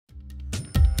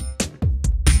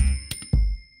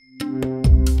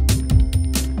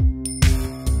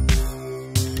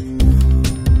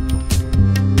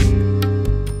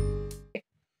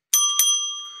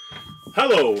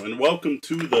Hello, and welcome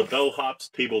to the Bellhop's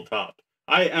Tabletop.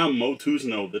 I am Mo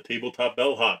Tuzno, the Tabletop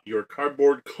Bellhop, your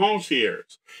cardboard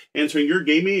concierge, answering your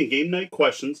gaming and game night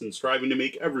questions and striving to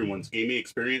make everyone's gaming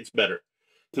experience better.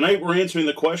 Tonight we're answering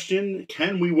the question,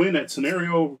 can we win at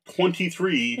Scenario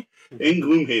 23 in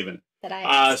Gloomhaven?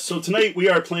 So tonight we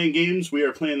are playing games. We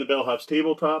are playing the Bellhop's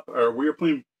Tabletop, or we are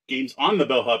playing games on the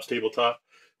Bellhop's Tabletop.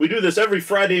 We do this every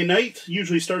Friday night,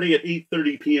 usually starting at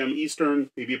 8:30 p.m. Eastern,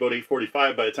 maybe about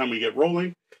 8:45 by the time we get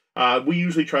rolling. We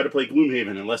usually try to play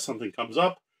Gloomhaven unless something comes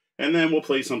up, and then we'll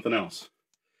play something else.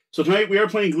 So tonight we are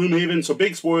playing Gloomhaven, so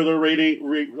big spoiler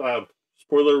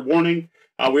spoiler warning.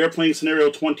 We are playing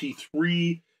Scenario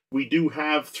 23. We do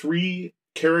have 3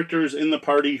 characters in the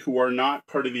party who are not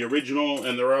part of the original,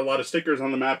 and there are a lot of stickers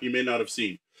on the map you may not have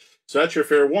seen. So that's your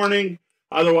fair warning.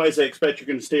 Otherwise, I expect you're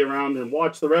going to stay around and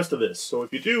watch the rest of this. So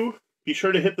if you do, be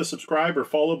sure to hit the subscribe or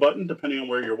follow button, depending on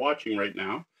where you're watching right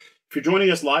now. If you're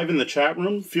joining us live in the chat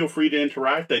room, feel free to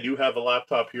interact. I do have a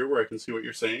laptop here where I can see what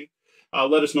you're saying.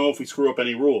 Let us know if we screw up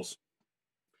any rules.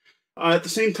 At the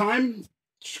same time,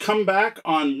 come back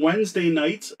on Wednesday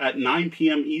nights at 9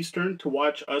 p.m. Eastern to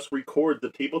watch us record the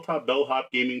Tabletop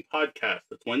Bellhop Gaming Podcast.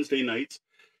 That's Wednesday nights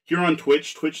here on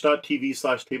Twitch,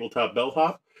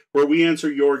 twitch.tv/tabletopbellhop, where we answer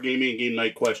your gaming and game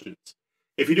night questions.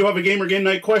 If you do have a game or game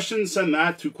night question, send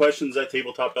that to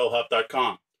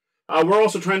questions@tabletopbellhop.com. We're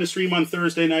also trying to stream on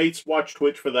Thursday nights. Watch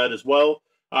Twitch for that as well.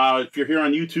 If you're here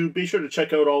on YouTube, be sure to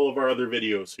check out all of our other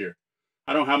videos here.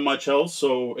 I don't have much else.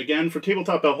 So again, for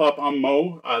Tabletop Bellhop, I'm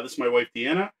Mo. This is my wife,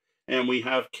 Deanna. And we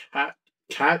have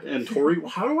Kat and Tori.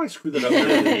 How do I screw that up?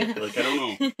 Like, I don't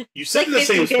know. You sit in the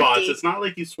same spots. It's not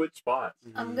like you switch spots.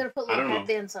 I'm going to put little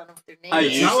headbands on with their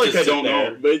names. It's not like I don't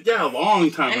know. But yeah, a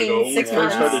long time ago when we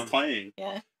first started playing.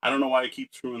 Yeah. I don't know why I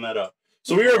keep screwing that up.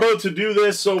 So we are about to do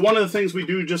this. So one of the things we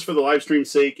do just for the live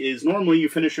stream's sake is normally you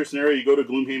finish your scenario, you go to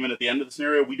Gloomhaven at the end of the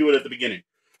scenario. We do it at the beginning.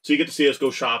 So you get to see us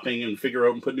go shopping and figure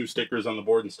out and put new stickers on the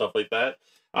board and stuff like that.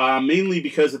 Mainly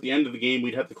because at the end of the game,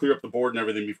 we'd have to clear up the board and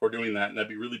everything before doing that, and that'd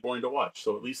be really boring to watch.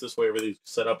 So at least this way, everything's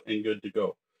set up and good to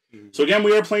go. So again,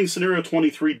 we are playing Scenario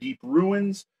 23 Deep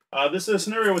Ruins. This is a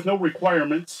scenario with no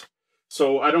requirements,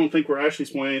 so I don't think we're actually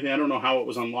spoiling anything. I don't know how it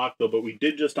was unlocked, though, but we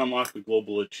did just unlock the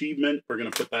global achievement. We're going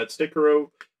to put that sticker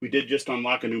out. We did just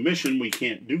unlock a new mission we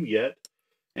can't do yet,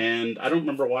 and I don't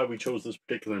remember why we chose this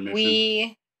particular mission.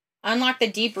 We unlocked the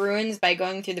Deep Ruins by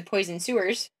going through the poison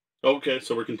sewers. Okay,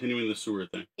 so we're continuing the sewer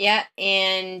thing. Yeah,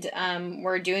 and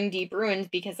we're doing Deep Ruins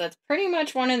because that's pretty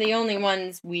much one of the only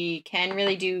ones we can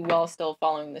really do while still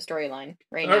following the storyline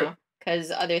right now.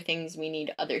 Because other things we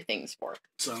need other things for.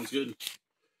 Sounds good.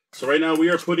 So right now we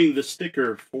are putting the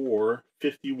sticker for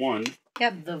 51.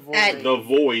 Yep. The Void. At the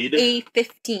Void.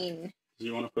 A15. Do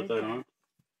you want to put that on?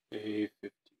 A15.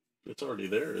 It's already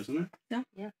there, isn't it? No.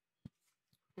 Yeah.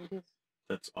 It is.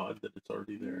 That's odd that it's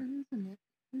already there. Isn't it?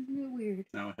 Isn't it weird?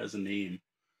 Now it has a name.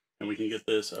 And we can get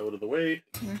this out of the way.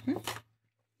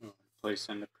 Place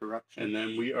End of Corruption. And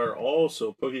then we are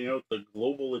also putting out the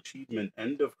global achievement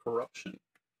End of Corruption.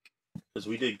 Because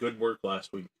we did good work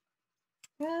last week.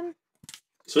 So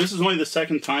this is only the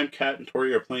second time Kat and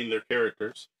Tori are playing their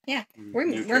characters. Yeah.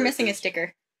 We're missing a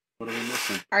sticker. What are we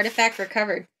missing? Artifact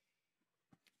recovered.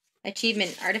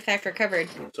 Achievement, artifact recovered.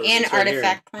 So and it's right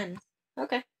artifact cleansed.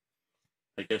 Okay.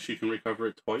 I guess you can recover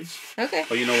it twice. Okay.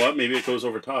 But you know what? Maybe it goes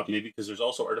over top. Maybe because there's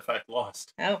also artifact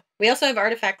lost. Oh. We also have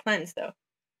artifact cleansed, though.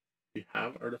 We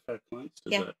have artifact cleansed?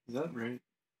 Yeah. Is that right?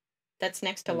 That's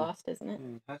next to lost, isn't it?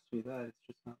 Yeah, it has to be that. It's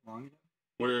just not long enough.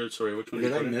 Sorry, which one Did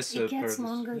did I you put in? miss It a part gets of this?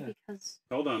 longer Yeah. because...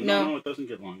 Hold on. No. No, it doesn't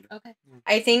get longer. Okay.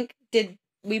 I think, did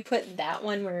we put that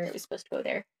one where it was supposed to go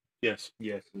there? Yes.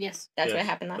 Yes. Yes. That's Yes, what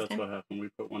happened last That's time? what happened. We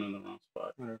put one in the wrong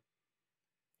spot.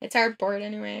 It's our board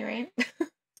anyway, right?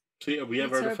 So yeah, we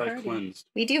have It's our artifact party. cleansed.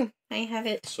 We do. I have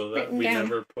it. So that written we down.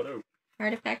 never put out.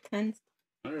 Artifact cleansed.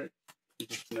 Alright.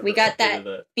 We got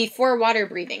that before water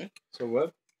breathing. So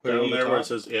what? Down there where it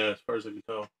says, yeah, as far as I can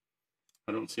tell.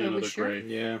 I don't see Are we another sure? gray.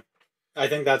 Yeah. I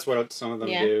think that's what some of them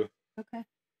Yeah. do. Okay.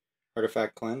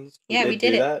 Artifact cleanse. Yeah, we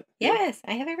did do it. that? Yes,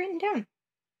 I have it written down.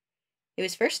 It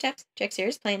was first steps, check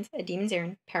Sarah's plans, a demon's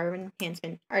errand, power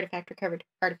enhancement, artifact recovered,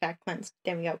 artifact cleansed.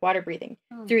 Then we got water breathing,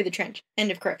 through the trench, end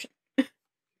of corruption.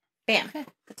 Bam. Okay.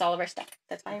 That's all of our stuff.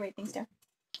 That's why I write things down.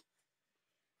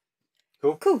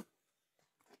 Cool. Cool.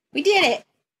 We did it.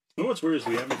 You know what's weird is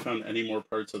we haven't found any more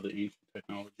parts of the ancient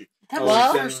technology. That Oh, was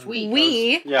well, the first week.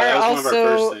 We Yeah, that are was one of our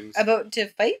first also things. about to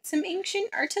fight some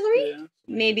ancient artillery. Yeah.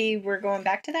 Maybe we're going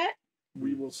back to that.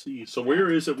 We will see. So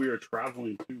where is it we are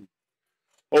traveling to?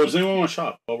 Oh, does anyone want to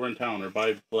shop while we're in town or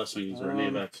buy blessings or any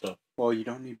of that stuff? Well, you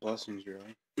don't need blessings,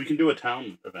 really. We can do a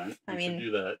town event. I We mean, should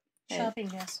do that.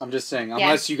 Shopping, yes. I'm just saying,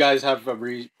 unless you guys have a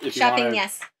if Shopping, you want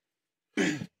yes.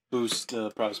 to boost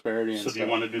the prosperity and So stuff. do you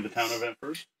want to do the town event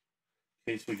first?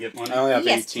 In case we get money? I only have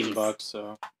Yes, 18 please. bucks,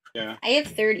 so yeah. I have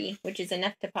 30, which is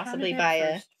enough to possibly buy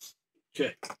a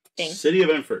Okay. thing. City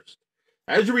event first.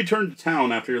 As you return to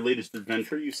town after your latest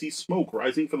adventure, you see smoke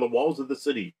rising from the walls of the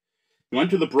city. You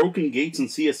enter the broken gates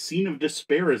and see a scene of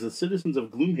despair as the citizens of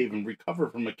Gloomhaven recover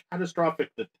from a catastrophic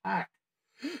attack.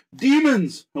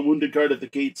 Demons! A wounded guard at the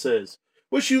gate says.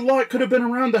 Wish you lot could have been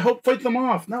around to help fight them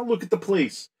off. Now look at the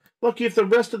place. Lucky if the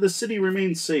rest of the city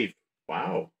remains safe.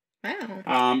 Wow.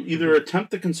 Wow. Either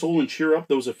attempt to console and cheer up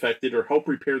those affected or help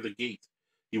repair the gate.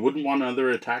 You wouldn't want another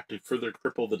attack to further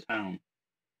cripple the town.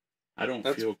 I'd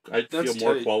feel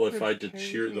more tight. qualified to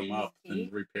cheer them up than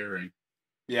repairing.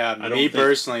 Yeah, me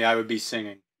personally, I would be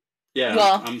singing. Yeah,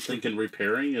 well, I'm thinking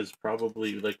repairing is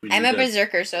probably like we. I'm a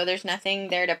berserker, so there's nothing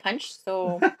there to punch.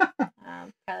 So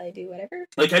probably do whatever.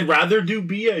 Like I'd rather do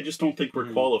B. I just don't think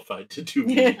we're qualified to do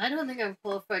B. I don't think I'm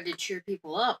qualified to cheer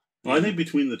people up. Well, I think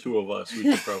between the two of us, we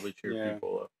could probably cheer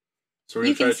people up. So we're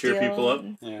You gonna try can to cheer people up.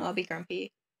 Yeah. I'll be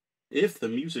grumpy. If the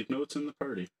music notes in the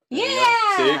party.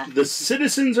 Yeah. See? The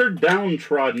citizens are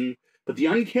downtrodden, but the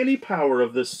uncanny power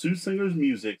of the Soothinger's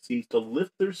music seems to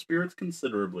lift their spirits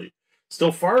considerably.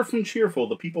 Still far from cheerful,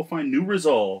 the people find new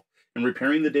resolve in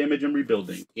repairing the damage and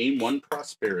rebuilding. Game 1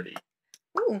 prosperity.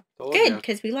 Ooh, good,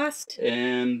 because we lost.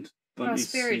 And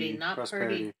prosperity, not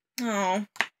prosperity. Oh.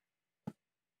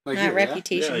 Like not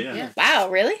reputation. Yeah. Wow,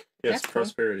 really? Yes, that's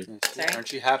prosperity. Cool.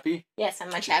 Aren't you happy? Yes, I'm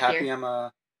much happier. Happy I'm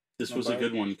a... This was a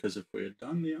good one, because if we had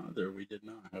done the other, we did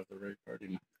not have the right party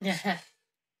members. Yeah.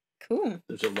 Cool.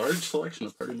 There's a large selection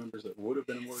of party members that would have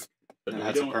been working, but we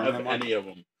that's don't have any of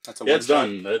them. That's a it's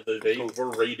done. They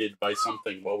were raided by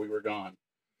something while we were gone.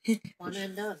 One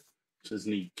and done. Which is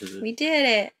neat. We did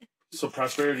it. So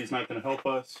prosperity's not going to help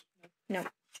us? No.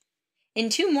 In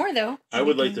 2 more, though. I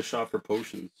would like to shop for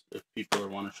potions if people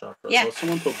want to shop for us. Yeah. Well,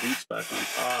 someone put boots back on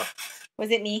top. Was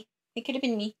it me? It could have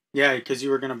been me. Yeah, because you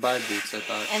were going to buy boots, I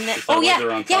thought. And then,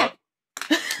 they're on top?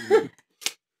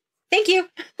 Thank you.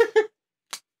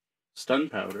 Stun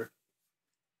powder.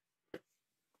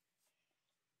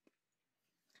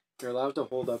 You're allowed to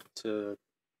hold up to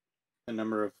a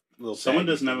number of little. Someone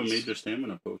doesn't have a major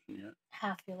stamina potion yet.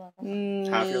 Half your level.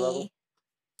 Half your level?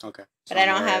 Okay. But I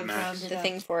don't have the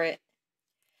thing for it.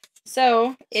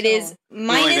 So, it is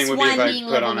 -1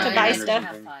 to buy stuff.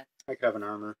 I could have an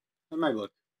armor. It might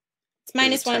look. It's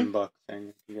 -1. $10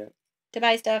 thing you get. To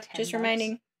buy stuff, just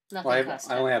reminding. Well,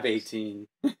 I only have 18.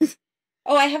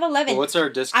 Oh, I have 11. Well, what's our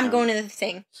discount? I'm going to the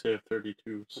thing. Say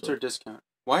 32. What's our discount?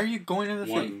 Why are you going to the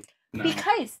thing? No.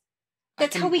 Because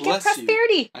that's how we get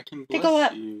prosperity. I can to go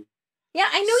up. You. Yeah,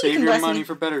 I know Save you can bless your money me.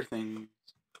 for better things.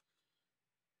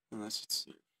 Unless it's.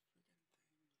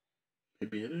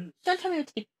 Maybe it is. Don't tell me what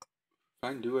to do.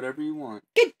 Fine, do whatever you want.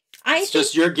 Good. It's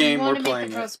just your game. You We're want to playing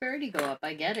make the prosperity go up.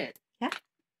 I get it. Yeah.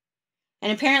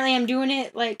 And apparently, I'm doing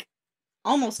it like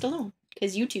almost alone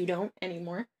because you two don't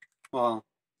anymore. Well,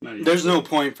 there's no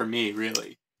point for me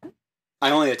really. I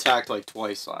only attacked like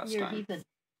twice last time. Heathen.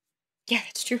 Yeah,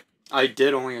 that's true. I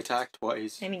did only attack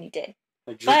twice. I mean, you did.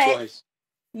 I drew twice.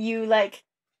 You like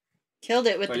killed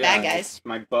it with the bad guys.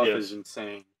 My buff is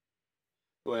insane.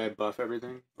 The way I buff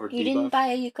everything or you didn't buy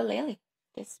a ukulele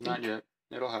this week. Not yet.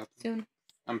 It'll happen soon.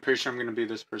 I'm pretty sure I'm gonna be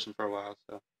this person for a while.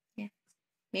 So yeah,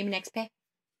 maybe next pay.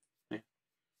 Yeah.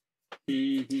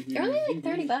 They're only like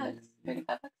 $30, $35.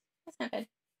 That's not bad.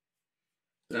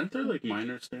 Aren't there like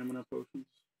minor stamina potions?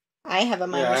 I have a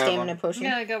minor stamina potion.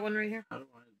 Yeah, I got one right here. How do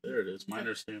I? There it is.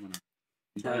 Minor stamina.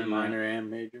 I have minor and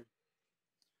major.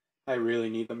 I really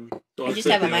need them. So I just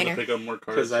have a minor. Pick up more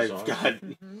cards because I've got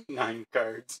 9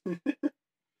 cards.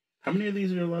 How many of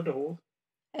these are you allowed to hold?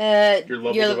 Your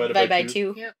level divided by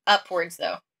 2. Yep. Upwards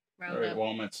though. Alright, well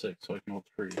I'm at 6, so I can hold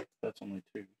 3. That's only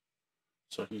 2.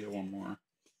 So I can get 1 more.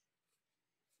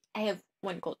 I have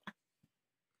 1 gold.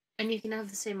 And you can have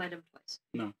the same item twice.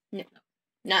 No.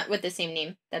 Not with the same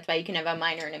name. That's why you can have a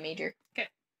minor and a major. Okay.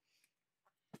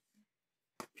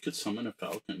 You could summon a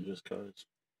falcon just cause.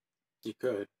 You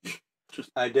could.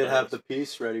 I did have the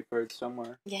piece ready for it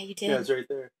somewhere. Yeah, you did. Yeah, it's right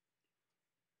there.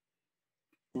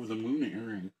 Ooh, the moon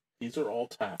earring. These are all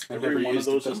tapped. I've Every never one of used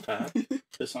those it, is tapped.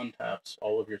 This untaps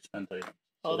all of your spent items.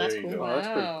 Oh, So that's there you cool. go. Oh, that's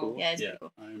pretty cool. Yeah, it's pretty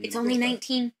cool. I'm It's gonna only go with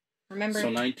 19. Remember? So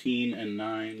 19 and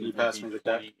 9. You pass me the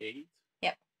deck. 28.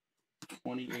 Yep.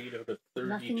 28 out of 32.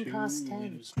 Nothing costs 10.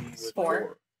 leaves me with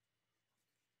 4.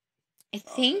 I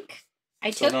think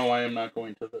I So took no, I am not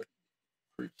going to the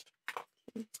priest.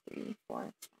 2, 3,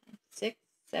 4, 5, 6,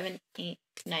 7, 8,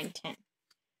 9, 10.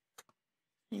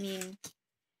 I mean,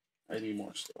 I need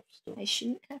more stuff still. I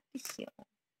shouldn't have to heal.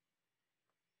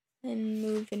 And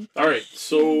move and All right, push.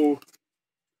 so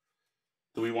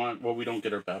do we want? Well, we don't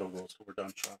get our battle rolls, so we're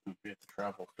done shopping. We have to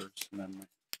travel first, and then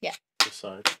we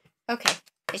decide. Okay.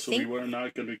 I So think we were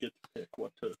not going to get to pick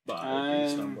what to buy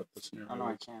based on what the scenario. Oh no,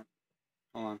 I is. can't.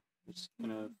 Hold on. I'm just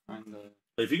gonna find the.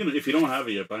 If you don't have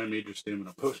it yet, buy a major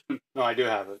stamina potion. No, I do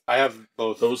have it. I have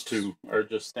both. Those two are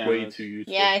just way Staminas. too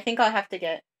useful. Yeah, I think I'll have to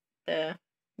get the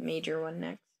major one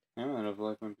next. I have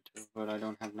life limit too, but I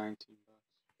don't have 19 bucks.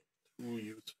 Too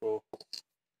useful.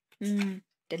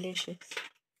 Delicious.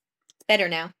 It's better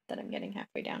now that I'm getting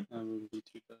halfway down. That wouldn't be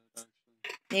too bad actually.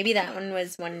 Maybe that one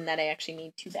was one that I actually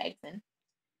need 2 bags in.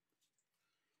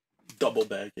 Double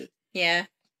bag it. Yeah.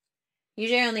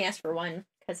 Usually I only ask for 1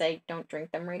 because I don't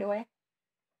drink them right away.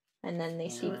 And then they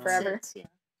steep Yeah. forever. Yeah.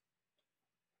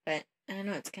 But I don't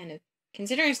know, it's kind of...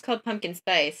 Considering it's called pumpkin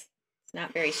spice, it's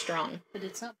not very strong. But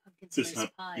it's not pumpkin It's spice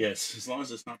not. pie. Yes, as long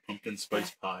as it's not pumpkin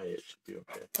spice pie, it should be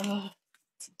okay. Oh.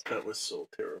 That was so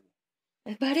terrible.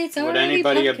 But it's Would already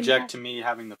anybody pumpkin object pie. to me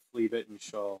having the flea bitten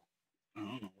shawl? I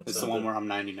don't know. It's the one where I'm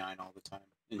 99 all the time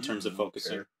in terms of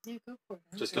focusing. Yeah, go for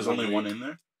it. Just There's 'cause only I'm one weak. in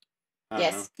there. I don't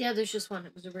Yes. know. Yeah, there's just one.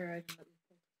 It was a rare item that we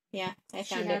pulled. Yeah, I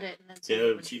She found had it. it, and then Yeah, sold it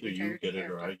when it's she either you retired get her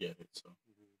it or I character. get it. So.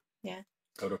 Yeah.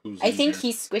 Out of who's I in think here.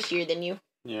 he's squishier than you.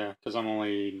 Yeah, because I'm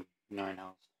only 9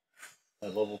 health. At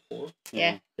level 4.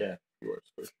 Yeah. Yeah, you are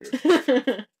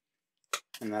squishier.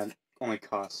 And that only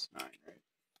costs 9, right?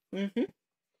 Mm-hmm.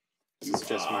 It's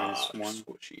just minus Ah, 1.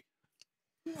 Squishy.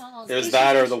 Well, There's these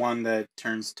that are or just- the one that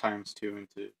turns times 2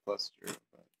 into plus 0.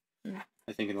 But Mm.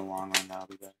 I think in the long run that'll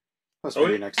be better. Plus Oh,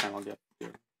 maybe yeah. next time I'll get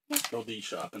 0. LD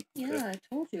shopping. Yeah, Okay. I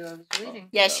told you I was waiting.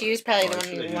 Yeah, she was probably Oh, the I one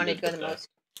should've who wanted to ended go the with most.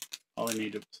 All I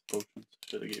needed was potions.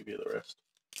 Should have gave you the rest.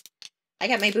 I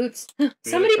got my boots. gotta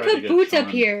Somebody try to put get boots up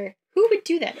Sean. here. Who would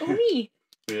do that? Oh, me.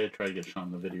 We had to try to get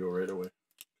Sean the video right away.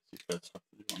 He's got stuff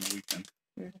to do on the weekend.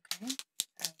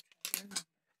 Okay.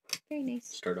 Very nice.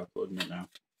 Start uploading it now.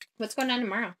 What's going on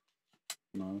tomorrow?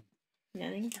 No.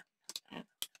 Nothing. Oh.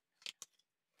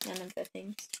 None of the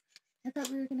things. I thought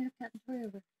we were gonna have Captain Toy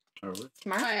over. Are we?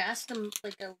 Tomorrow? I asked him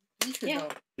like a week Yeah.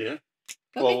 ago. Yeah.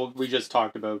 Okay. Well, we just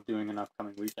talked about doing an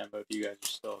upcoming weekend, but if you guys are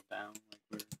still down, like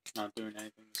we're not doing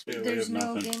anything this Yeah, week. we There's have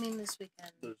no nothing. gaming this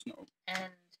weekend, There's no.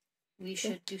 and we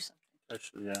should do something.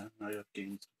 Actually, yeah, I have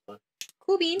games to play.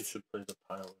 Cool We beans. should play the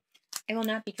pile of I will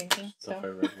not be drinking, stuff I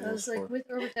so read I was rules like, for. with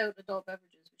or without adult beverages,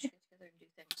 we should get together and do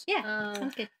things. Yeah.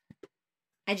 sounds good.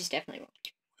 I just definitely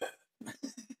won't.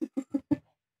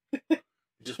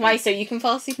 Just Why? won't- So you can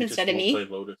fall asleep we just instead of won't me? Play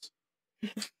Lotus.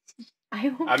 I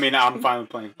won't. I mean, I'm fine with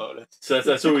playing Lotus. So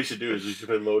that's what we should do. Is we should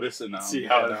play Lotus and See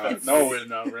how and, it affects no, us.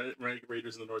 and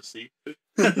Raiders of the North Sea.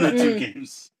 The two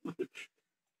games. Wow,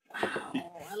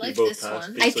 I like both this passed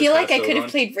one. me. I so feel like I pass could out have on.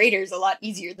 played Raiders a lot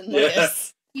easier than Yeah.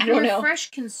 Lotus. You I don't know. refresh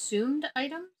consumed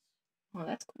items. Oh,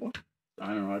 that's cool. I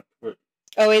don't know. I put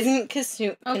Oh, isn't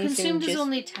consumed? Oh, consumed is just...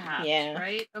 only tapped. Yeah.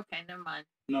 Right. Okay, never mind.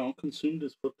 no consumed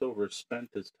is flipped over. Spent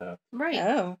is tapped, Right.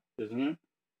 Oh. isn't it?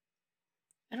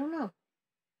 I don't know.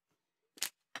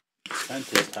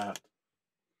 Spent is tapped.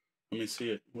 Let me see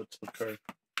it. What's the card?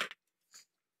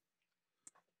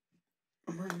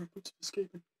 I'm wearing my boots of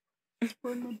escaping.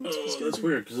 Oh, that's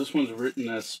weird because this one's written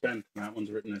as spent and that one's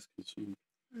written as consumed.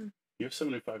 Hmm. You have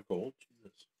 75 gold?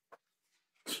 Jesus.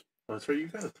 Oh, that's right. You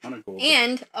got a ton of gold.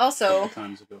 And a also, couple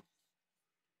times ago.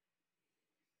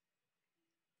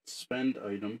 Spend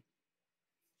item.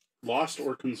 Lost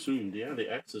or consumed. Yeah,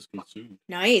 the X is consumed.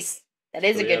 nice. That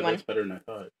is So a yeah, good one. That's better than I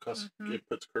thought. Mhm. It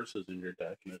puts curses in your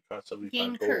deck and it costs 75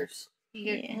 Gain gold. curse. You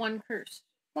get Yeah. one curse.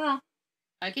 Well,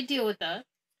 I could deal with that.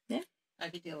 Yeah. I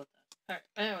could deal with that. Alright.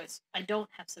 Anyways, I don't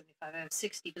have 75. I have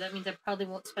 60, but that means I probably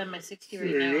won't spend my 60 right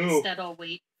There you now. go. Instead, I'll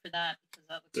wait for that because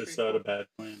that looks That's pretty not cool. a bad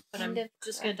plan. But I'm End of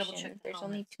just gonna double corruption. check. The There's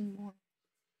only comments. 2 more.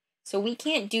 So we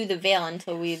can't do the veil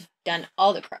until we've done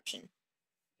all the corruption.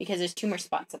 Because there's 2 more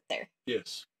spots up there.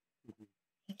 Yes.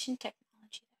 Ancient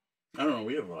technology. I don't know.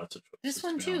 We have lots of choices. This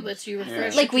one to be too honest. lets you Yeah.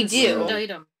 refresh. Like a we do. consumed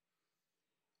item.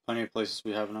 Plenty of places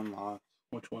we haven't unlocked.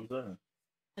 Which one's that?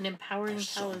 An empowering There's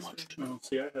so talisman. much to Oh,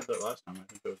 see, I had that last time. I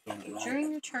think I was doing it wrong.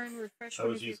 During your turn, refresh I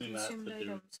one was of your using that consumed to do-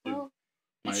 items. do Well,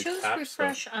 My it shows tap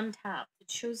refresh stuff. untapped.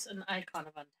 It shows an icon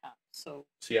of untapped. So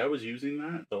See, I was using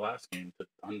that the last game to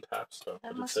untap stuff, That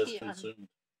but it must says be consumed.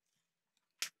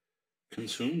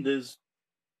 Consumed is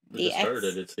The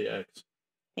discarded. X? It's the X.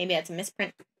 Maybe that's a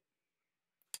misprint.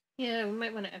 yeah, we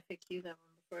might want to FAQ that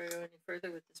one before I go any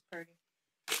further with this party.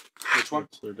 Which one?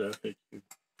 What's their FAQ? It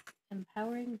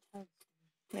Empowering talisman.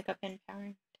 Look up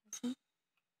empowering.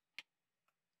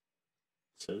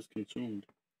 says consumed.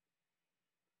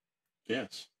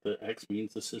 Yes, the X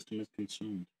means the system is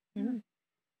consumed. Mm.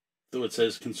 So it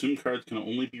says consumed cards can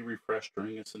only be refreshed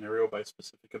during a scenario by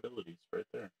specific abilities. Right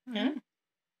there. Yeah.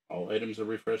 All items are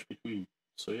refreshed between.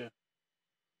 So yeah.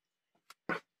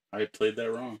 I played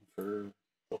that wrong for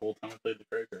the whole time I played the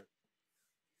card card.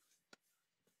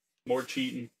 More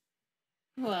cheating.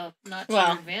 Well, not to Well.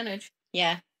 your advantage.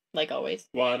 Yeah, like always.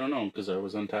 Well, I don't know, because I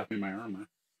was untapping my armor.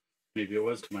 Maybe it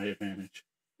was to my advantage.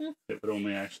 Hmm. It would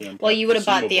only actually untap Well, you would have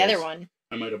bought the other consumables. one.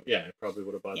 I might have, I probably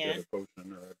would have bought Yeah. the other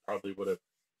potion, or I probably would have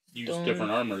used Don't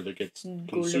different armor that gets Golem.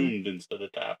 consumed instead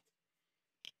of tapped.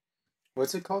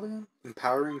 What's it called again?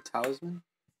 Empowering Talisman?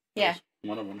 Yeah. That was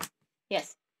one of them.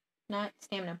 Yes. Not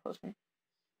stamina potion.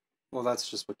 Well, that's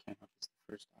just what came up as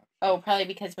the first option. Oh, probably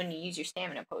because when you use your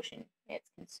stamina potion, it's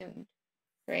consumed.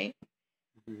 Right?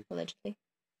 Mhm. Allegedly.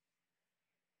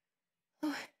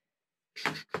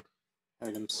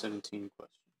 Item 17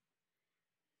 question.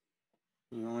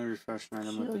 You only refresh an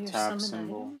item Heal with the your tap summoned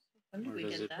symbol, items? When did or we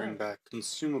does get it that? bring back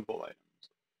consumable items?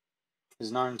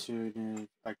 It's not intuitive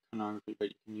iconography, but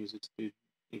you can use it to do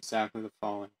exactly the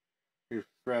following.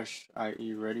 Refresh,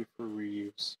 i.e. ready for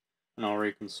reuse, an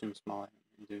already consumed small item.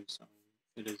 In doing so,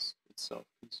 it is itself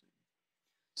consumed.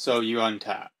 So you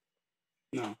untap.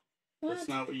 No, that's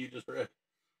not what you just read.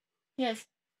 Yes.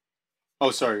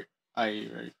 Oh, sorry. I.e.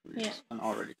 ready for reuse, Yeah. an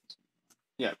already consumed.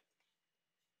 Yeah.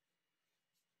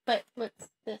 But what's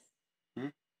this?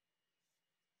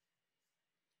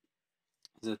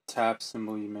 There's a tap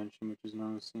symbol you mentioned, which is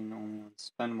known as seen only on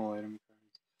spendable item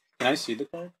cards. Can I see the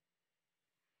card?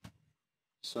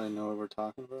 So I know what we're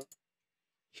talking about?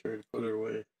 Sure, to put it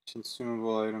away.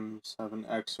 Consumable items have an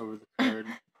X over the card,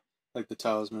 like the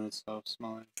talisman itself,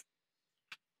 small item.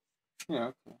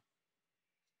 Yeah, okay.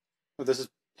 But this is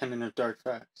Pendant of Dark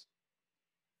Facts.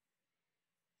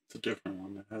 It's a different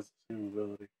one that has the same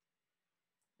ability.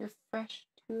 Refresh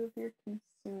 2 of your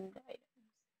consumed items.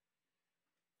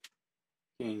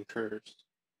 Being cursed.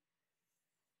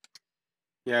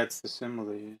 Yeah, it's the symbol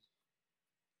they use.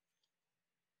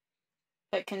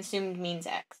 But consumed means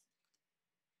X.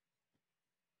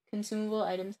 Consumable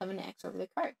items have an X over the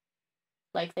card.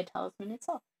 Like the talisman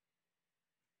itself.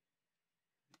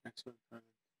 X over the card.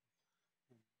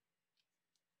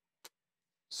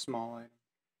 Small item.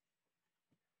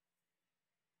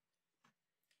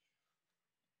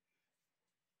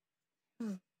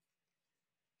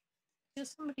 Yeah,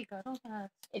 somebody got all that.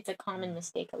 It's a common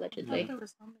mistake, I allegedly. thought there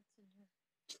was helmets in here.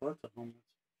 It's lots of helmets.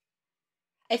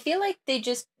 I feel like they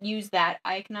just use that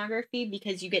iconography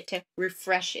because you get to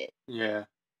refresh it. Yeah.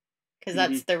 Because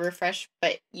that's the refresh,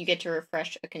 but you get to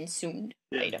refresh a consumed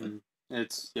Yeah. item.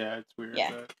 It's weird.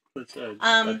 Yeah. But But,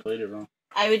 I played it wrong.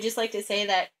 I would just like to say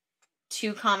that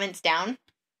 2 comments down,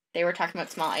 they were talking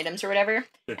about small items or whatever,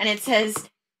 Yeah. and it says,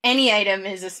 any item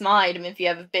is a small item if you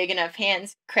have big enough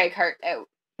hands. Craig Hart out.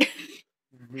 Oh.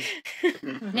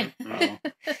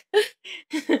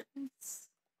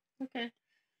 Okay.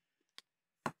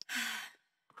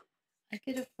 I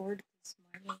could afford the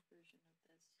smarter version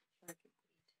of this. Or I could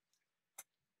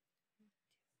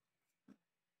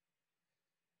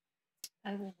wait.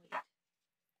 I will wait.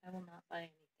 I will not buy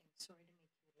anything. Sorry to make you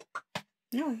wait.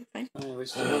 No, you're fine. at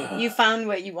least You found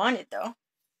what you wanted, though.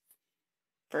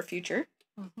 For future.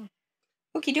 Mm-hmm.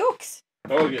 Okie dokes.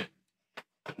 Oh, yeah.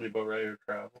 We about ready to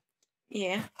travel.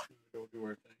 Yeah. Go do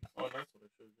our thing. Oh, that's what I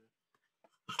should do.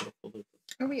 Should have pulled it.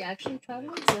 Are we actually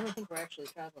traveling? 'Cause I don't think we're actually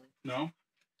traveling. No?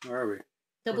 Where are we?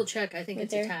 Double check. I think Right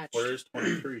it's there. attached. Where is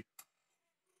 23?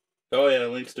 Oh, yeah,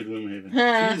 links to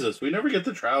Gloomhaven. Jesus, we never get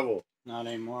to travel. Not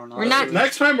anymore. We're not-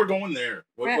 Next time we're going there.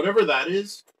 Right. Whatever that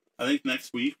is, I think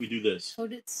next week we do this.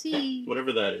 Out at sea.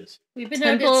 Whatever that is. We've been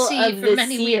Temple out at sea of for the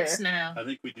many Seer. weeks now. I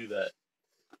think we do that.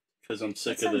 Because I'm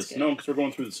sick That of sounds this. good. No, because we're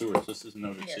going through the sewers. This isn't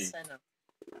out at Yes, sea. I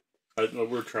know.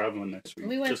 We're traveling next week.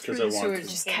 We went just through because I the want sewers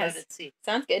to. Just and out 'cause. at sea.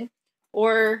 Sounds good.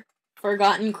 Or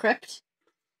Forgotten Crypt.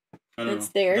 I don't It's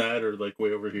know. there. That or like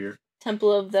way over here.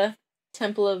 Temple of the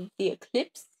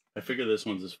Eclipse. I figure this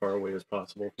one's as far away as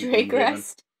possible. from Drake Gloomhaven.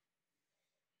 Rest.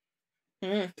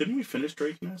 Didn't we finish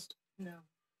Drake Nest? No.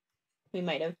 We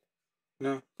might have.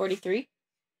 No. 43?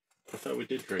 I thought we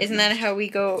did Drake Isn't Nest. that how we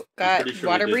got I'm pretty sure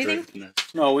water we did breathing? Drake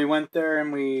Nest. No, we went there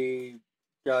and we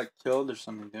got killed or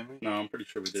something, didn't we? No, I'm pretty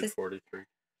sure we did Says- 43.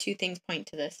 2 things point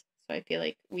to this. So I feel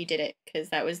like we did it because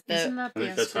that was Isn't the. that I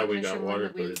think the that's how we got escort water mission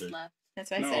one that we breathing. left?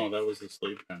 That's what I No, said. that was the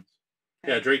slave pens.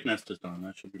 Okay. Yeah, Drake Nest is done.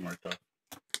 That should be marked off.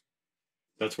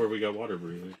 That's where we got water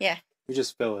breathing. We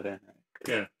just fill it in, right?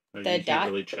 Yeah. The You dot?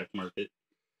 can't really check mark it.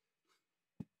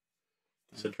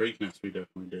 So Drake Nest we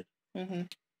definitely did. Mm-hmm.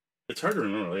 It's hard to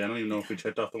remember. Like, I don't even know if we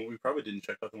checked off the one. We probably didn't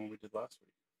check off the one we did last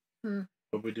week.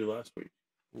 What did we do last week?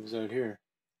 It was out here.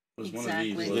 It was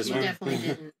Exactly. one of these. This You one? definitely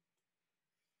didn't.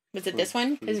 Was it this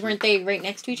one? Because weren't they right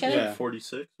next to each other? Yeah.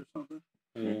 46 or something?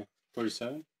 Yeah.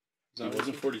 47? It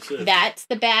wasn't 46. That's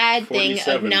the bad thing of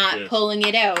 47, not yes. pulling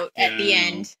it out at the Yeah, I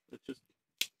know. end. It's just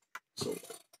so.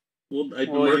 Well, I'd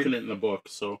be Well, marking it in the book,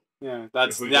 so Yeah,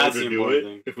 that's if we that's go the to do important it,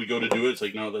 thing. if we go to do it, it's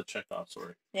like no, that's checked off.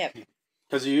 Sorry.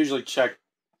 Because you usually check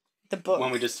The book.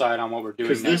 when we decide on what we're doing.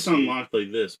 Because this next week. unlocked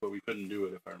like this, but we couldn't do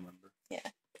it if I remember.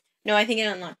 No, I think it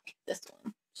unlocked this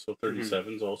one. So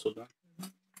 37's also done.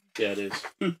 Yeah, it is.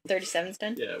 37's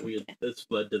done? Yeah, this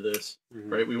led to this,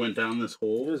 Mhm. right? We went down this It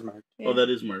hole. is marked. Yeah. Oh, that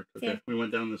is marked. Okay, Yeah. we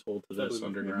went down this hole to this Totally.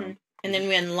 underground. And then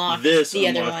we unlocked This the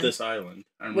other unlocked one. this island.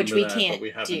 I remember which we that, can't but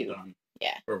we haven't do. done.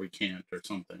 Yeah. Or we can't, or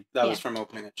something. That Yeah. was from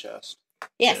opening a chest.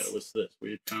 Yes. Yeah, it was this.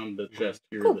 We had found the chest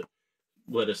here Cool. that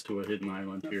led us to a hidden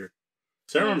island here.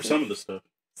 So I remember some of the stuff.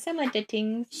 Some of the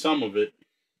things. Some of it.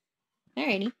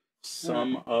 Alrighty.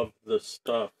 Some of the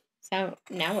stuff. So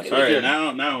now what do we All do?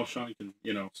 right, now Sean can,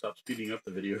 stop speeding up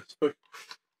the videos.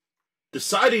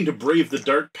 Deciding to brave the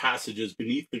dark passages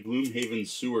beneath the Gloomhaven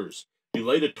sewers, you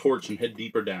light a torch and head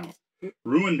deeper down.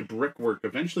 Ruined brickwork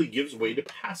eventually gives way to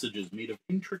passages made of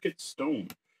intricate stone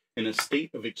in a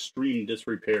state of extreme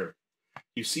disrepair.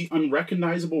 You see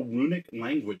unrecognizable runic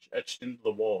language etched into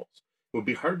the walls. It would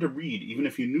be hard to read even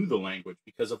if you knew the language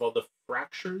because of all the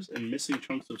fractures and missing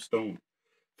chunks of stone.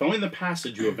 Following the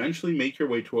passage, you eventually make your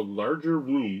way to a larger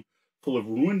room full of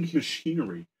ruined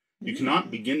machinery you cannot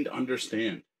begin to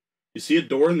understand. You see a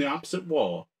door in the opposite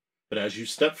wall, but as you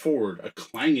step forward, a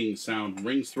clanging sound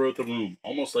rings throughout the room,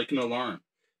 almost like an alarm.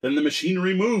 Then the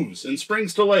machinery moves and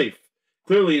springs to life,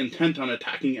 clearly intent on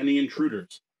attacking any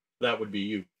intruders. That would be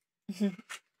you.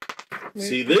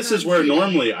 See, this is where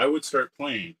normally I would start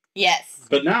playing. Yes.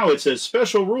 But now it says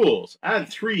special rules. Add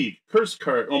 3 curse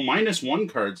card or -1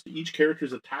 cards to each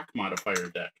character's attack modifier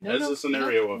deck as a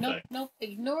scenario effect. Nope.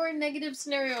 Ignore negative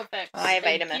scenario effects. Oh, I have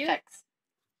Thank item you. effects.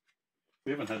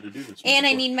 We haven't had to do this. And I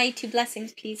before. need my 2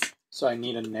 blessings, please. So I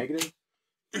need a negative?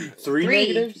 3 3.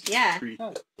 negatives? Yeah. 3.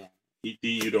 Oh, yeah.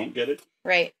 You don't get it?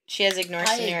 Right. She has ignore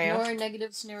I scenario. ignore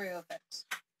negative scenario effects.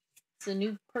 It's a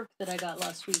new perk that I got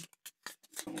last week.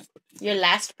 Someone put these- Your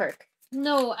last perk.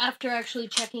 No, after actually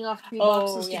checking off 3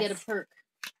 Oh, boxes to get a yes. perk.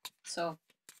 So,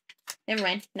 Never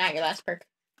mind. Not your last perk.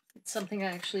 it's something I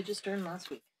actually just earned last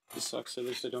week. It sucks, at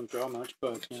least I don't draw much,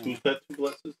 but, Who's that 2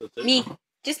 blesses? That's it? Me.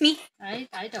 Just me. I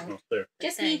don't. Oh, there.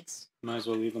 Just me. Thanks. might as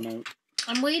well leave them out.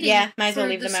 I'm waiting Yeah, might as well for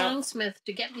leave the them out. songsmith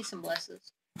to get me some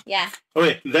blesses. Yeah.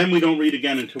 Okay, then we don't read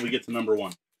again until we get to number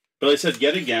 1. But I said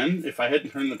get again. If I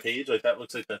hadn't turned the page, like that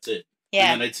looks like that's it.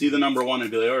 Yeah. And then I'd see the number 1 and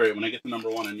be like, all right, when I get to number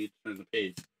 1, I need to turn the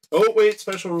page. Oh, wait,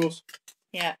 special rules.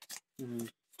 Yeah. Mm-hmm.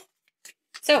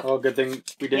 So, Oh, good thing we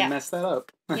didn't Yeah. mess that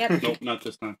up. Yep. Nope, not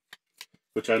this time.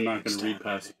 Which I'm not going to read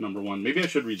past number 1. Maybe I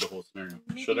should read the whole scenario.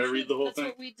 Maybe Should I you read the whole That's thing?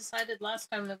 what we decided last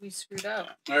time that we screwed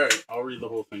up. Alright, I'll read the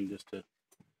whole thing just to...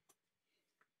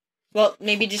 well,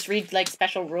 maybe just read, like,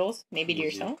 special rules. Maybe to Easy,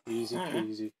 yourself. Easy, I don't know.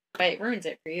 easy. But it ruins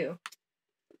it for you.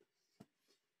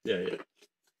 Yeah.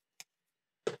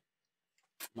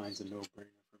 Mine's a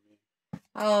no-brainer for me.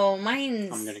 Oh,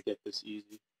 mine's... I'm gonna get this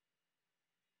easy.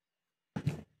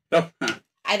 Oh,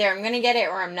 Either I'm going to get it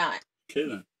or I'm not. okay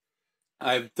then.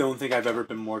 I don't think I've ever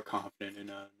been more confident in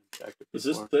an objective Is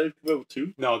this before. the vote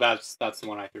 2? No, that's the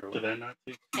one I threw Did away. I not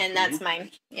take? And that's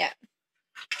mine. Yeah.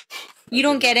 You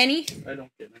don't get any? I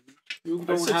don't get any. You I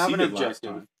don't have an succeeded last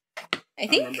objective. time. I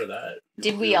think. remember that.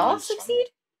 Did we all succeed?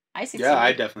 I succeeded. Yeah,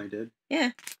 I definitely did.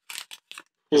 Yeah.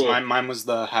 Because Cool. mine was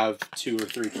the have 2 or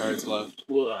 3 cards left.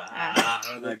 That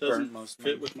I doesn't burned most of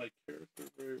fit mine. with my character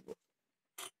very well.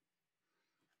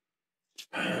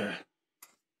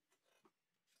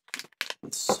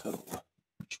 So.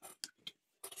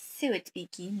 So it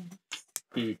begins.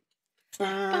 I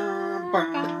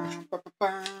got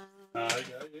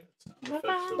it. Sound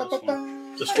effects for this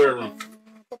one. The square room.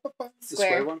 The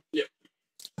Square. one? Yep.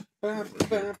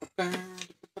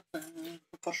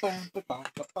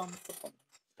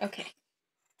 Okay.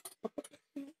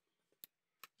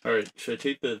 Alright, should I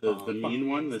take the mean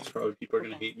one that's probably people are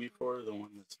going to hate me for, or the one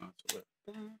that's not so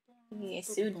bad? Yeah,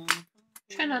 soon.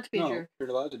 Try not to be a No, jerk. you're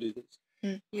allowed to do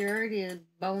this. You're already a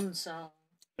bone song.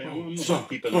 I'm not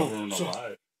keeping everyone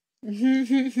alive.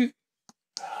 Okay.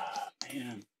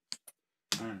 Man.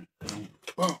 Alright,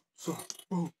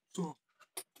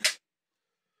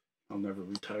 I'll never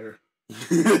retire.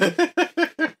 That's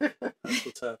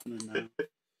what's happening now.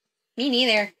 Me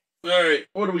neither. Alright,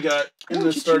 what do we got in Don't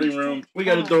the you starting choose room? that? We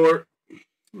got a door.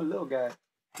 I'm a little guy.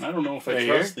 I don't know if I Right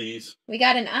trust these. We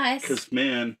got an us. Because,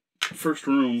 man, first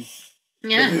room,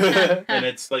 Yeah. and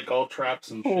it's like all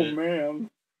traps and shit. Oh, man.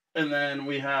 And then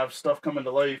we have stuff coming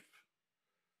to life.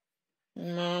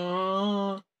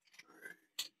 No.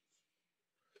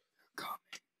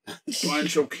 Flying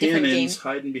show Different cannons game.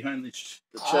 hiding behind the chests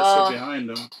Oh. behind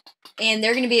them. And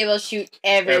they're going to be able to shoot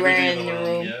everywhere Everything in the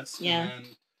room. Yes. Yeah.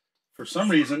 And for some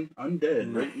reason, undead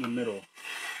No. right in the middle.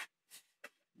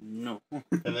 No.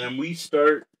 And then we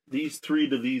start these 3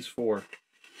 to these 4.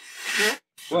 I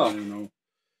Well, don't know.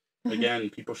 Again,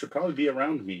 people should probably be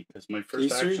around me because my first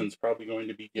These 3? action is probably going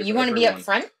to be. Give You want to be up everyone-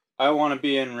 front? I want to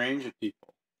be in range of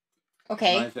people.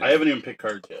 Okay. My thing. I haven't even picked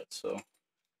cards yet, so.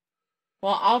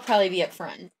 Well, I'll probably be up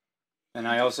front. And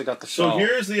I also got the So shawl.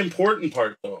 here's the important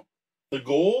part, though. The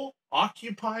goal: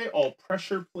 occupy all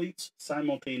pressure plates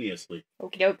simultaneously.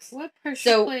 Okie dokes. What pressure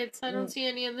So- plates? I don't see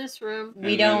any in this room.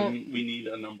 We And don't. then we need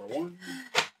a number 1.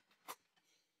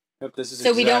 Yep, this is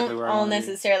So we exactly don't where I all wanna be.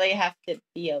 necessarily have to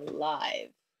be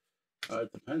alive.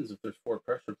 It depends if there's 4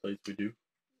 pressure plates. We do.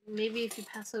 Maybe if you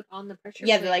pass out on the pressure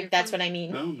Yeah, plate, like you're that's fine. what I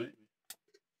mean. No, maybe.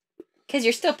 Because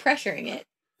you're still pressuring it.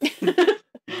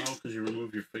 No, because you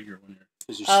remove your figure when you're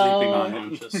Because you're sleeping Oh. on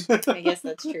Conscious. it. I guess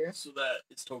that's true. So that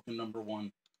is token number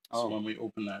 1. So Oh. when we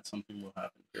open that, something will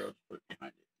happen. Here, I'll just put it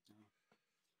behind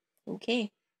it.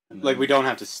 Okay. And Like then- we don't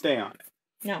have to stay on it.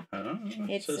 No. It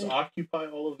It's says an- occupy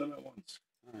all of them at once.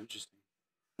 Oh, interesting.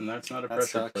 And that's not a That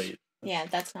pressure sucks. plate. Yeah,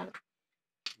 that's not.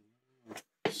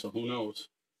 So who knows?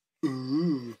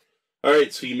 Ooh.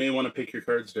 Alright, so you may want to pick your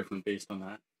cards different based on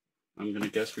that. I'm going to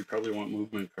guess we probably want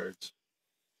movement cards.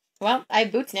 Well, I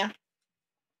have boots now.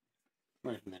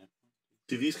 Wait a minute.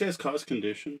 Do these guys cause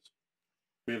conditions?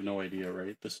 We have no idea,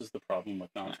 right? This is the problem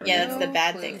with not turning Yeah, it that's on the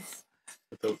bad thing.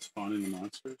 without spawning the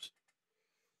monsters.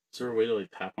 Is there a way to like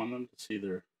tap on them to see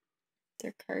their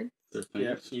Their card. things?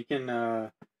 Yeah, you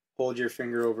can hold your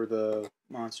finger over the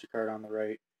monster card on the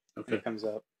right. And Okay. it comes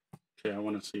up. Okay, I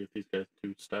want to see if these guys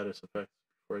do status effects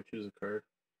before I choose a card.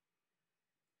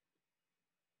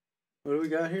 What do we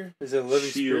got here? Is it a living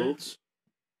spirit? Shields.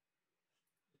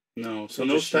 No, so So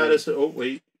no just status. Oh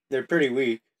wait, They're pretty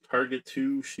weak. target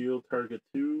 2, shield target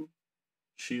 2,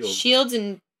 shield. Shields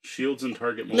and Shields and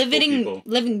target multiple people.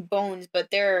 living bones, but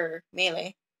they're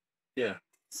melee. Yeah,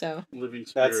 So living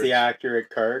spirits. That's the accurate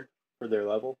card for their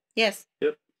level. yes.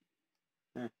 Yeah,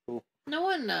 cool. No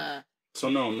one So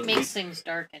no, makes things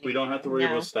dark anymore. we don't have to worry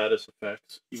No. about status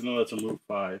effects, even though that's a move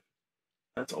 5.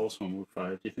 That's also a move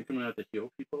 5. Do you think I'm gonna have to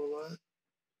heal people a lot?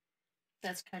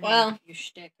 That's kind of Well, your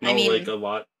shtick. No, I mean- like a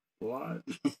lot. A lot.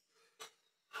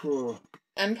 Phew.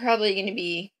 I'm probably going to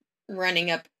be running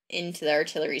up into the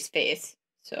artillery space.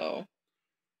 So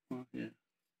Well, yeah.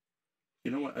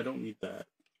 You know what? I don't need that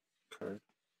card.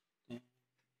 Keep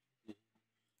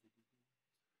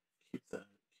that.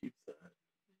 Keep that.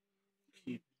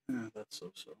 Keep. That's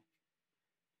so.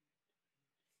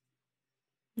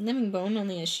 living bone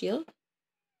only has shield.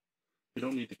 You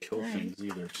don't need to kill Alright. things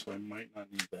either, so I might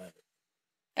not need that.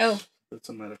 Oh, That's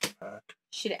a medical pack.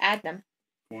 should add them.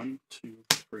 1, 2,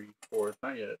 3, 4.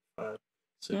 Not yet. 5,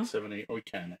 6, No? 7, 8. Oh, we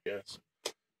can, I guess.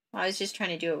 I was just trying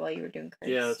to do it while you were doing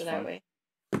cards. Yeah, that's so that fine. way.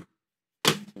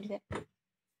 Do that. Do you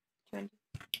want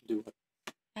Do what?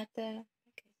 to add the? Okay.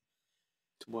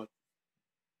 To what?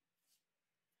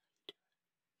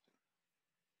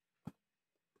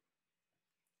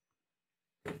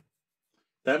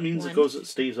 That means One. it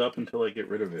stays up until I get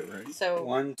rid of it, right? So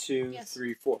 1, 2, Yes.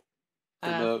 3, 4.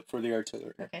 For the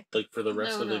artillery. okay. Like for the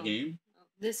rest No, of the no. game?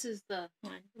 This is the.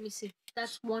 1, Let me see.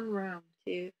 That's one round.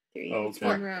 2, 3. Oh, It's okay.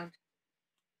 one round.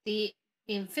 The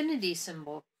infinity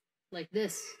symbol, like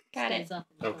this, Got stays up.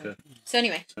 until- Okay. So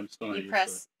anyway, So I'm still not you used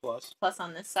press Plus. plus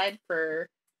on this side for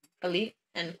elite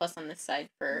and plus on this side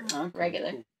for Okay,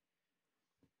 regular. cool.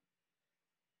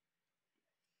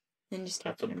 and just to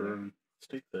it. tap That's a the number. burn. Let's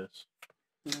take this.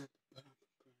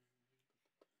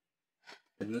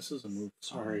 And this is a move.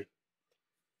 Sorry.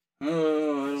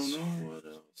 Oh, I don't know what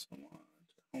else I want.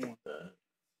 I don't want that.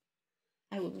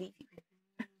 I will leave you.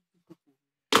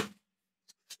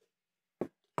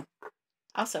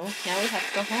 Also, now we have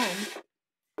to go home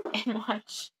and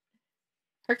watch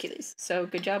Hercules. So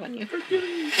good job on you.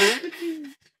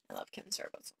 I love Kevin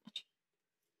Sorbo so much.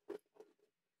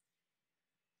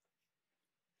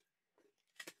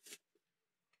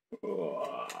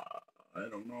 Oh, I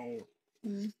don't know.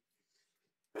 Mm.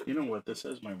 You know what? This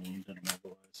has my wound and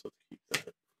immobilized. Let's keep that.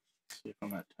 Let's see if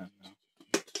I'm at 10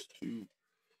 now. 2,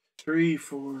 3,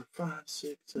 4, 5,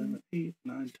 6, 7, 8,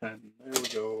 9, 10. There we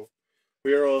go.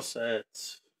 We are all set.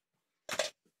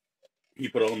 You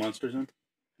put all the monsters in?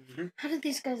 How did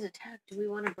these guys attack? Do we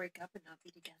want to break up and not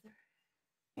be together?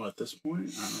 Well, at this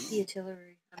point, I don't The know.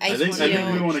 artillery. I I think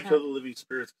feel- we want to kill the living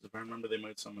spirits because if I remember, they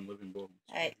might summon living bones.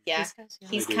 Yeah, These guys, yeah.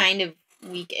 he's do. kind of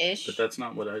weak-ish. But that's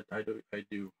not what I do.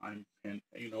 You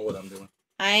know what I'm doing.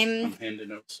 I'm I'm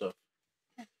handing out stuff.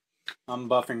 I'm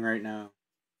buffing right now.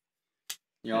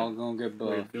 Y'all gonna get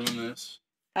We're buffed. doing this.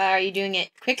 Are you doing it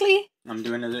quickly? I'm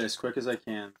doing it as quick as I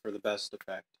can for the best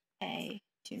effect. I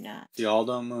do not. If you all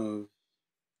don't move,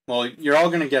 well, you're all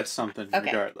gonna get something Okay.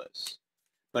 regardless.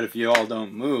 But if you all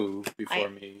don't move before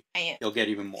me, I am. you'll get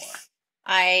even more.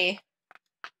 I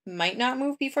might not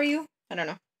move before you. I don't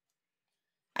know.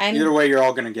 Either way, you're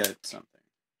all gonna get something.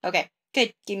 Okay,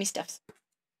 good. Give me stuffs.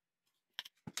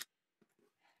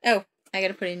 Oh, I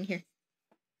gotta put it in here.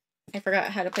 I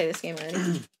forgot how to play this game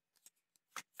already.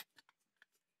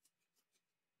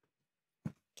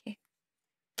 Okay.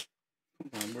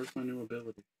 Hold on, where's my new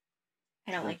ability?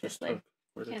 I don't like this lid.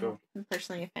 Where'd it go? I'm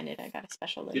personally offended. I got a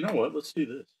special lid. You know what? Let's do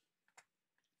this.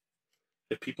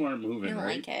 If people aren't I moving, don't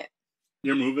right? like it.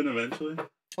 You're moving eventually?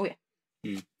 Oh, yeah.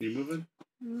 You moving?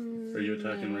 Or are you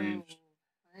attacking ranged?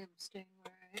 I am staying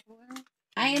where I am.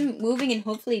 I am moving and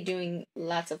hopefully doing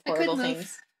lots of I could horrible move.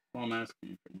 things. Well, I'm asking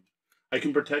you. I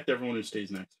can protect everyone who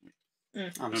stays next to me.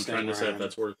 I'm trying to say if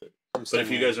that's worth it. But if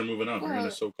you guys are moving up, you're going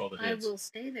to so-called I hits. will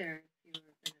stay there if you are going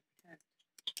to protect.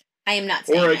 I am not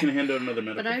saying Or I that. can hand out another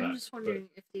medical But I'm pack, just wondering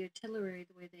if the artillery,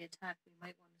 the way they attack, we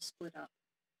might want to split up.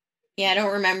 Yeah, I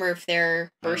don't remember if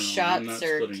they're I don't burst know, I'm not shots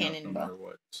or splitting up no cannonball. matter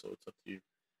what, so it's up to you.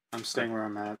 I'm staying where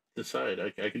I'm at. Decide.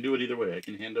 I can do it either way. I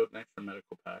can hand out an extra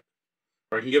medical pack.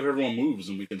 Or I can give everyone moves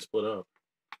and we can split up.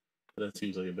 But that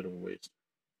seems like a bit of a waste.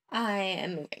 I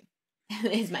am moving.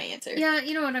 Is my answer. Yeah,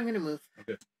 you know what? I'm going to move.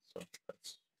 Okay, so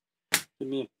that's... Give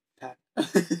me a pack.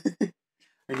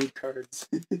 I need cards.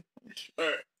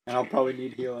 Alright. And I'll probably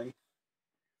need healing.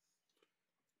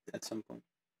 At some point.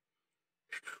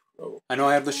 Oh. I know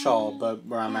I have the shawl, but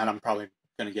where I'm at, I'm probably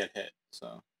gonna get hit.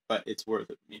 So, but it's worth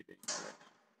it. Me being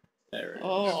there. It is.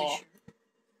 Oh.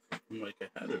 I'm like,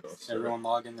 I had it all. set. Everyone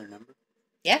log in their number.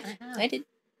 Yeah, I did.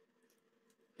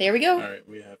 There we go. Alright,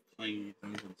 we have clangy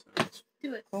things and sounds.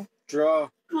 Do it. Draw.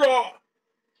 Draw!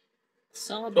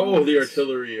 Sawbones. Oh, the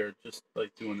artillery are just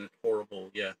like doing it horrible.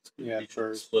 Yeah, it's gonna Yeah, be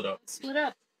first. split up. Split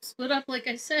up. Split up, like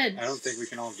I said. I don't think we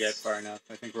can all get far enough.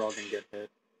 I think we're all gonna get hit.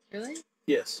 Really?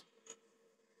 Yes.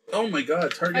 Oh my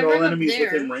god, target I run all up enemies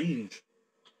there. within range.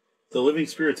 The living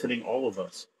spirit's hitting all of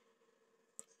us.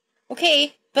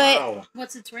 Okay, but Wow.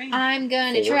 What's its range? I'm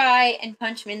going to 4. try and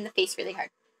punch him in the face really hard.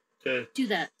 Okay. Do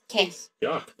that. Okay. Please.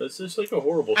 Yuck. This is like a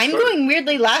horrible I'm start. going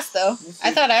weirdly last, though.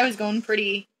 I thought I was going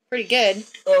pretty good.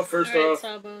 Oh, first All right, off,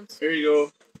 Sawbones. here you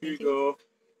go. Here you go.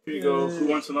 Here you go. Who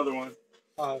wants another one?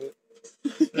 I'll have it.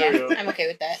 There Yeah, you go. I'm okay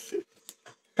with that.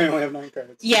 I only have 9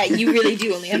 cards. Yeah, you really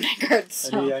do only have 9 cards.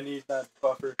 So. I need that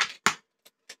buffer.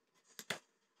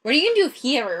 What are you going to do if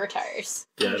he ever retires?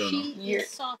 Yeah, I don't know. She You're- is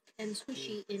soft and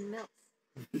squishy in milk.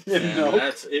 And Milk?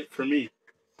 that's it for me.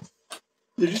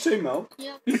 Did you say milk?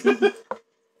 Yep. Go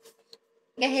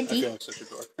ahead, I D. feel like such a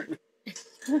dork right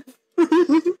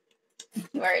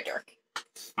You are a dork.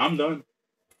 I'm done.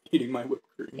 Eating my whipped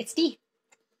cream. It's D.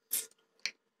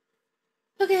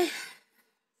 Okay.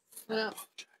 Well,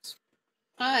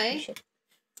 I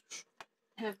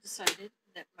have decided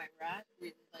that my rat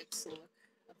really likes the look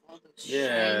of all those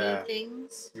Yeah. shiny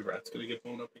things. Your rat's gonna get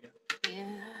blown up again.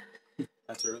 Yeah.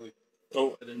 That's early.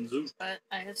 Oh, I didn't zoom. But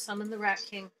I have summoned the Rat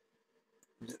King.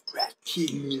 The Rat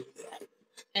King.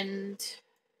 And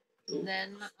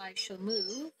then I shall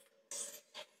move.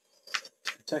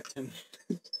 Protect him.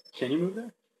 Can you move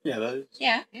there? Yeah, that is.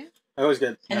 Yeah. I always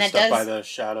get And messed that up by does- the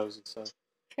shadows and stuff.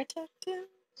 Protect him.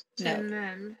 No. And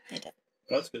then...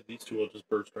 That's good. These two will just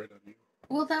burst right on you.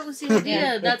 Well, that was the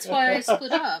idea. That's why I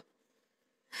split up.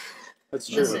 That's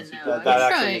true. Listen now, that I'm that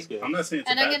actually trying. is good. I'm not saying it's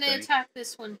And a I'm bad going to thing. attack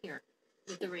this one here.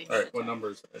 With the range Alright, attack. what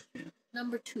number is that? Yeah.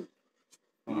 Number 2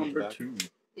 Number back. 2.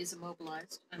 is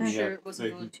immobilized. I'm Yeah, sure it wasn't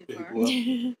big- going too big far.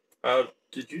 whoop.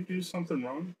 Did you do something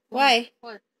wrong? Why?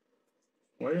 What?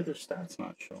 Why are their stats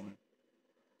not showing?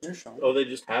 You're showing. Oh, they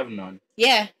just have none.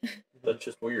 Yeah. That's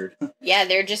just weird. Yeah,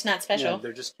 they're just not Yeah, special.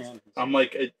 they're just cannons. I'm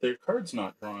like, their card's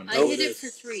not drawn. I Oh, hit it is. for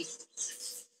 3.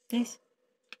 Nice.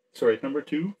 Sorry, number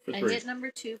 2 for I 3. hit number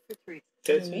 2 for 3.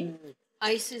 Okay,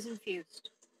 Ice is infused.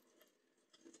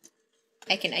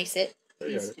 I can ice it. there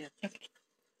you Please go. do.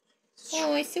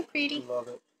 Oh, it's so pretty. Love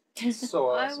it. So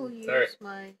I awesome. will use Alright.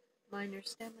 my minor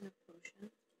stamina potion.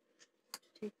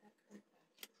 Take that card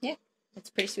back. That's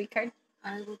a pretty sweet card.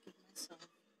 I will give myself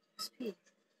XP.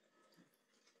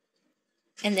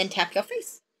 And then tap your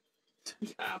face.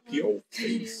 Tap your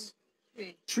face.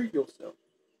 3. Treat yourself.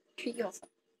 Treat yourself.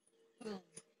 Boom.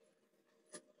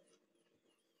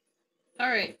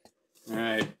 Alright.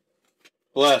 Alright.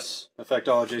 Bless. Affect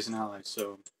all adjacent allies,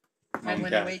 so. I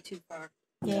went Okay. way too far.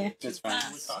 Yeah. It's Too fine.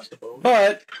 fast. We talked about it.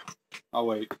 But, I'll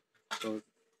wait. So,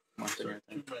 one thing, Sorry,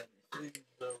 I think. too many things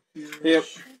out here. Yep.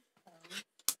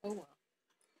 Oh well.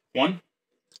 1?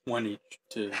 1 each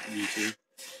to you two.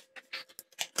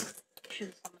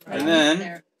 Should've summoned And Rob then-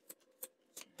 there.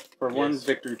 For 1 Yes.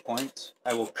 victory point,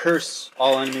 I will curse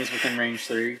all enemies within range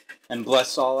 3 and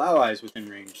bless all allies within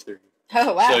range 3.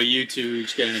 Oh, wow. So you two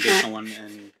each get an additional one,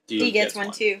 and D he gets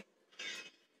one too.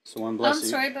 So 1 Oh, bless I'm each.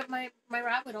 sorry, but my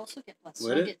rat would also get blessed. So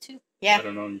Would I it? get 2. I Yeah.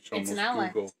 don't know. You should It's an almost ally.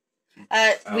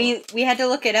 Google. We had to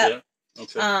look it up Yeah.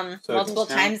 Okay. So multiple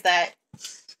it's times that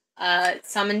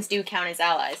summons do count as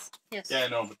allies. Yes. Yeah, I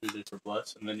know, but do they for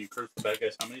bless? And then you curse the bad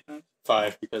guys how many times?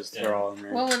 5 because Yeah. they're all in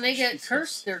range. Well, when they get Jesus.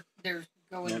 cursed, they're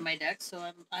going Yep. in my deck. So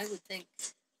I would think.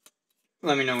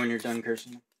 Let me know when you're done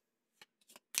cursing.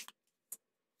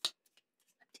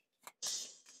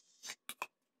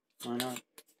 Why not?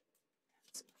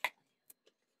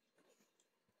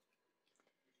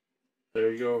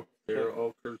 There you go. They're Yeah.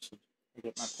 all cursed. I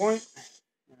get my point,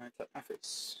 and I tap my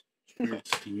face. Weird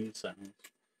steam sounds.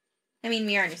 I mean,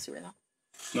 we are in a sewer though.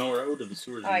 No, we're out of the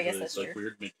sewers. Oh, I usually. guess that's It's like true.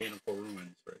 weird mechanical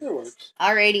ruins, right? It works.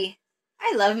 Alrighty.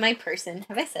 I love my person.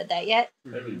 Have I said that yet? I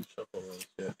haven't even shuffled those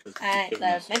yet. 'cause I Kevin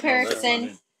love is- my no, that's not person.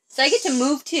 it. So I get to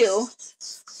move 2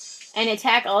 and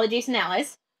attack all adjacent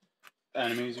allies.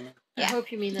 Enemies, you mean? I Yeah.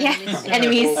 hope you mean Yeah. enemies.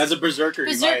 Enemies. As a berserker,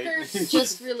 Berserker you might.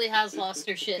 just really has lost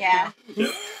her shit. Yeah.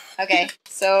 Yep. Okay,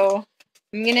 so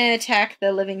I'm gonna attack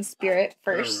the living spirit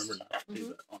I gotta first. remember not to do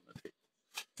that on the table.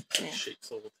 That Yeah. shakes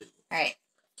the whole table. Alright.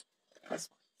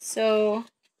 So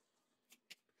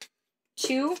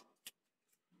 2.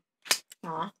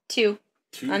 Aw, 2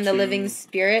 on the living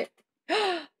spirit.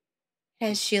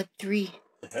 Has shield 3.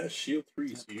 It has shield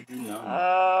 3, so you do not.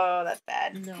 Oh, that's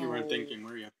bad. No. You weren't thinking,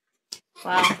 were you?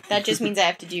 Well, that just means I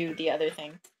have to do the other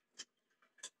thing.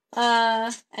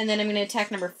 And then I'm gonna attack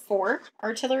number 4,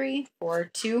 artillery, for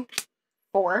 2,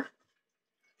 4.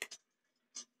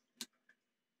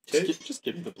 Okay. Just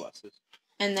give the blesses.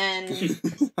 And then I'll give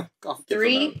them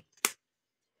 3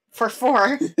 for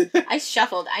 4. out. I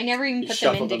shuffled. I never even You put them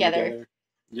in shuffled together.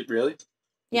 You, really? You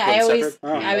Yeah, put I them always separate?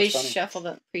 Oh, I always that's funny. shuffle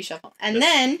them, pre-shuffle. And Yes.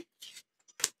 then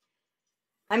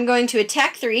I'm going to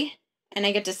attack 3, and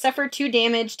I get to suffer 2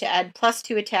 damage to add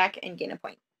 +2 attack and gain a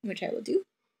point, which I will do.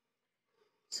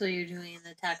 So you're doing an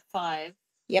attack 5.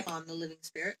 Yep. On the living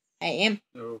spirit. I am.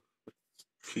 No.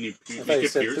 Can you I thought make you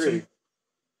it said piercing?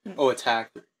 3. Oh,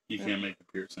 attack. You can't make it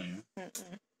piercing. Yeah?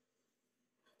 Mm-mm.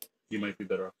 You might be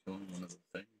better off killing one of the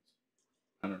things.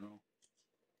 I don't know.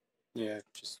 Yeah,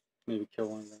 just maybe kill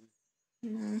one of them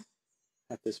No.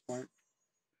 at this point.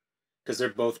 Because they're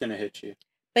both going to hit you.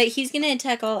 But he's gonna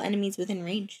attack all enemies within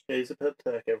range. Yeah, he's a pet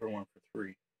attack everyone for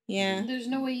 3. Yeah. There's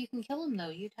no way you can kill him though.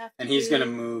 You'd have to. And he's do... going to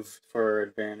move for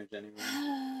advantage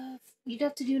anyway. You'd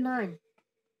have to do 9.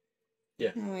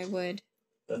 Oh, I would.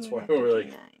 That's I why would have to we're do like,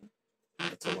 9.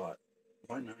 that's a lot.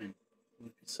 Why 9?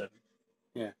 Maybe 7.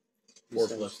 Yeah. 4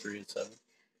 Seven. plus 3 is 7.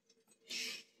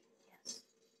 Yes.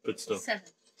 But still. 7.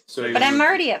 So But you- I'm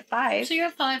already at 5. So you're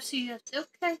at 5. So you have to.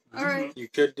 Okay. All right. You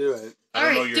could do it. I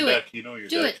don't know Alright, your do deck. You know your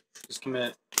Do deck. it. Just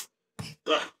commit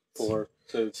Ugh. 4.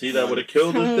 So See, that would have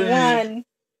killed the thing. 1.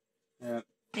 Yeah.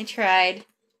 I tried.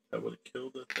 That would have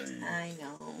killed the thing. I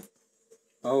know.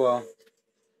 Oh well.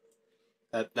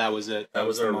 That was it. That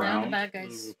was the our moment. round. round. Bad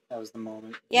guys. Ooh. That was the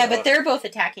moment. Yeah, Yeah. but they're both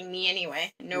attacking me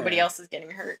anyway. And nobody Yeah. else is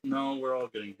getting hurt. No, we're all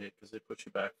getting hit because they put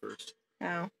you back first.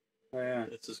 Oh. Oh yeah.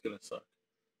 This is gonna suck.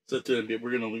 So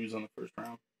we're gonna lose on the first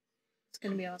round. It's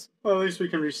gonna be awesome. Well, at least we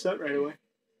can reset right away.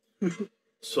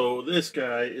 So this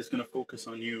guy is gonna focus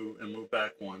on you and move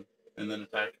back 1, and then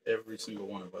attack every single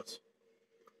one of us.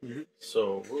 Mhm.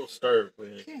 So we'll start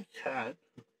with Okay. Cat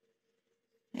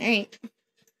Alright.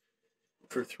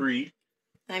 for 3,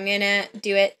 I'm gonna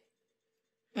do it.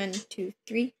 1, 2,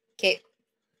 3. Okay.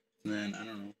 and then I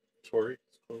don't know, Tori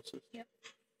is closest. Yep.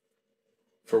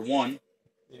 For 1,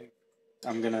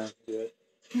 I'm gonna do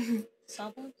it.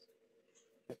 Sawbones.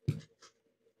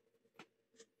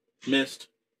 missed.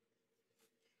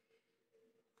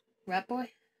 Rat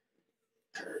boy.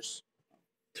 Curse.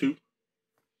 2,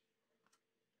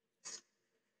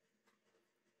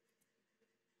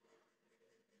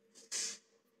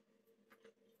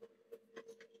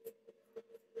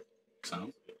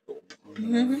 sounds good.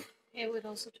 Mhm. It would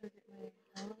also target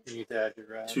my ally. You need to add your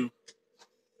rat. 2.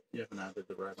 You haven't added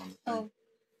the right on the thing. Oh.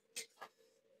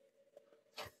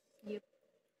 Yep.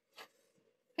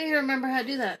 Hey, remember how to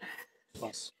do that.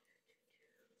 Plus.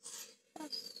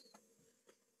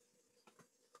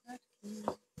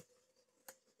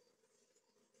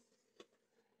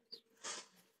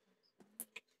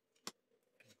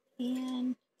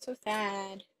 Man, so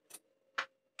sad.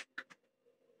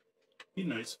 Be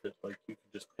nice if like you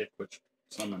could just pick which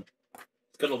summon.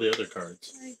 It's got all the other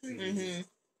cards. I agree. Mm-hmm.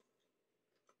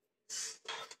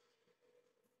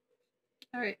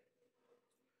 All right.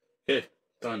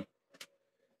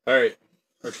 Alright.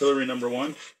 Artillery number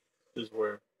 1 is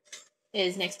where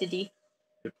Is next to D.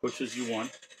 it pushes you 1.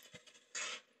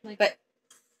 Like, But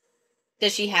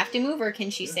does she have to move, or can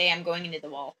she Yeah. say I'm going into the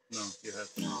wall? No, you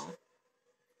have to.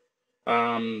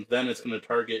 No. Then it's going to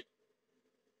target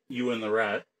you and the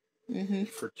rat Mm-hmm.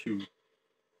 for 2.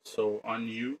 So on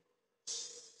you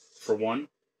for 1,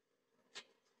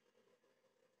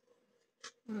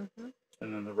 mm-hmm.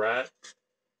 and then the rat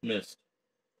missed.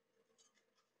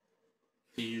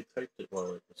 See, you typed it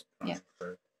while it was trying. Yeah.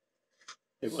 Right?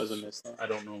 It was a miss though. I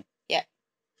don't know. Yeah.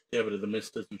 Yeah, but the miss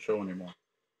doesn't show anymore.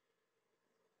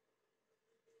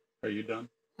 Are you done?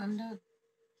 I'm done.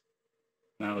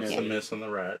 Now it's Yeah. the miss on the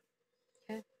rat.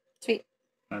 Sweet.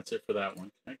 That's it for that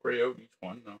one. Can I gray out each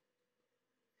one? No.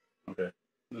 Okay.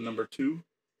 The number 2.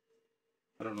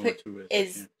 I don't know what 2 is. I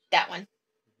Is can't. that one?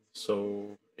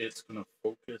 So it's gonna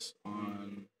focus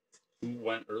on who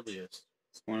went earliest.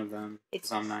 It's one of them.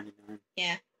 It's- I'm 99.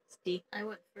 Yeah. It's D. I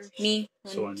went first. Me.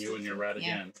 So on you and your rat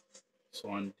Yeah. again. So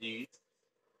on D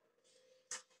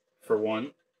for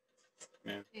 1,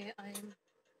 Okay, I am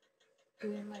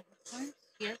doing my points.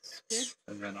 Yes, good.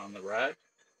 and then on the rat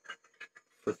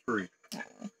for 3.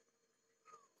 Oh.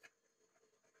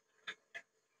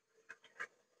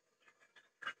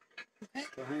 Okay.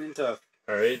 Go ahead and tough.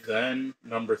 All right. Then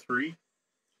number 3.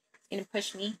 Gonna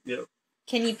push me. Yep.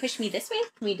 Can you push me this way?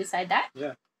 Can we decide that?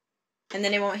 Yeah. And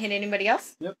then it won't hit anybody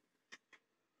else? Yep.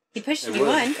 He pushed It me would.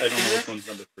 one. I don't know which one's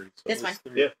number 3. So This one.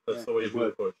 Yeah, that's the way it you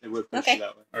would. push. It would push Okay. you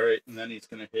that way. All right, and then he's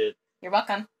gonna hit. You're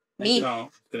welcome. Me. No,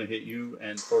 he's gonna hit you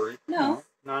and Tori. No.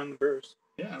 Not in the burst.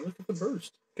 Yeah, look at the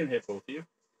burst. Can hit both of you.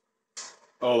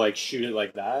 Oh, like shoot it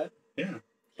like that? Yeah.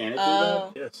 Can it do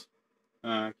Oh. Yes.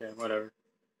 that? Okay, whatever.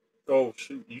 Oh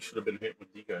shoot! You should have been hit when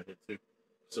D got hit too.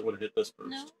 So it would have hit this burst.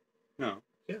 No. No.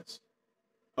 Yes.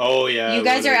 Oh yeah. You it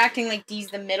guys are would've- acting like D's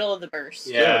the middle of the burst.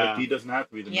 Yeah. but D doesn't have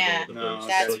to be the Yeah. middle of the No, burst.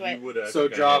 that's so what- You would have So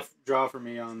got hit draw for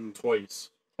me on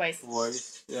twice. Twice.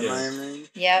 voice. Am Yeah. I in range?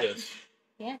 Yep. Yes.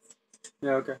 Yes.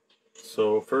 Yeah. Okay.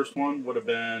 So first one would have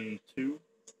been 2.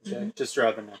 Okay. Mhm. Just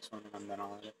draw the next one and then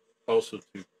I'll hit it. Also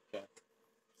 2.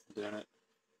 Doing it.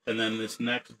 And then this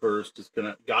next burst is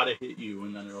gotta hit you,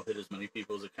 and then it'll hit as many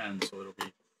people as it can. So it'll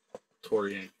be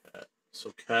Tori and Cat.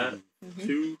 So Cat Mhm.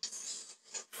 2,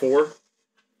 4.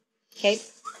 Okay.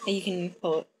 And you can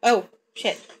pull it. Oh,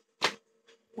 shit.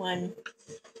 1,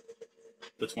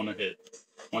 That's one hit.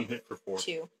 1 hit for 4.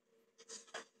 2.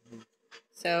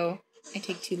 So I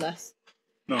take 2 less.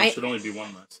 No, I- it should only be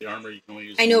 1 less. The armor you can only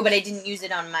use. I know, once. but I didn't use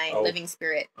it on my Oh. living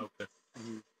spirit. Okay.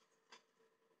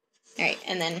 Alright,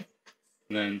 and then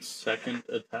And then second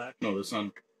attack. No, this is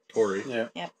on Tori.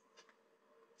 Yeah.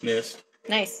 Missed.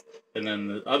 nice. And then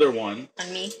the other one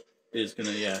On me. is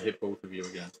gonna hit both of you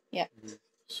again. Yep.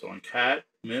 So on Cat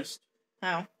missed,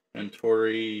 Oh. and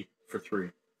Tori for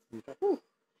 3.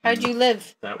 How'd you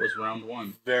live? That was round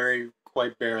 1. Very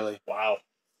quite barely. Wow.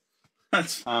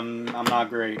 That's. I'm not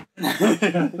great.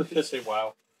 Just say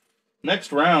wow.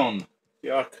 Next round.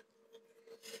 Yuck.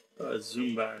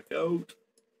 Zoom back out.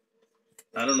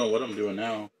 I don't know what I'm doing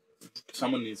now.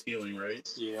 Someone needs healing, right?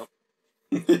 Yep.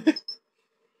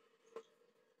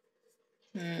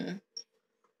 Hmm.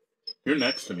 You're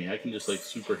next to me. I can just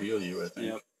super heal you, I think.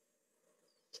 Yep.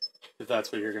 If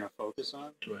that's what you're gonna focus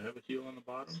on. Do I have a heal on the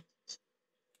bottom?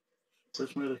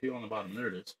 Where's my other heal on the bottom? There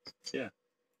it is. Yeah.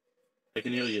 I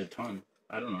can heal you a ton.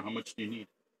 I don't know. How much do you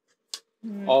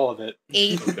need? All of it.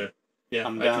 8. Okay. Yeah.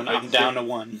 I'm I down. can I'm down get- to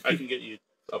 1. I can get you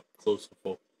up close to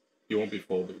full. You won't be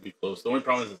full, but you'll be close. The only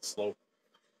problem is it's slow.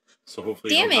 So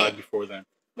hopefully Damn you don't it. die before then.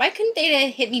 Why couldn't they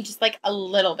hit me just a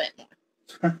little bit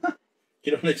more?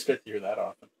 You don't expect to hear that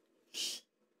often.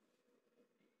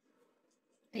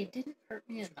 They didn't hurt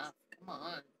me enough. Come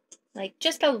on.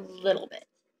 Just a little bit.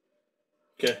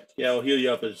 Okay. Yeah, I'll heal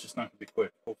you up, but it's just not going to be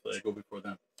quick. Hopefully I go before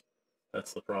then.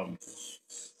 That's the problem.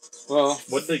 Well,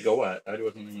 What did they go at? I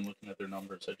wasn't even looking at their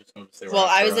numbers. I just noticed they were Well,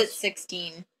 I after was at us.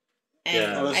 16. And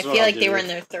Yeah. Well, I that's feel what I'll like they do. were in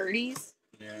their 30s.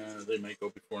 Yeah, they might go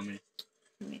before me.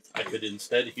 Let me see. I could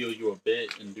instead heal you a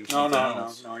bit and do no, something no, no,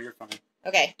 else. no. You're fine.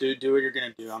 Okay. Do what you're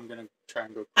gonna do. I'm gonna try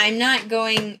and go. Quick. I'm not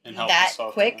going And help that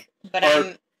myself quick, but Or-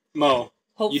 I'm Mo.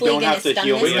 hopefully don't going have to to stun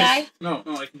heal this me. guy. No,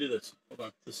 I can do this. Hold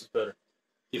on. This is better.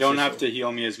 You This don't is have so- to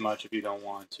heal me as much if you don't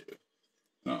want to.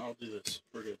 No, I'll do this.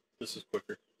 We're good. This is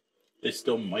quicker. They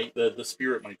still might. The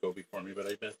spirit might go before me, but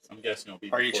I'm guessing it'll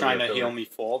be. Are you before trying the to heal artillery. me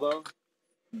full though?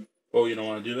 Oh, you don't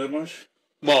want to do that much?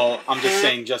 Well, I'm just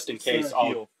saying, just in case. It's I'll.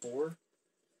 heal 4.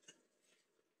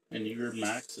 And your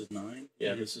max is 9.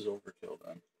 Yeah, Mhm. this is overkill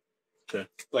then.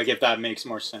 Like if that makes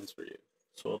more sense for you.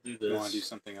 So I'll do You want to do this.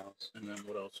 something else. And then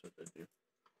what else should I do?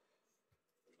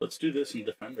 Let's do this and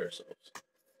defend ourselves.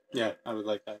 Yeah, I would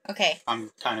like that. Okay.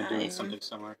 I'm kind of doing something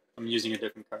similar. I'm using a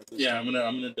different card this Yeah, time. I'm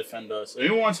gonna defend us.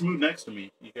 Anyone wants to move next to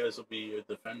me, you guys will be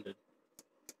defended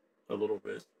a little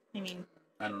bit. I mean,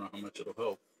 I don't know how much it'll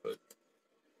help, but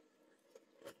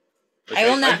I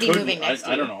will not be could- moving next to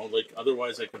I you. don't know. Like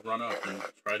otherwise, I could run up and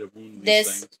try to wound This-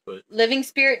 these things. But living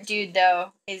spirit dude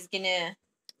though is gonna.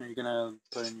 Are you gonna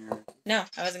put in your? No,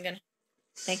 I wasn't gonna.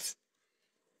 Thanks.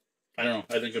 I don't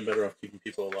know. I think I'm better off keeping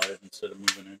people alive instead of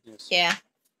moving in. Yes. Yeah.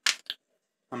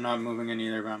 I'm not moving in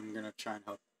either, but I'm gonna try and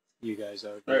help you guys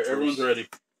out. All right, everyone's ready.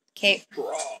 Okay.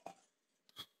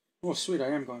 Oh, sweet! I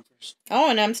am going first. Oh,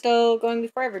 and I'm still going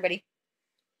before everybody.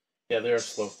 Yeah, they are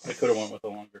slow. I could have went with a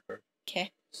longer card.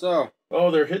 Okay. So Oh,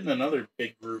 they're hitting another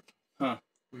big group. Huh.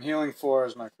 I'm healing 4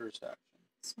 as my first action.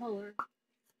 Smaller.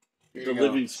 Here The you go.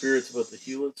 living spirit's about to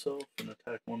heal itself and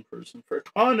attack one person for a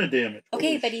ton of damage. Okay,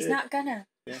 Holy but he's shit. not gonna.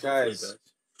 Yeah, Guys. hopefully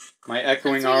My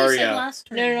echoing That's what you said aria. last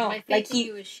turn. No. My faith Like in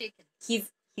you is shaken.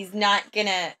 He's not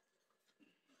gonna.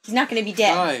 He's not gonna be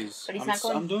dead. Guys, But he's I'm, not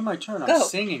going- I'm doing my turn. Go. I'm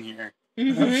singing here. does.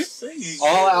 Mm-hmm. Singing.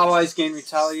 All allies gain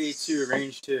retaliate 2,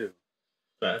 range 2.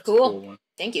 That's Cool. a cool one.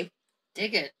 Thank you.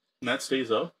 Dig it. And that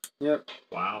stays up? Yep.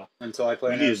 Wow. Until I play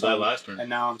We another needed that song, last turn. and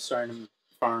now I'm starting to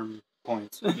farm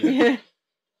points. Yeah.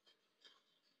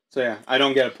 So yeah, I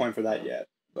don't get a point for that yet.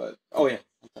 But oh yeah.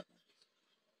 Okay.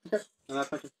 And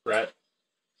that's my turn. Rat.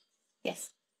 Yes.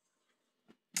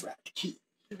 Rat. He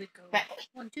would go Right.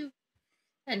 1, 2.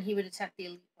 And he would attack the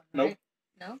elite one, Nope. right?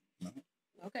 No? No.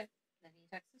 Okay. Then he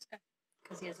attacks this guy.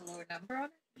 Because he has a lower number on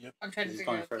it? Yep. I'm trying to He's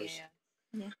figure going out first.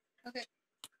 Yeah. Okay.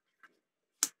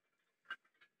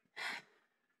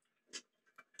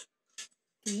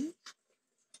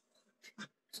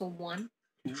 So 1.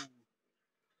 Yeah,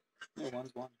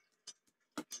 1's 1.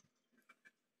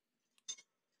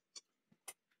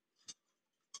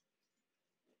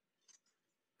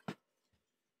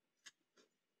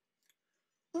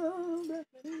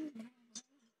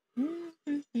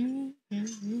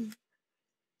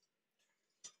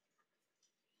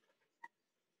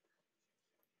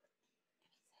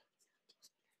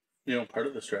 You know, part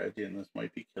of the strategy in this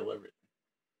might be kill everything.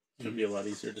 It's going to be a lot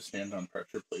easier to stand on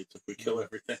pressure plates if we kill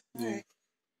everything. Alright.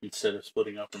 Instead of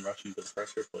splitting up and rushing to the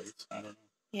pressure plates. I don't know.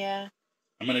 Yeah.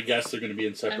 I'm going to guess they're going to be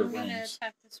in separate I'm going to rooms.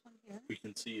 attack this one here. We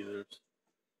can see there's...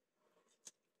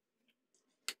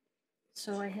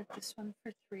 So I hit this one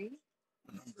for 3.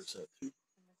 What number is that? 2?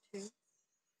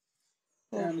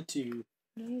 And a 2. Down to 2.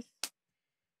 Nice.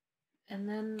 And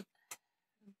then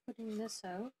I'm putting this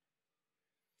out.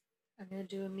 I'm going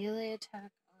to do a melee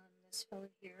attack on this fellow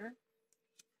here.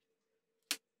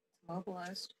 It's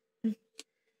mobilized.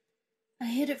 I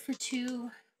hit it for 2.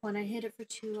 When I hit it for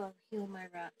 2, I'll heal my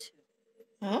rat too.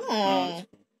 Oh, that's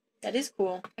cool. that is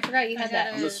cool. I forgot you I had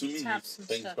that. I'm assuming tap these some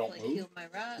things stuff don't like move? heal my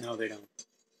rat. No, they don't.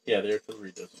 Yeah, the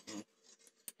artillery doesn't move.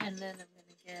 And then I'm going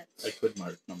to get... I could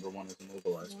mark number 1 as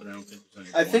immobilized, but I don't think there's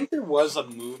any I point. think there was a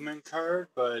movement card,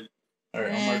 but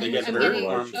Alright, I'll Yeah. mark They it get as I'm hurt, getting...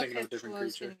 or I'm immobilized. thinking of a different well, I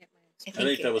was creature. gonna get my I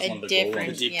think that was one of the different,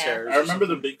 golems. Deep yeah. terrors. I remember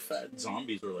the big fat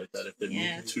zombies were like that. If they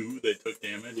Yeah. moved 2, they took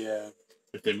damage. Yeah.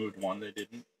 If they moved 1, they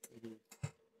didn't.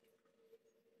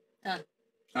 Done.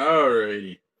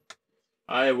 Alrighty.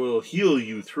 I will heal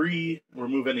you 3,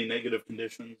 remove any negative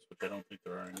conditions, which I don't think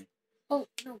there are any. Oh,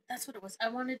 no, that's what it was. I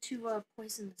wanted to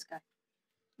poison this guy.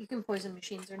 You can poison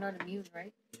machines. They're not immune,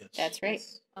 right? Yes. That's right.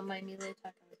 On my melee attack,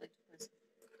 I would like to poison.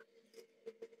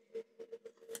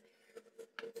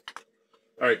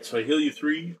 Alright, so I heal you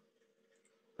 3,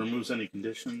 removes any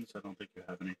conditions. I don't think you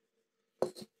have any.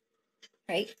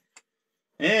 Right.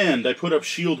 And I put up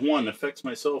shield 1, affects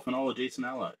myself and all adjacent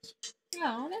allies.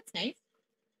 Oh, that's nice.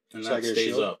 And So I that get a stays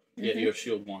shield? up. Yeah, Mhm. you have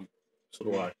shield 1. So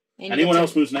do I. And you Anyone get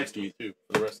else to- moves next to me too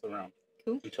for the rest of the round.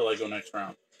 Cool. Until I go next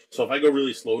round. So if I go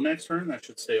really slow next turn, that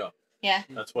should stay up. Yeah.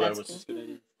 That's what That's I was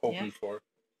cool. hoping for.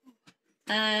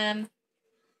 Tap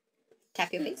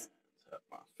your face. Tap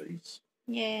my face.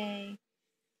 Yay.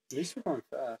 At least we're going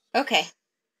fast. Okay.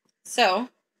 So,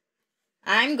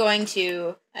 I'm going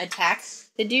to attack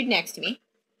the dude next to me.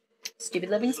 Stupid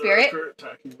living spirit. Berserker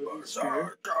attacking living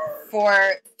spirit.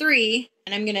 For 3,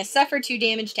 and I'm going to suffer 2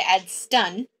 damage to add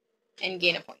stun and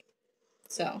gain a point.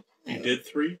 So, You did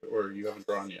 3, or you haven't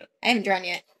drawn yet? I haven't drawn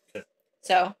yet. Okay.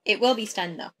 So, it will be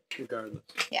stunned though. Regardless.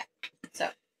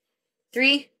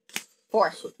 3,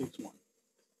 4. So it takes 1.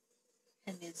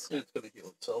 And it's It's going to heal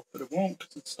itself, but it won't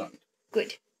because it's stunned.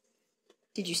 Good.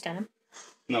 Did you stun him?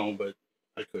 No, but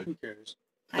I could. Who cares?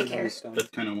 I care. That's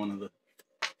kind of one of the...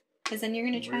 Because then you're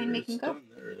going to try and Where make him is go. stun?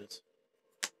 There it is.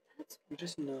 You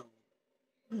just know.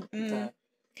 Mm. That.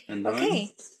 And done.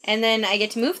 Okay. And then I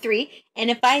get to move 3,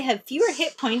 and if I have fewer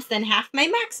hit points than half my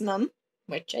maximum,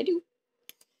 which I do,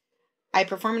 I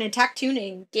perform an attack tune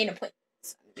and gain a point.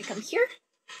 So I'm going to come here.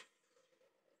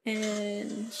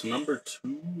 And... So number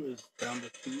 2 is down to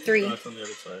 2? 3. No, that's on the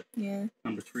other side. Yeah.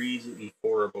 Number 3 and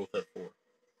 4 are both at 4.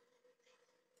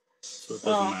 So it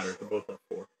doesn't matter. They're both at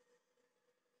 4.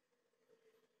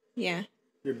 Yeah.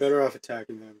 You're better off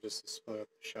attacking them just to split up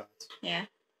the shots. Yeah.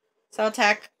 So I'll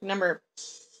attack number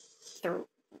 4.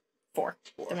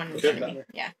 The one in front of me.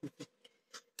 Yeah.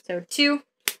 So 2,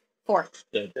 4.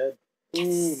 Dead.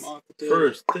 Boom, off the table.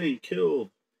 First thing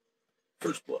killed.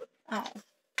 First blood. Oh.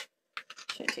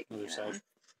 Should I take Other that side. one?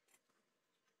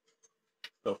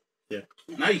 Oh, yeah.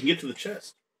 Now you can get to the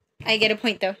chest. I get a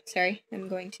point though. Sorry. I'm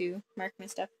going to mark my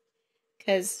stuff.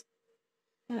 Because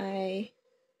I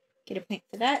get a point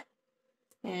for that.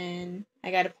 And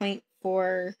I got a point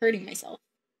for hurting myself.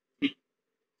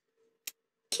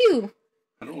 Q.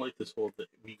 I don't like this whole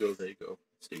we go, they go.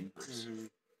 It's dangerous. Mm-hmm.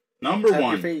 Number Tap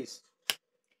 1 your face.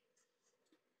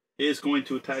 is going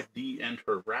to attack Dee and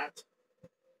her rat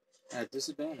At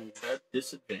disadvantage. at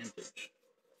disadvantage.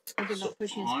 I did not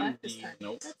push his on back this the- time.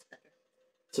 nope. That's better.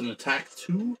 It's an attack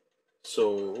 2.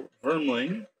 So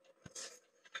Vermling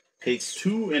takes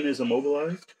 2 and is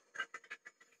immobilized.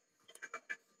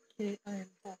 Okay, I am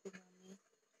tapping on me.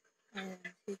 I am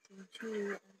taking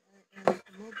 2 and I am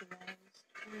immobilized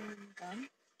and done.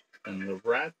 And the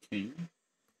Rat King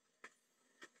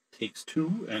takes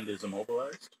 2 and is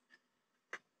immobilized.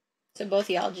 So both of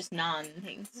y'all just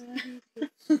non-things. Ready,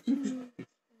 takes 2 and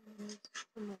is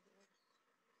immobilized.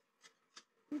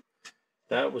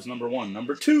 That was number 1.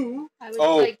 Number 2. I would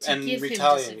Oh, like to and give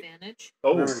retaliate. him disadvantage.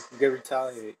 Oh, Remember, you get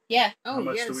retaliate. Yeah. Oh, How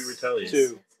much yes. do we retaliate?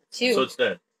 2. 2. so it's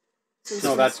dead. So No,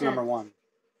 it's that's instead number 1.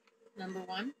 Number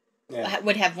 1? Yeah.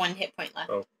 Would have 1 hit point left.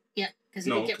 Oh. Yeah, because he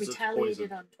No, would get 'cause it's retaliated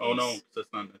poison. on. Oh no, twice. that's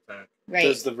not an attack. Right.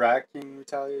 Does the Rat King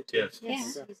retaliate too? Yes.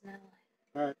 Yes, Yeah. he's now.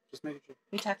 Alright, just making sure.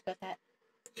 We talked about that.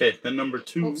 Okay, then number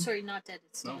 2. Oh, sorry, not dead.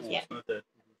 It's No, still Yeah. it's not dead.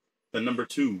 Then number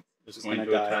 2 is He's going gonna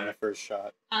to die on the attack. first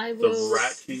shot. I The will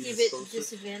Rat King give is it supposed to-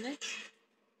 disadvantage.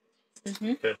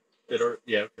 Mm-hmm.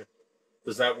 Yeah, okay.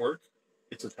 Does that work?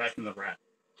 It's attacking the rat.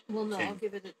 Well, no, I'll King.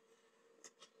 give it a.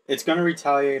 It's gonna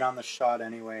retaliate on the shot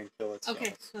anyway and kill itself.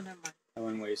 Okay, so never mind. I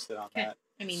wouldn't waste it on Okay. that.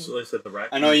 I mean, So they said the rat.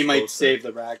 I know King you is might supposed to- save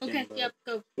the Rat King, Okay, but yep,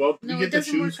 go. Well, No, you it get to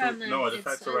doesn't choose. work on the- No, it it's-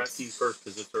 attacks the rat king first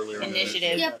because it's earlier in the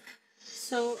Initiative. Yep.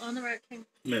 So on the Rat King,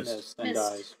 Missed. missed and Missed.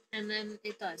 dies. and then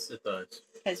it dies. It dies.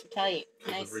 because retaliate.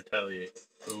 Because Nice. of retaliate.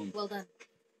 Boom. Well done.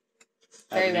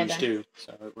 Very well Advantage done. too,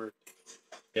 so it worked.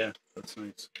 Yeah, that's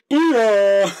nice.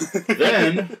 Yeah.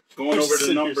 Then going over to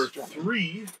Sitting here number struggling.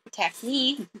 3 Attacks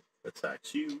me.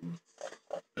 attacks you.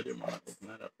 I didn't want to open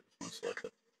that up. I just want to select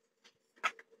it.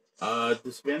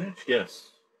 Disadvantage?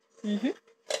 Yes. Mm-hmm.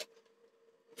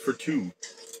 For 2.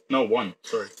 No, 1.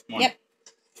 Sorry. 1. Yep.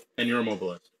 And you're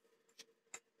immobilized.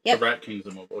 Yep. The rat king's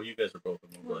immobilized. Oh, you guys are both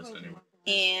immobilized anyway.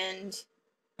 And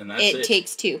And that's it it.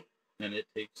 takes 2. And it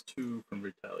takes 2 from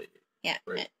retaliate. Yeah.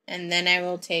 Right. And then I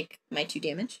will take my 2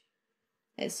 damage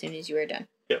as soon as you are done.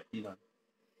 Yep, I'm done.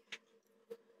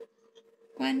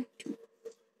 1, 2.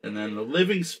 And then the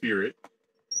living spirit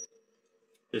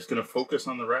is going to focus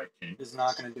on the rat king. It's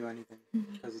not gonna do anything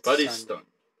because it's But he's stunned.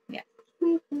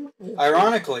 stunned.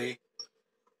 Ironically,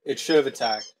 it should have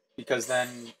attacked because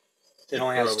then it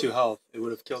only has Probably. 2 health. It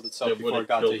would have killed itself It before would've it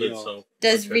got to killed heal. itself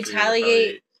Does because of your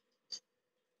retaliate-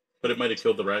 But it might have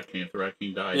killed the rat king if the rat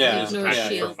king died. Yeah. It is Ignore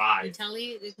attacking yeah. for shield. 5.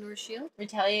 Retaliate, ignore shield.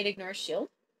 Retaliate, ignore shield.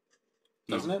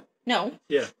 No. Doesn't it? No.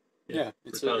 Yeah. Yeah.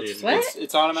 It's, Retaliate. What?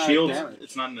 it's automatic Shield, damage.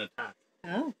 it's not an attack.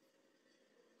 Oh.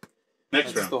 Next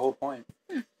That's round. the whole point.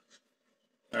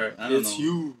 Alright, I don't It's know.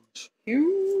 huge.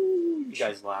 You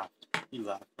guys laughed. You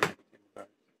laughed. when I became a guard.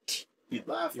 He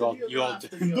laughed. You all, and he you all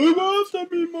laughed, did. and he laughed at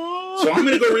me, Mom. So I'm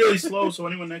gonna go really slow. So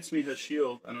anyone next to me has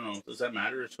shield. I don't know. Does that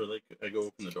matter? So like I go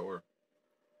open the door.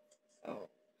 Oh.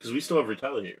 Because we still have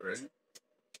retaliate, right?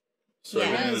 So Yeah,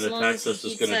 everything as that long attacks as us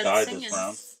he is gonna keeps die singing. this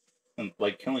round. And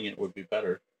like killing it would be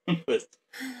better. But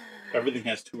everything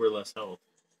has 2 or less health.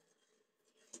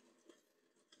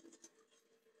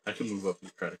 I can move up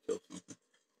and try to kill something.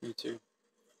 Me too.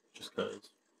 Just cause.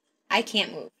 I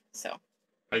can't move, so.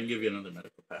 I can give you another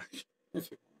medical pack. If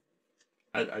you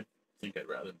I think I'd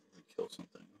rather kill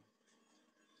something.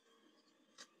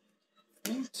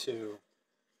 Me too.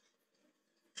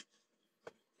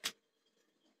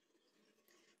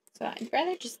 So I'd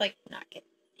rather just, like, not get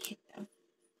hit, though.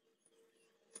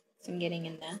 So I'm getting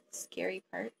in the scary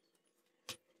part.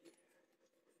 Do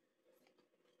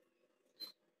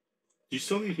you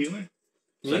still need healing?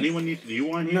 Does Me? anyone need? Do you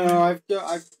want healing? No, I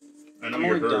know I'm you're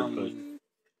only hurt, down but one.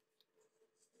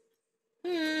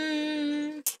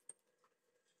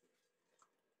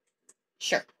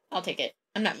 Sure. I'll take it.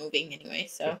 I'm not moving anyway,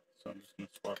 so. So I'm just going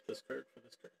to swap this card for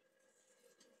this card.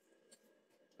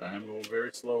 I'm going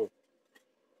very slow.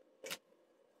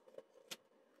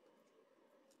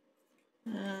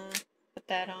 Put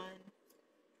that on.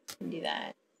 And do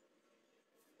that.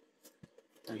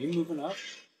 Are you moving up?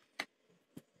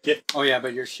 Yeah. Oh yeah,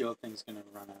 but your shield thing's gonna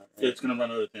run out. Right? It's going to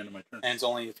run out at the end of my turn. And it's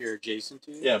only if you're adjacent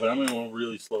to you. Yeah, but I'm going to go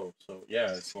really slow. So yeah,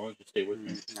 as long as you stay with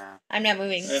me. Nah. I'm not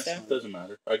moving, Yeah, so. it doesn't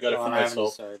matter. I got it for I haven't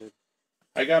myself. decided.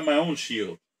 I got my own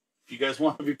shield. If you guys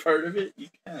want to be part of it, you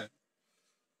can.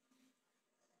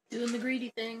 Doing the greedy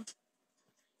thing.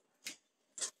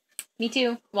 Me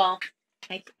too. Well,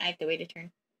 I have to wait a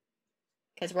turn.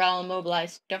 Because we're all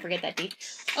immobilized. Don't forget that, D.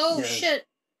 Oh, Yeah. shit.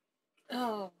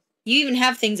 Oh. You even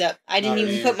have things up. I didn't Oh,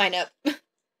 even yeah. put mine up.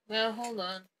 Well, hold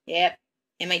on. Yep.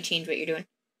 It might change what you're doing.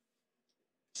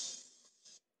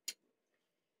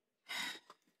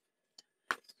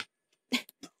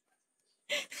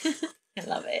 I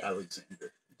love it.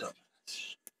 Alexander.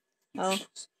 Dumbass. Oh,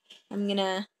 I'm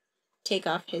gonna take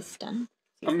off his stun.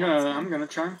 I'm gonna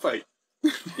try and fight.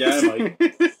 Yeah, I might.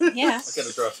 Yeah. I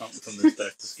gotta draw something from this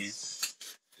deck this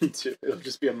game. Me too. It'll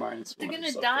just be a -1. They're or gonna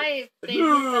something. die if they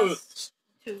move us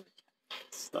to.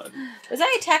 Stud. Was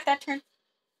I attacked that turn?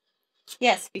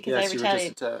 Yes, because I Yes, you were just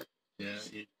retaliated. attacked. Yeah,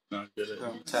 you're not good at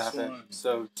Don't tap it.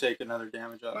 So take another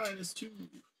damage off.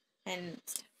 -2. And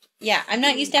yeah, I'm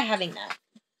not used to having that.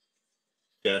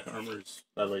 Yeah, armor's.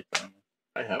 I like the armor.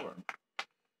 I have armor.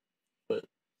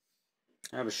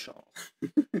 I have a shawl. I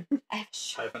have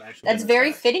I haven't actually. That's been very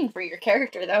attacked. fitting for your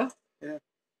character, though.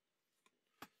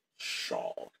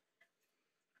 Shawl.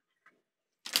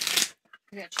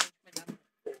 I gotta change my number.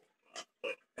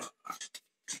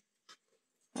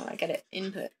 Oh, I gotta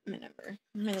input my number.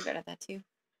 I'm really bad at that too.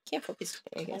 Can't focus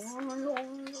today, I guess.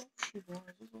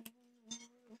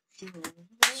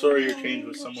 Sorry, your change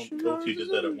was someone. Both you did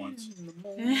that at once.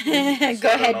 Go I don't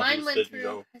ahead. know. Mine who's went didn't through.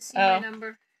 go. I see my Oh.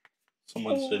 number.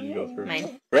 Someone's didn't go through.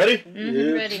 Mine. Ready?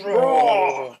 Mhm. Ready.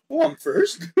 Draw. Oh, I'm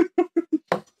first.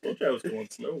 Told you I was going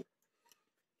slow.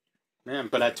 Man,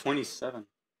 but at 27.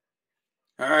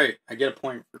 Alright, I get a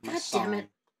point for my God song. damn it.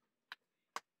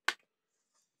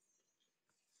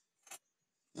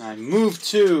 I move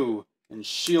 2 and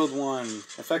shield 1.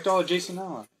 Affect all adjacent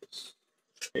allies.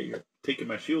 Hey, you're taking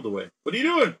my shield away. What are you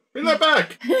doing? Bring that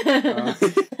back. Bring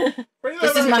that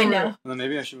This is back mine over now. here. Well, then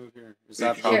maybe I should move here. Is You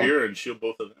that can Sure. go probably? here and shield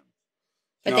both of them.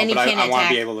 But No, then you but can't I want to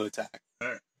attack. be able to attack.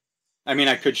 Alright. I mean,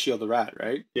 I could shield the rat,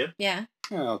 right? Yeah. Yeah,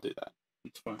 I'll do that.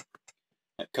 It's fine.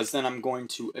 Because then I'm going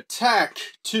to attack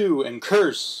 2 and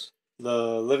curse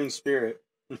the living spirit.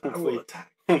 I will Hopefully,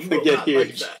 attack. hopefully Will get not like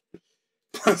huge. that.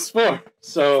 +4.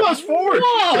 So, +4.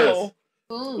 Whoa!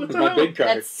 Boom. What with the my hell? big card.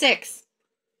 That's 6.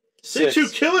 Since you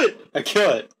kill it. I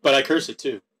kill it, but I curse it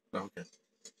too. Okay.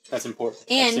 That's important. That's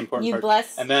the And important you part.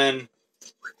 bless And then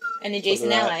an adjacent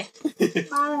rat. ally.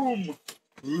 Boom.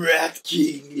 Rat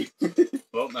King.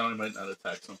 Well, now I might not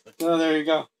attack something. Oh, there you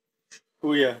go.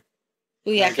 Booyah.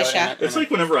 Booyakasha. It's like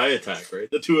whenever I attack, right?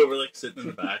 The two of us are like sitting in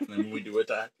the back, and then when we do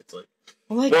attack, it's like.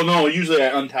 Like, Well, no, usually I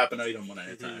untap an item when I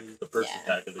attack. Mhm. The first Yeah.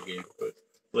 attack of the game, but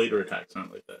later attacks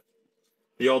aren't like that.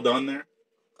 Are you all done there?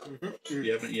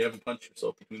 Mhm. You haven't punched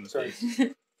yourself between the Sorry.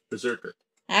 face. Berserker.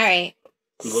 Alright.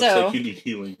 Who looks So, like you need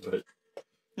healing, but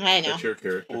I know. that's your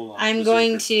character. Hold on. I'm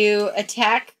going to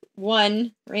attack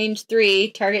 1, range 3,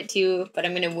 target 2, but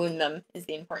I'm going to wound them, is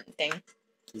the important thing.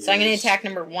 So I'm going to Yes. attack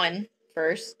number 1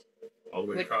 first. All the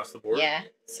way Would- across the board. Yeah.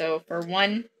 So for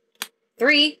 1,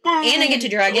 3, Boom! and I get to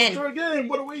draw again. Draw again.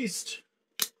 What a waste.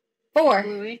 4.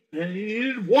 Bluey. And you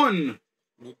needed 1.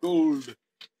 Gold.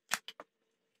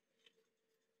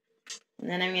 And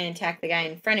then I'm going to attack the guy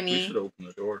in front of We me should open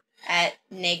the door. at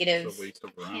It's negative. a waste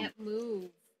of round. Can't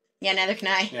move. Yeah, neither can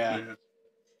I. Yeah.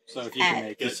 So if you At can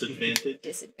make it. Disadvantage.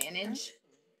 Disadvantage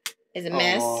is a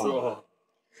miss. Oh. Oh,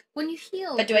 When you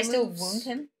heal. But do I it still moves. wound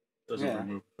him? doesn't Yeah.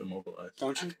 remove immobilized.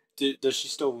 Don't you? Does she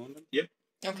still wound him?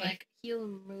 Okay. Like, heal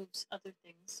removes other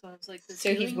things. So I was like, does So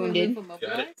he's healing wounded? remove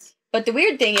immobilize? But the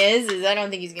weird thing is I don't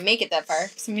think he's going to make it that far.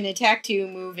 So I'm going to attack 2,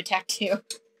 move, attack 2.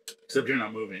 Except you're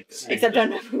not moving. Except I'm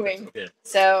not moving. Okay.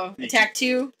 So attack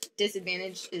 2,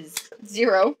 disadvantage is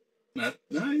 0. No,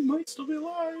 he might still be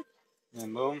alive.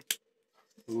 And boom.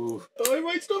 Ooh. Oh, he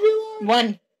might still be alive.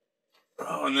 1.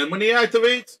 Oh, and then when he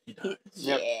activates, he dies.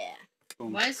 Yep. Yeah.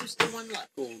 Boom. Why is there still 1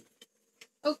 left? Boom.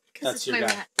 Oh, because That's it's your my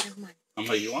guy. rat. Never mind. I'm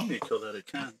like, you want me to kill that? I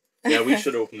can. Yeah, we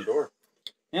should open the door.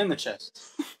 And the chest.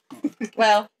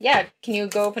 Well, yeah. Can you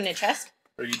go open a chest?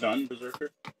 Are you done,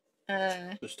 Berserker?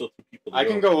 Uh, There's still 2 people to I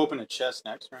can go open a chest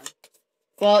next round.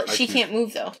 well, I she can't. can't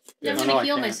move though. Yeah, I'm No, gonna no, I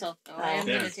heal can't. myself though. I am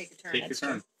Yeah. gonna take a turn. Take your That's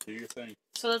turn. Do your thing.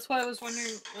 So that's why I was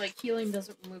wondering, like, healing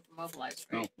doesn't remove immobilized,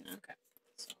 right? Okay.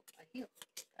 So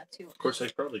too. Of course, I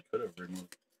probably could have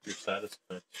removed your status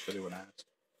effects if anyone asked.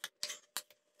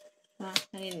 Well,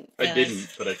 I didn't. I realize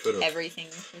didn't, but I could have. Everything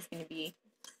was going to be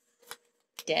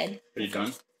dead. Are you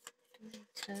done?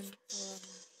 10, 11,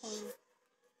 12.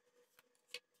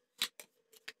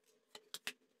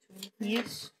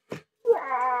 Yes.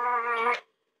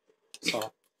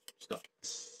 So. Stop.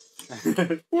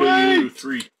 What? You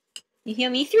 3. You heal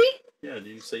me 3? Yeah, did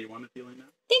you say you wanted healing now?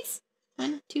 Thanks.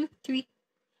 1, 2, 3.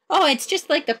 Oh, it's just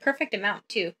like the perfect amount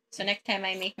too. So next time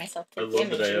I make myself I take love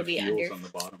damage, that I it'll have be heals under. on the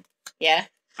bottom. Yeah.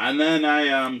 And then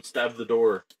I stab the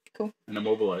door. Cool. And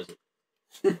immobilize it.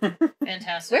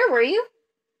 Fantastic. Where were you?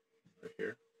 Right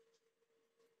here.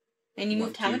 And you 1,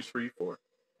 moved how 2, much? 3, 4.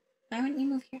 Why wouldn't you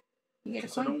move here? You get a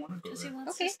Because I coin. don't want to go Because he there.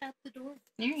 wants Okay. to stab the door.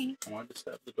 Alright. I wanted to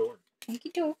stab the door.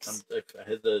 Okie dokes. I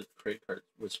had the credit card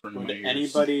whispering in Would my ears.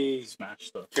 anybody Smash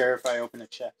stuff. care if I open a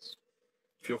chest?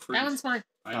 Feel free. That one's mine.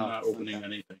 I'm Oh, not opening okay.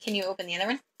 anything. Can you open the other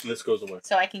one? This goes away.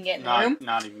 So I can get in the room?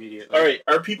 Not immediately. Alright,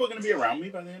 are people going to be around me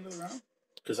by the end of the round?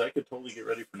 Because I could totally get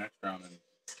ready for next round and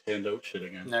hand out shit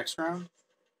again. Next round?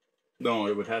 No,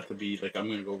 it would have to be, like, I'm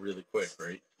going to go really quick,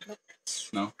 right? Nope.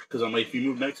 No? Because I'm like, if you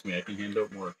move next to me, I can hand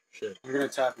out more shit. I'm gonna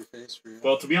tap your face for you.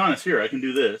 Well, to be honest, here, I can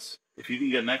do this. If you can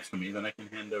get next to me, then I can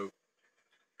hand out...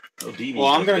 Oh, D Well,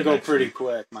 I'm gonna get go next to pretty me.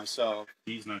 quick myself.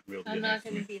 He's not going to be able to I'm get not next to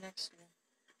going me. to be next to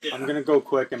you. Yeah. I'm gonna go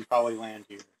quick and probably land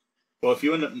here. Well, if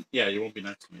you end up... Yeah, you won't be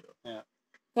next to me, though.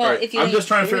 Well, Alright, if you I'm only just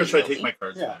trying to figure out three, should I take you'll my be.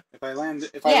 cards Yeah. back. If I land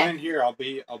Yeah. here, I'll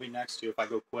be next to you if I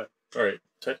go quick. Alright,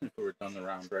 technically we're done the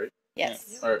round, right?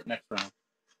 Yes. Alright, next round.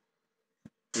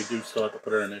 We do still have to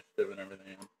put our initiative and everything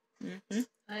in. Mm-hmm.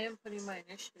 I am putting my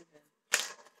initiative in.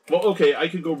 Well, okay, I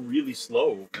could go really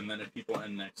slow, and then if people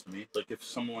end next to me, like if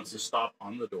someone wants to stop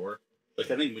on the door,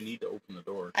 like I think we need to open the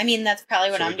door. I mean, that's probably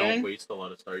what so I'm we don't doing. waste a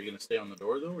lot of stars. Are you gonna stay on the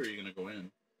door though, or are you gonna go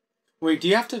in? Wait,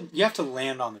 you have to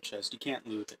land on the chest. You can't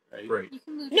loot it, right? Right. You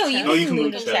can loot No, a you chest. No, you can can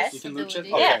loot loot a chest. chest. You can loot chest.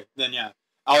 Ability. Okay, Yeah. then yeah.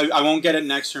 I won't get it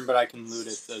next turn, but I can loot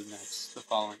it the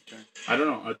following turn. I don't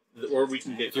know, or we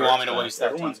can get. If you want cards me to back. waste that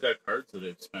Everyone's time. got cards that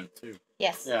they've spent too.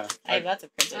 Yes. Yeah. I have lots of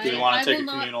cards. Do you want to take will a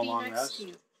not communal be long next rest? to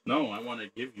you, No, I want to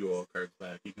give you all cards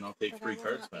back. You can all take but I 3 will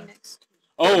cards not be back. next to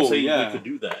you. I'm Oh saying yeah. we could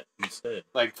do that instead.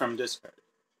 Like from discard.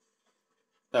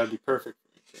 That would be perfect for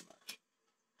me, pretty much.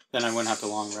 Then I wouldn't have to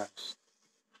long rest.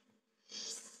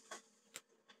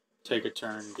 Take a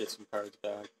turn, get some cards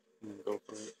back, and then go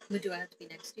for it. But do I have to be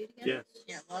next to you again? Yes.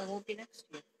 Yeah, well, I won't be next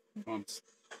to you. I'm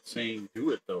saying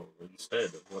do it though instead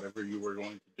of whatever you were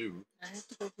going to do. I have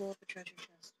to go blow up a treasure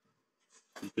chest.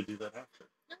 You could do that after.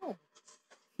 No.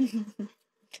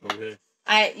 Okay.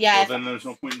 Yeah. Well, If, then there's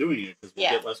no point doing it because we'll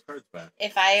Yeah. get less cards back.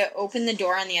 if I open the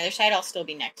door on the other side, I'll still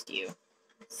be next to you.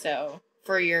 So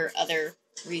for your other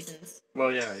reasons.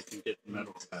 Well, yeah, I can get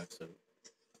medical packs out.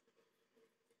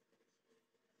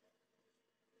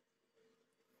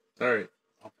 Alright,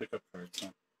 I'll pick up cards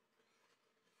then.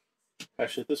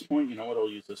 Actually, at this point, you know what? I'll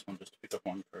use this one just to pick up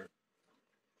 1 card.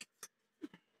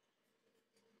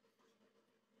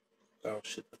 Oh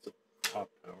shit, that's a top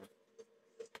tower.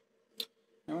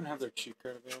 Anyone have their cheat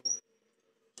card available?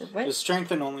 The what? Does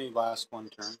strengthen only last 1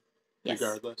 turn, Yes.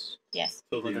 regardless, Yes.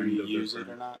 Till the whether end you of use their it or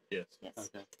turn. not? Yes. Yes.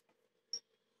 Okay.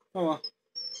 Oh well.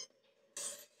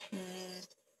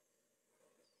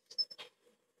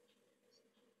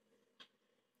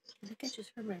 I think I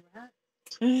just heard my rat.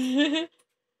 Mm.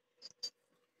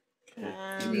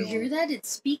 Do you hear that? It's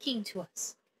speaking to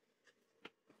us.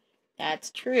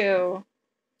 That's true.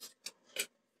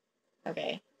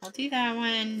 Okay, I'll do that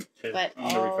one. Okay, But I'm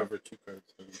gonna I'll- recover 2 cards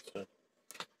then instead.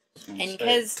 So And instead,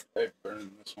 because I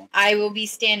burn this one. I will be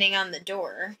standing on the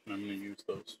door, And I'm gonna use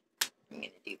those. I'm gonna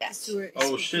do that. Sewer is Oh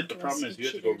speaking shit, the to problem us is in you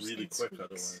have to go chitters really and quick squeaks.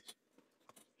 otherwise.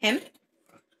 Him?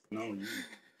 No, you.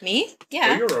 Me? Oh,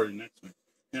 Yeah. you're already next to me.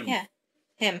 Him. Yeah.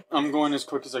 Him. I'm going as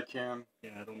quick as I can,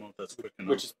 Yeah, I don't know if that's quick enough.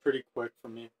 which is pretty quick for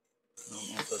me. I don't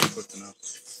know if that's quick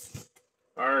enough.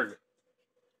 Arg.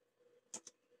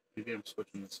 Maybe I'm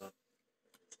switching this up.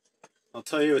 I'll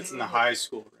tell you, it's in the high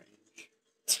school range.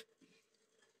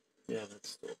 Yeah, that's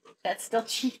still. That's still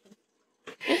cheating.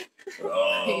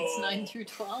 Oh. Grades 9 through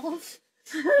 12.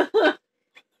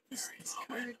 This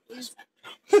card is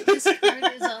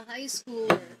a high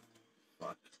schooler.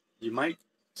 You might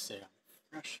say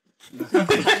I'm fresh. Jesus.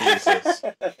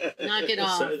 Knock it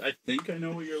off. I think I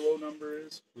know what your low number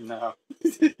is. No.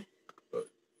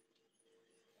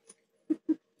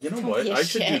 You know Don't what? be a I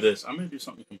should do shit. this. I'm gonna do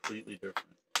something completely different.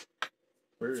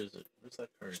 Where is it? Where's that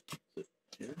card? Is it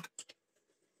here?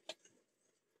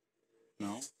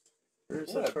 No. Where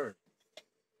is that What? card?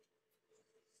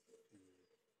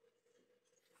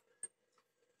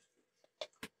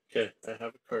 Okay, I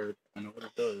have a card. I know what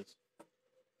it does.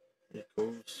 It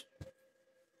goes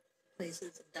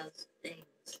Places and does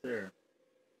things. there.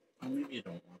 Oh, maybe you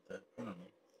don't want that. I don't know.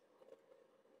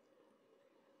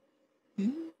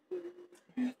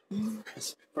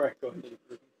 Before I go into the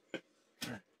room.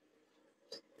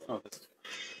 Oh, that's...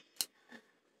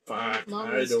 Fuck, Long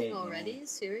I resting don't already? know.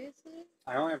 Seriously?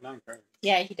 I only have 9 cards.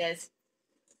 Yeah, he does.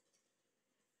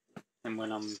 And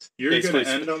when I'm You're going basically to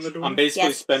end on the door? I'm basically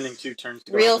Yes. spending 2 turns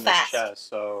to go Real open this fast. chest,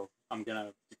 so I'm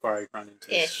gonna, before I run into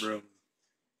this Ish. room,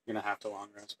 I'm gonna have to long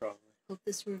rest probably. Hope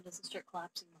this room doesn't start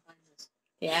collapsing behind us.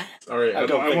 Yeah. Alright, I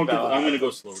don't think that'll I'm going to go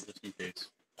happen. slow just in case.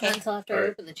 Okay. Until after I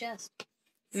Alright. open the chest.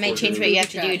 It might change what you have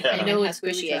to do Booby trap. depending I know on how it's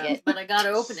booby squishy I trap, get. but I gotta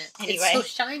open it. Anyway. It's so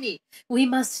shiny. We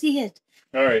must see it.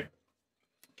 Alright.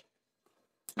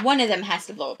 One of them has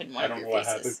to blow up in one I of don't your know what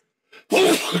faces.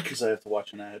 Because I have to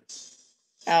watch an ad.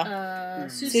 Oh.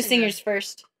 Soothsinger. Soothinger's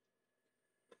first.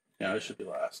 Yeah, I should be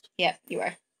last. Yep, you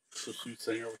are. So,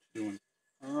 Soothsinger, what you doing?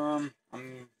 I'm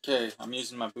okay. I'm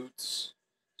using my boots.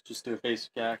 Just do a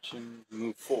basic action.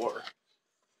 Move 4.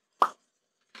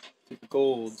 Take the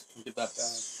gold. And get that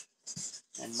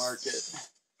back. And mark it.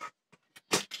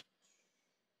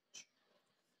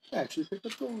 Actually, pick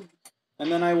up gold.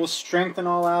 And then I will strengthen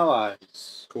all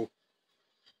allies. Cool.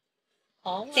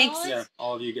 All Thanks. allies? Yeah,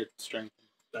 all of you get strengthened.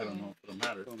 I don't know if it'll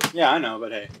matter. Yeah, I know,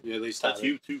 but hey, you at least have That's it.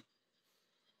 you, too.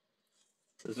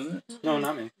 Isn't it? No,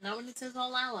 not me. Not when it says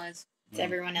all allies. It's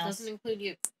everyone It else. doesn't include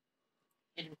you.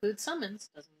 It includes summons.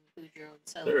 Doesn't include your own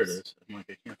selves. There it is. I'm like,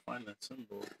 I can't find that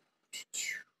symbol.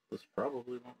 This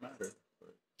probably won't matter.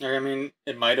 But... I mean,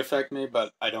 it might affect me,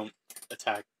 but I don't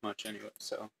attack much anyway,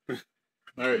 so.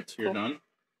 Alright, so you're Cool. done?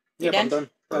 You're I'm done? done.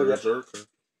 Oh, yeah. Berserker.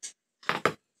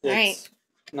 It's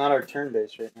not our turn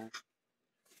base right now.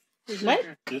 What?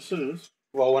 Yes, it is.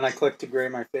 Well, when I click to gray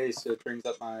my face, it brings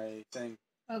up my thing.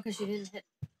 Oh, because you didn't hit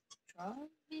draw?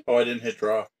 Maybe? Oh, I didn't hit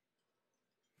draw.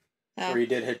 Oh. Or you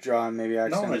did hit draw and maybe I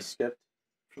accidentally I- skipped.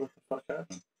 What the fuck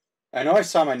happened? I know I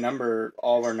saw my number,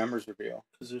 all of our numbers reveal.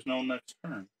 Because there's no next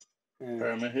turn. Yeah.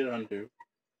 Alright, I'm going to hit undo.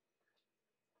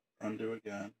 Undo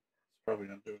again. It's probably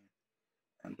not doing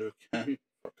it. Undo again.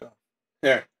 Fuck off.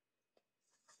 There.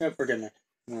 Yep, we're getting there.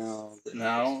 Now.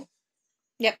 Now,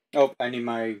 Oh, I need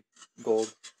my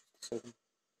gold. 7.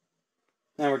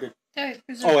 Now we're good. Alright,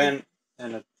 Oh, and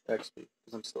a XP,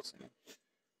 because I'm still singing.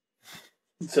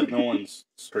 except no one's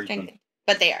strengthened. Strengthen.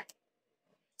 But they are.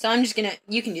 So I'm just gonna.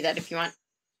 You can do that if you want.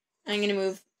 I'm gonna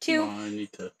move 2. No, I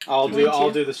need to. I'll You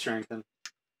want do to? the strengthen.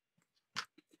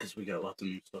 Because we got lots of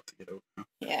new stuff to get out now.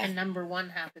 Yeah. And number 1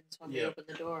 happens when we Yeah. open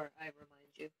the door, I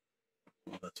remind you.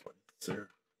 Well, that's why it's there.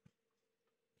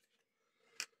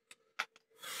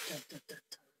 Dun, dun, dun,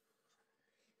 dun.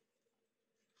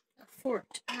 A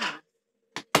fort.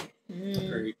 Mm.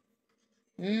 Great.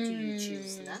 Do you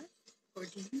choose that? Or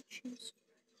do you choose...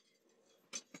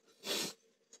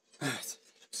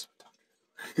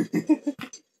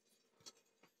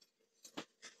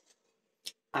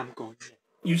 I'm going.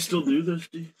 You still do this?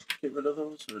 Do you get rid of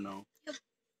those or no?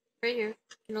 Right here. You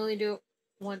can only do it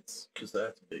once. Because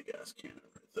that's a big ass cannon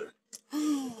right there.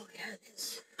 Oh, yeah, it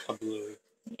is. Kablooey.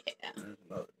 Yeah. There's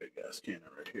another big ass cannon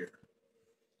right here.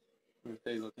 What are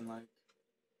they looking like?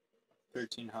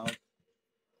 13 health.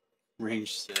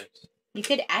 Range 6. You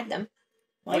could add them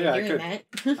while Oh, yeah, I you're doing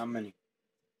that. How many?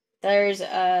 There's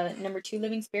number 2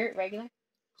 living spirit regular.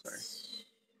 Sorry.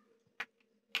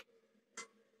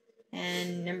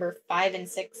 And number 5 and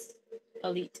 6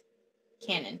 elite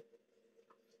cannon.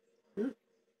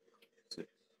 6.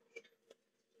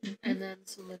 And then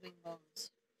some living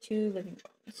bones. 2 living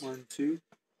bones. 1, 2.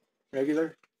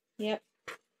 Regular. Yep.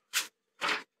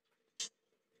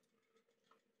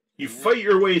 You fight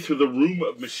your way through the room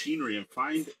of machinery and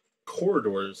find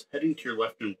corridors heading to your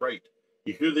left and right.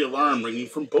 You hear the alarm ringing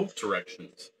from both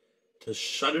directions. To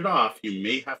shut it off, you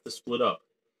may have to split up.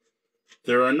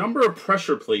 There are a number of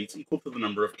pressure plates equal to the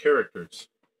number of characters.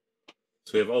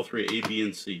 So you have all 3, A, B,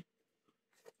 and C.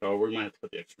 Oh, we might have to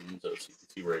put the extra ones out so you can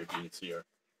see where A, B, and C are.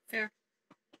 Fair.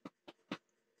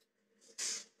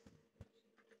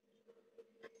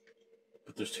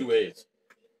 But there's 2 A's.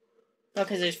 Well,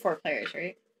 because there's 4 players,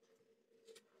 right?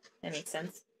 That makes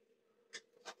sense.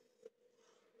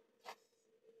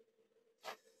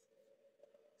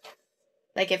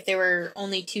 Like if there were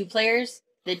only 2 players,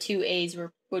 the 2 A's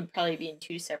would probably be in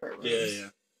 2 separate rooms. Yeah.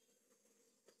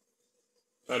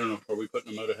 I don't know. Are we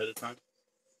putting them out ahead of time?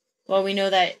 Well, we know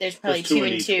that there's probably There's 2 in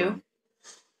and each 2. room.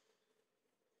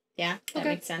 Yeah, that Okay.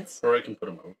 makes sense. Or I can put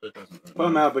them out. It doesn't really Put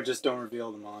them matter. out, but just don't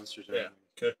reveal the monsters. Or Yeah. anything.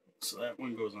 Okay. So that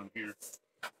one goes on here.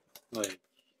 Like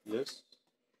this?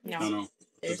 No, No.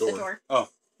 there's the the door. door.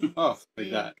 Oh,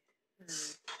 like that. Hmm.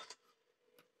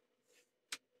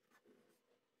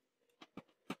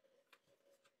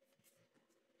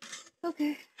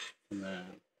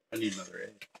 need another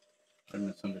A. I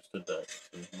misunderstood that.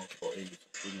 There's multiple A's.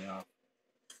 Threw me off.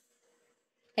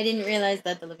 I didn't realize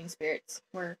that the living spirits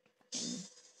were.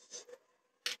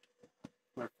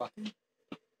 We're fucking?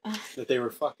 Uh, That they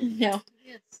were fucking. No.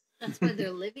 Yes, that's why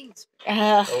they're living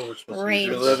spirits. Oh, we're supposed Range.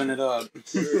 to You're use living it up.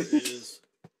 Here is.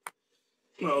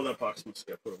 Oh, that box must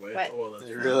get put away. What? Oh, well, that's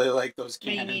They fine. really like those What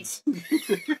do you need? cannons.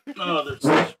 Oh, there's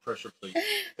some pressure plate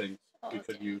things we Oh,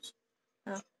 could okay. use.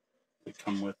 Oh. They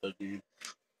come with the game.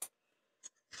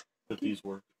 But these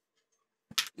work.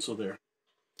 So there.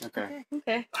 Okay.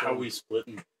 Okay. How we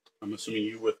splitting? I'm assuming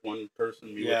you with one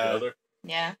person, me Yeah. with the other.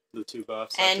 Yeah. The two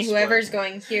buffs. have And to whoever's split.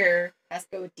 going here has to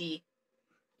go with D.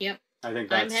 I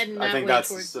think I'm that's. heading I that think way that's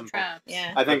towards the simple. traps.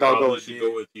 Yeah. I think I I'll go probably with should you.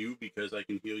 go with you because I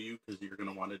can heal you because you're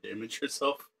gonna want to damage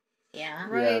yourself. Yeah.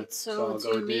 Right, Yeah, so I'll it's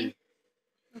go you with and me. D.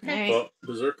 Okay. Alright. Well,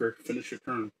 Berserker, finish your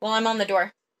turn. Well, I'm on the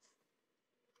door.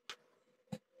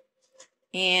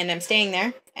 And I'm staying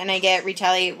there. And I get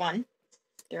retaliate 1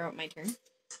 throughout my turn.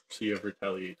 So you have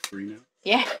retaliate 3 now.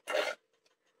 Yeah.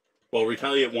 Well,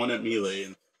 retaliate 1 at melee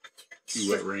and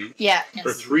 2 at range. Yeah. Yes.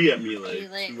 Or 3 at melee,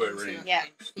 Melee 2 at and two range. at Yeah.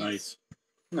 range. Yes. Nice.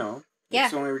 No. Yeah.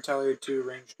 It's only retaliate 2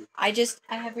 range 2.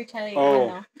 I have retaliate Oh. 1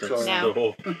 now. That's Now. the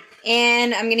whole.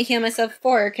 And I'm gonna heal myself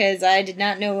 4 because I did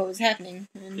not know what was happening.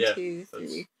 1, Yeah, 2,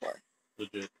 that's- 3, 4.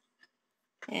 Legit.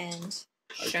 And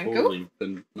I Shunku? totally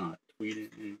been not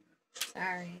tweeting.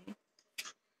 Sorry.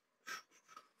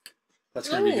 That's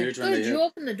gonna be Oh, huge when good, they you hit.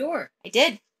 opened the door. I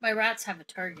did. My rats have a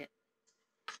target.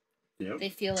 Yep. They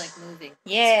feel like moving.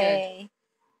 It's Yay.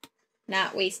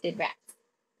 Not wasted rats. good.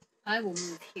 I will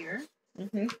move here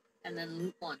Mm-hmm. and then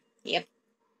loot 1.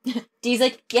 D's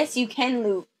like, yes, you can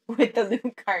loot with the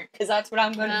loot cart because that's what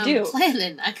I'm gonna do.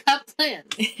 Planning. I got plans.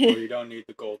 Well, you don't need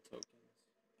the gold tokens.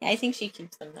 I think she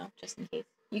keeps them though, just in case.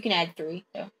 You can add 3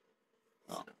 though.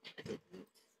 So, I did loot.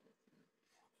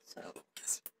 So,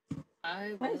 I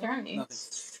What is will wrong with you? Nothing.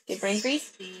 Give brain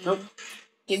freeze? be Nope.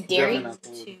 Give dairy?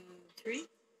 Definitely. 1, 2, 3.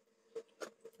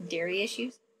 Dairy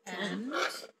issues? And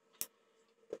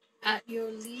at your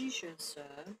leisure, sir.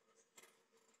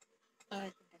 Oh, I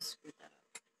think I screwed that up.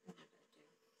 What did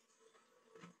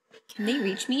I do? Can they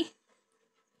reach me?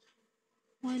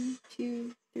 1,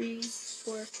 2, 3,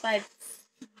 4, 5.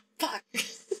 Fuck.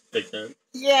 Take that.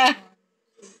 Yeah. 1,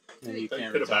 2, And you 3. I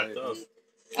can't could have backed retaliate. up.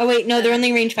 Oh wait, no, they're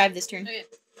only range 5 this turn. Okay.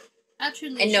 At your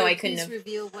And leisure, no, I couldn't please have.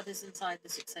 reveal what is inside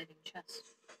this exciting chest.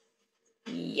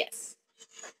 Yes.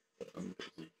 I'm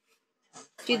busy.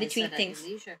 Do Why the I tweet said at things.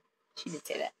 your leisure. She did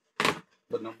say that.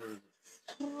 What number is it?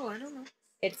 Oh, I don't know.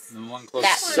 It's And one close.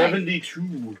 That one.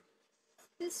 72.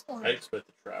 This one. I expect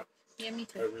a trap. Yeah, me I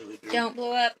too. really do. don't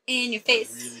blow up in your I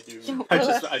face. really do. Don't I blow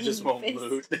just up I in just your won't face.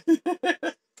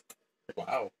 loot.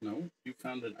 Wow, no, you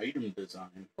found an item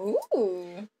design.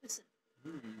 Ooh. Listen,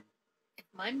 Hmm. if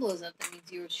mine blows up, that means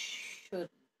yours should.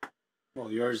 Well,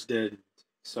 yours did,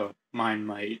 so mine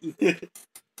might.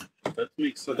 That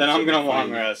makes sense. But then I'm gonna long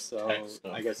Fine. rest, so Tech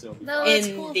stuff. I guess it'll be No, fine. that's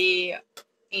In cool. the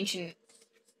ancient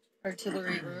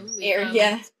Artillery room. we air, found-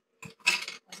 yeah.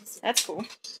 What is it? That's cool.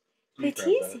 You What grab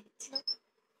is that. it?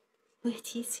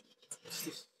 What is What's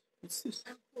this? What's this?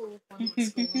 I'm cool with one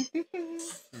less one.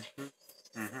 it?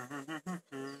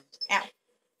 Ow.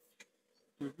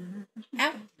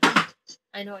 Ow.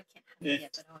 I know I can't have Eh. it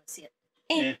yet, but I want to see it.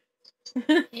 Eh.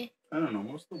 I don't know.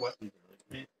 Most of the weapons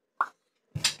are like,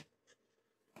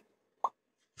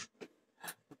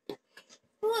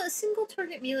 Well, a single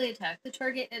target melee attack. The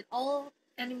target and all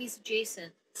enemies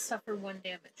adjacent suffer 1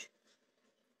 damage.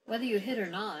 Whether you hit or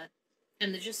not,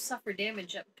 and they just suffer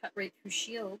damage that would cut right through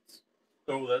shields.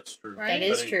 oh, that's true. Right? That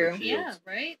is Cutting true. through Yeah, shields.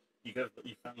 right? You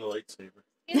found the lightsaber.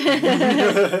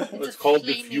 Yeah. It's a called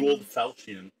the flaming- fueled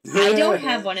falchion. I don't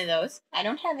have one of those. I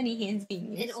don't have any hands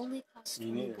being It used. only costs Me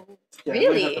 20 neither. gold. Yeah, I might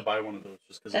Really? have to buy one of those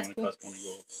just because it That's only cool. costs 20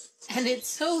 gold. And it's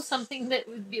so something that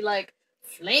would be like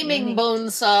flaming Flaming. bone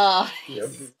saw. Yep.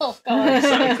 Oh god.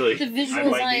 Exactly. The I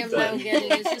visuals might I need am that. now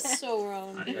getting is just so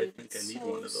wrong. I Dude. think I need So,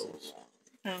 one of so those.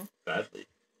 wrong. Badly.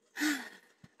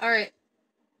 Alright,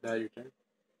 That your turn?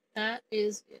 that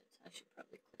is it. I should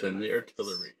probably click Then my the face.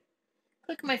 artillery.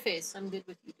 Click my face. I'm good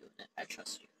with you doing it. I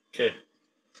trust you. Okay.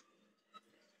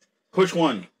 Push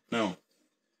 1. No.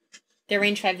 They're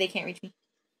range 5, they can't reach me.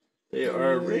 They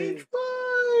are range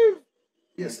 5.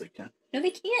 Yes, they can. No, they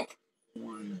can't.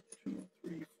 1, 2,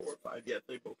 3, 4, 5. Yeah,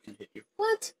 they both can hit you.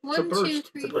 What? It's a 1, burst. 2,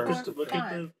 3, It's a 4, burst. Look at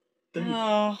 5. the thing.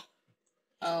 Oh.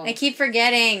 Oh. I keep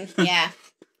forgetting. Yeah.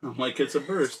 I'm like, it's a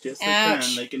burst. Yes, they Ouch.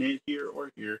 can. They can hit here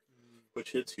or here,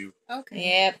 which hits you.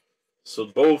 Okay. Yep. So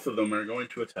both of them are going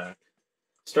to attack.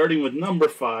 Starting with number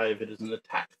 5, it is an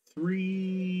attack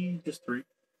 3. Just 3.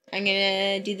 I'm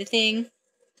gonna do the thing.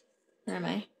 Where am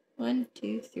I? 1,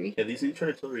 2, 3. Yeah, these ancient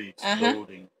artillery Uh-huh.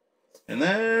 exploding. And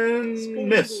then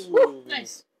miss. Woo,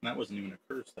 nice. And that wasn't even a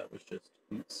curse, that was just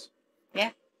miss. Yeah.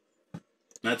 And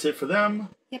that's it for them.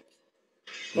 Yep.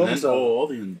 And then, all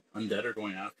the undead are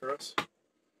going after us.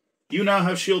 You now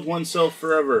have shield oneself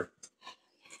forever.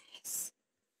 Yes.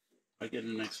 I get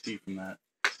an XP from that.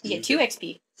 You get 2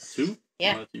 XP. 2?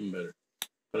 Yeah. Oh, that's even better.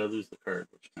 But I lose the card,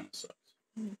 which kind of sucks.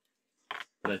 Mm.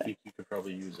 But I think you could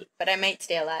probably use it. But I might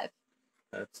stay alive.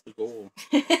 That's the goal.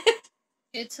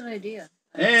 It's an idea.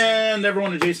 And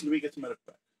everyone adjacent to me gets a medic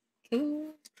back.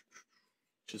 Cool.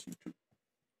 Just me too.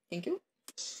 Thank you.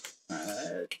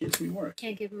 That gives me more.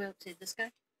 Can't give him out to this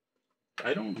guy.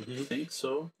 I don't think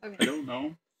so. Okay. I don't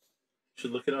know.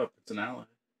 Should look it up. It's an ally. It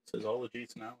says all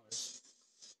adjacent allies.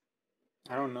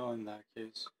 I don't know in that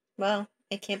case. Well,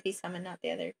 it can't be summoned, not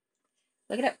the other.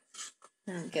 Look it up.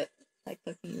 I don't get like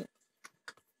looking at it.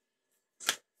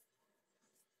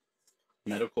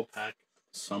 Medical pack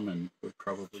summon would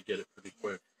probably get it pretty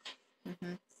quick.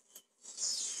 Mm-hmm.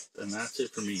 And that's it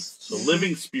for me. So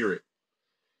Living Spirit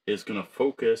is going to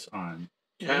focus on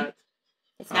Cat.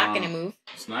 It's not going to move.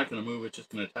 It's not going to move. It's just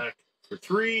going to attack for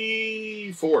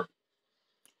 3, 4.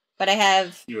 But I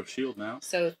have... You have shield now.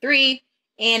 So 3,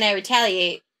 and I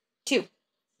retaliate 2.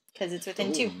 Because it's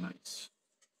within 2. Nice.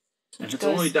 And Which it's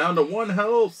goes... only down to 1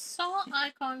 health. Saw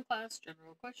icon class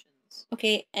general questions.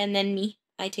 Okay, and then me.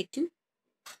 I take 2.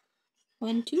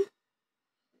 1, 2.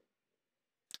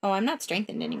 Oh, I'm not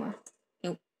strengthened anymore.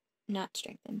 Nope. Not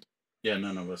strengthened. Yeah,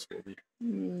 none of us will be.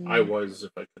 Mm. I was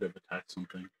if I could have attacked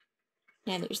something.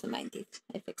 Yeah, there's the Mindtheif.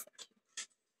 I fixed that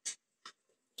too.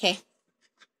 Okay.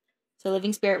 So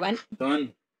Living Spirit went.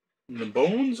 Done. And the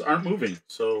bones aren't moving,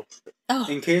 so... Oh.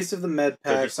 In case of the med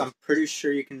They're packs, just- I'm pretty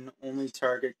sure you can only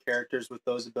target characters with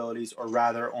those abilities, or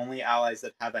rather, only allies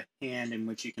that have a hand in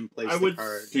which you can place I the would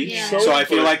card. think Yeah. so. So I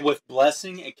feel but- like with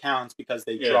Blessing, it counts because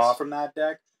they Yes. draw from that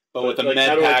deck. But with But, a like, how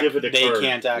med do I pack, give it a they card?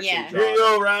 can't actually Yeah. draw. Here you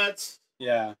go, rats!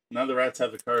 Yeah. Now the rats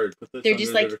have the card. Put this They're under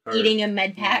just like their card. eating a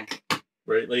med pack.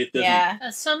 Right? Like it doesn't... Yeah.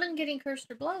 A summon getting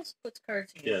cursed or blessed puts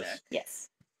cards in your Yes. deck. Yes.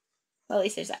 Well, at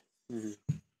least there's that. Mhm.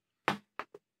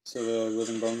 So the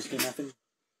Living Bones do nothing?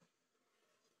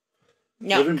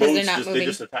 No, Living because bones they're not just, moving. They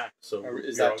just attack, so... Or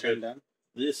is you're that all turn good. done?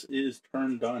 This is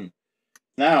turn done.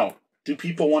 Now, do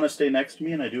people want to stay next to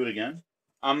me and I do it again?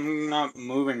 I'm not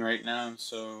moving right now,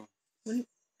 so...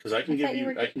 Because I can I give thought you you,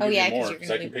 were- I can Oh, give yeah, you 'cause more. you're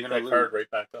Because I gonna can lose. pick You're that gonna card lose.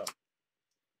 right back up.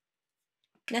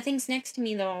 Nothing's next to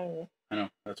me, though. I know.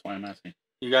 That's why I'm asking.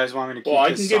 You guys want me to keep Well, I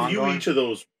this can give song you going? each of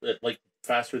those like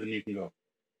faster than you can go.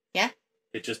 Yeah?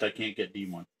 It's just I can't get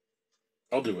D1.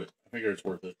 I'll do it. I figure it's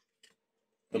worth it.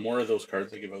 The more of those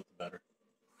cards I give out, the better.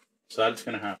 So that's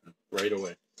going to happen right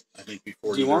away. I think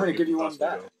before. Do you want me to either give you can one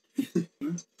back? possibly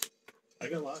go. I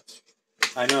got lots.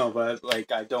 I know, but,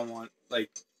 like, I don't want, like...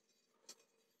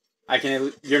 I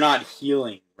can... You're not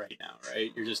healing right now,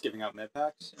 right? You're just giving out med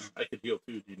packs? I could heal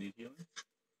too. Do you need healing?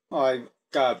 Oh, I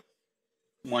got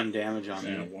 1 damage on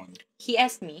Yeah, me. 1. He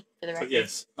asked me, for the record. But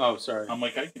yes, Oh, sorry. I'm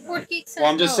like I can. Fort Geek says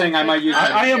Well, I'm just no, saying I but might use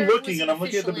I'm I am sure it looking was and I'm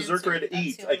looking at the official Berserker answer. at That's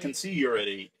 8. the I only- can see you're at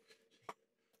 8.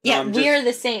 Yeah, I'm we're just-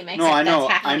 the same, except No, I know,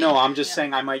 that's half I me. know. I'm just Yeah.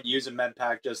 saying I might use a med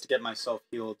pack just to get myself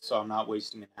healed, so I'm not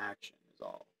wasting an action. Is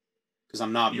all. Because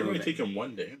I'm not You're only moving. taking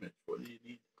 1 damage. What do you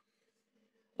need?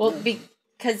 Well,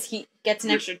 because he gets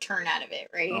an extra turn out of it,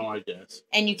 right? Oh, I guess.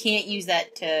 And you can't use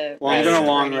that to... Well, I'm Yeah, gonna yeah.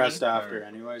 long anything. rest after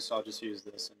anyway, so I'll just use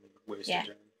this and waste Yeah. a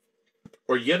turn.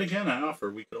 Or yet again, I offer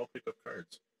we could all pick up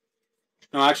cards.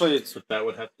 No, actually, it's But that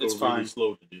would have to go It's really fine.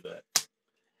 slow to do that.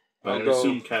 But I'll I go-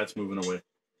 assume Cat's moving away.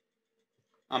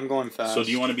 I'm going fast. So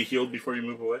do you want to be healed before you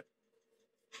move away?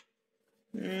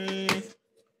 Mm.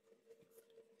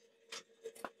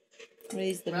 What do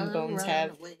these living Run, bones run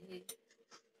have? away.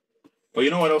 Well,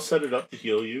 you know what? I'll set it up to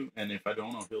heal you, and if I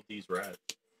don't, I'll heal these rats.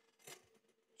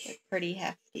 They're pretty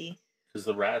hefty. Because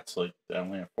the rats, like, they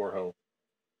only have 4 health.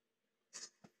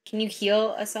 Can you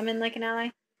heal a summon like an ally?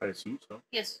 I assume so.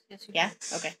 Yes, yes. You Yeah?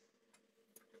 can. Okay.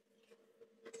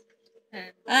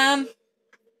 And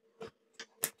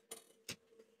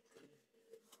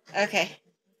Okay.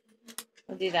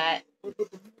 We'll do that.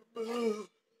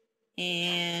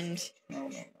 And... No.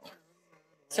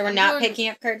 So we're I'm not going- picking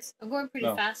up cards? I'm going pretty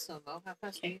No. fast, though, Mo. How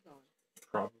fast are you going?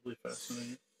 Probably faster than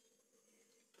you.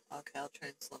 Okay, I'll try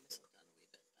and slow myself down a wee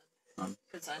bit Um, then.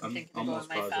 Because I'm I'm thinking of going almost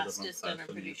my positive I'm fastest, and I'm faster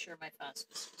than pretty you. sure my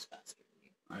fastest is faster than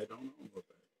you. I don't know about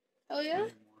that. Oh, yeah?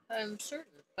 Anymore. I'm certain,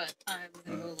 but I'm going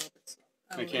to go a little bit slow.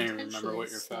 I can't even remember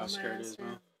what your fast card is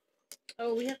now.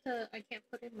 Oh, we have to... I can't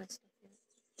put in my stuff yet.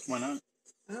 Why not?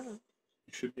 I don't know.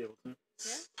 You should be able to.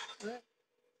 Yeah? What?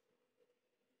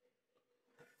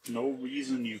 No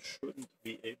reason you shouldn't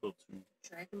be able to.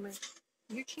 Dragging my...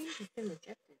 Your change has been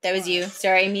rejected. That was you.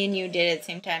 Sorry, me and you did it at the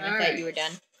same time. I thought Alright. you were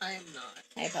done. I am not.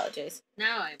 I apologize.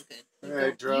 Now I'm good. You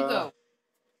Alright, go. You draw. go.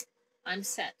 I'm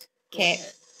set. Go 'Kay.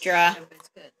 ahead. Draw. Everybody's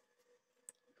good.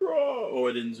 Draw. Oh,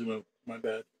 I didn't zoom out. My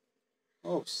bad.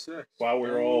 Oh, 6. Wow, we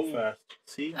were all fast.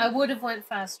 See? I would have went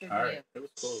faster than Alright, you. it was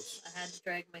close. I had to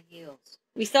drag my heels.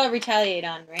 We still have retaliate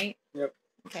on, right? Yep.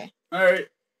 Okay. Alright,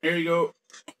 here you go.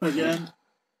 Again.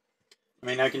 I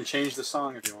mean, I can change the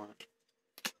song if you want.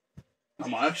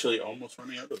 I'm actually almost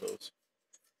running out of those.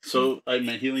 So, I'm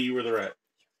healing you with a rat.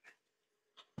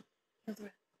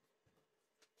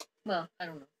 Well, I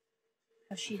don't know.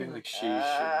 How I she feel doing? like she should get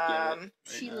it. Right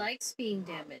She now. likes being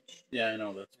damaged. Yeah, I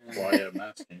know. That's why I'm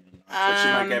asking. So she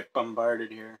might Um, get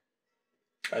bombarded here.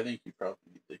 I think you probably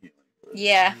need the healing. But...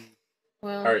 Yeah.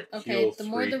 Well, Alright, okay, heal the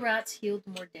more 3. the rats heal, the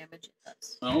more damage it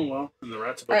does. Oh, well. And the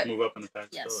rat's about to move up and attack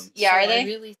Yes. still. Yeah, are So they? I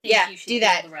really think Yeah, you should do heal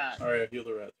that. the rat. Alright, heal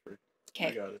the rat 3. I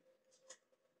Okay. got it.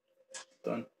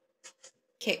 Done.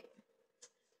 Okay.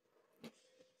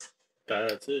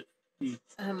 That's it.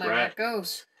 And my Rat. rat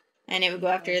goes. And it would go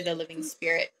after the living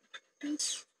spirit.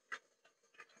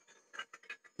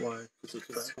 Why? Because it's It's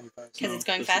fast. 25. Because it's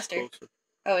going this is faster. closer.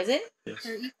 Oh, is it? Yes.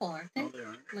 They're equal, aren't they? No, they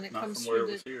aren't. When it Not comes from where through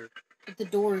it was here. But the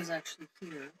door is actually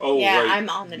here. Oh, yeah, right. I'm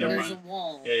on the Never door. There's a mind.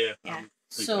 wall. Yeah. Yeah. I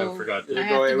So forgot. It I would have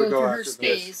go- to it would go go through her after this.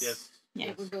 space. Yes. Yeah.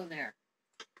 It would go there.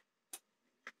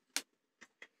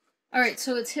 Alright,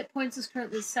 so its hit points is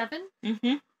currently 7.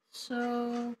 Mm-hmm.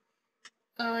 So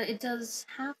it does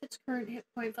half its current hit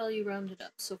point value rounded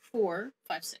up. So 4,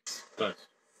 5, 6. Nice.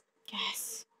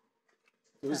 Yes.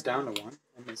 It was down to 1.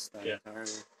 I missed that Yeah.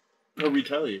 entirely. Oh,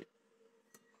 retaliate.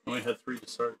 Only had 3 to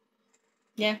start.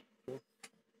 Yeah.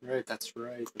 Right, that's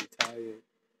right. Retaliate.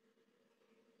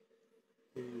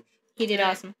 Huge. He did Right.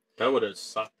 awesome. That would have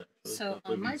sucked, actually. So the on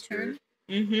living my spirit. turn,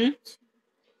 Mm-hmm.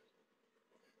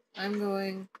 I'm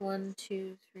going 1,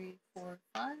 2, 3, 4,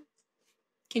 5.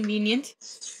 Convenient.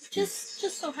 Just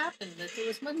so happened that there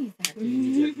was money there.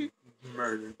 You get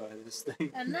murdered by this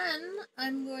thing. And then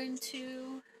I'm going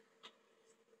to.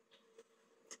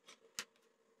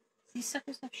 These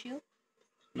suckers have shield?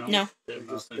 No. No. They have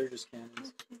nothing. They're just cannons. 1,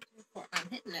 2, 3, 4. I'm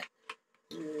hitting it.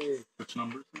 Yay. Which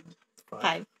numbers?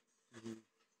 5.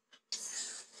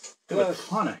 They have a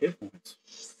ton of hit points.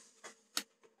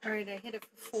 Alright, I hit it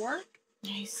for 4.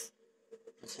 Nice.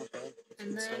 That's not bad.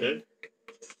 And That's then Okay.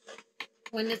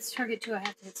 when it's target 2, I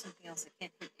have to hit something else. I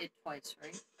can't hit it twice,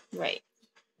 right? Right.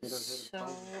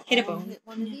 So Hit a I'll bone. hit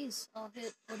one of these. I'll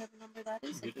hit whatever number that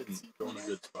is. I You can't didn't see go from in a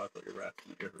there. good spot, but your rat's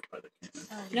going to get hurt by the cannon.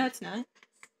 Oh, No, it's not.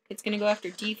 It's gonna go after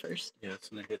D first. Yes,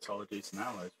 and it hits all adjacent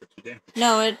allies for 2 damage.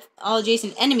 No, all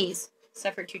adjacent enemies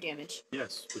suffer 2 damage.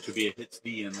 Yes, which would be it hits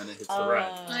D and then it hits the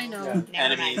rat. I know. Yeah. Never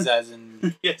Enemies mind. as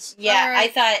in... Yes. Yeah, I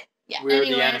Alright. thought. Yeah. We're the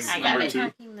Anyways, enemies. I got I'm it.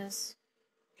 attacking this.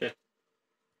 Okay.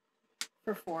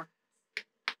 For 4.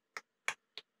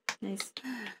 Nice.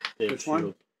 They have Which one?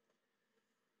 shield.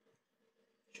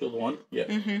 Shield 1? Yeah,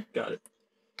 Mm-hmm. got it.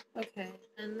 Okay,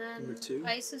 and then Number 2.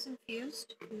 ice is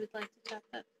infused. You would like to tap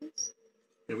that, please?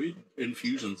 Yeah,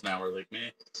 infusions now are like,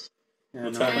 meh. Yeah,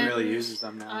 What's no one happening? really uses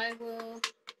them now. I will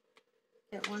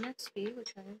get 1 XP,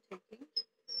 which I am taking.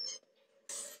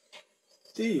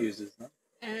 D uses them.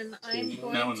 And I'm Now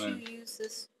going and to then. use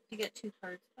this to get 2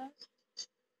 cards back.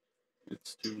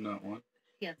 It's 2, not 1.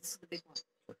 Yeah, this is the big one.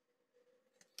 It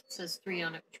says 3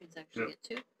 on it, which means I actually Yep. get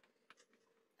 2.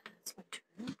 That's my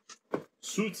turn.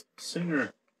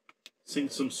 Soothsinger. Sing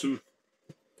some sooth.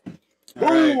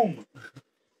 Alright. Boom!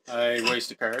 I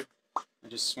waste a card. I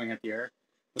just swing at the air.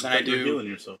 But then I But you're do... healing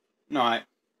yourself. No, I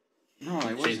Change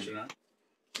it wasn't.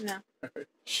 now.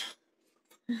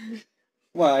 No.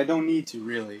 Well, I don't need to,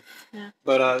 really. Yeah.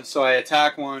 But, so I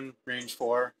attack 1, range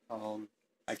 4.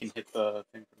 I can hit the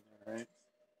thing from there, right?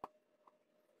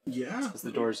 Yeah. Because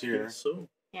the door's here. So.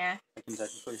 Yeah. I can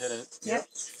technically hit it. Yep.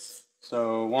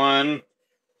 So, 1,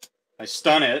 I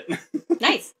stun it,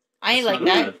 Nice. I It's like not a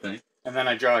that. bad thing. and then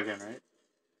I draw again, right?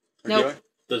 Or Nope. do I?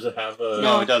 Does it have a...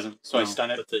 No, it doesn't. So I No,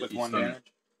 stun it that's it, with you 1 stun it.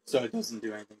 damage. So it doesn't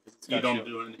do anything. 'cause it's You got don't shield.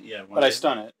 do anything. Yeah, But I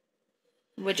stun it.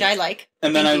 Which I like.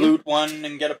 And then Thank I you. loot 1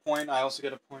 and get a point. I also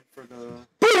get a point for the...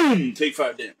 Boom! Take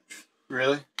 5 damage.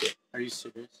 Really? Yeah. Are you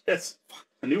serious? Yes.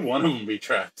 I knew one of them would be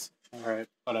traps. Alright,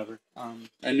 whatever.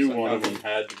 I knew So one of now- them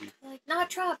had to be. Like, not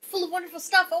trapped, full of wonderful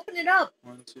stuff. Open it up.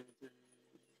 1, 2, 3,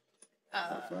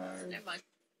 Never mind.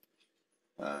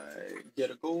 I get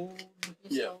a gold, You're Yeah.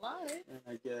 still alive. and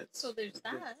I get... So there's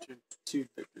I get that. 2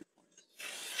 victory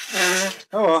points.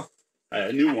 Oh well.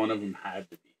 I knew one of them had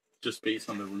to be. Just based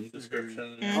on the room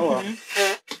description. Mhm. Oh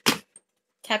well.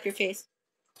 Tap your face.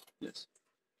 Yes.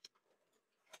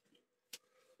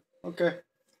 Okay.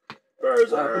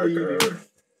 Berserker!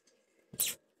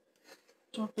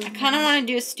 I kind of want to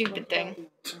do a stupid thing.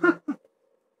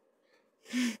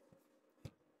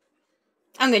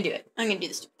 I'm gonna do it. I'm gonna do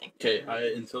the stupid thing.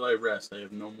 Okay, until I rest, I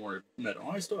have no more medical.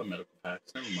 Oh, I still have medical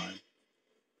packs. Never mind.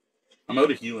 I'm out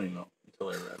of healing though until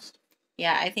I rest.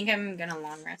 Yeah, I think I'm gonna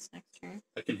long rest next turn.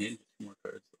 I can hand you 2 more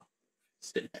cards though.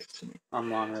 Sit next to me.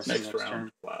 I'm long resting Next next round.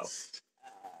 turn. Wow.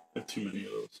 I have too many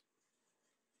of those.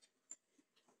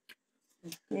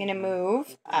 I'm gonna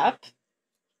move up.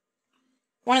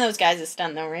 One of those guys is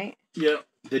stunned though, right? Yeah,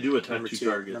 they do attack Number 2 two.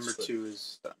 targets. Number but 2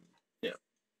 is done.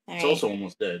 All It's right. also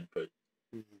almost dead, but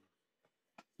Mm-hmm.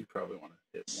 you probably want to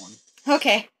hit one.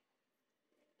 Okay.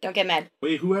 Don't get mad.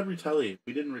 Wait, who had retaliate?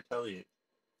 We didn't retaliate.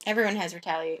 Everyone has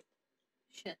retaliate.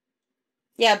 Shit.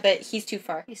 Yeah, but he's too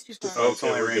far. He's too Too far. far. It's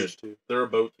Okay, only we're range 2. They're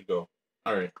about to go.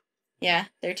 Alright. Yeah,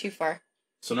 they're too far.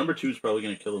 So number 2 is probably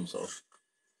going to kill himself.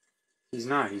 He's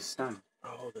not. He's stunned.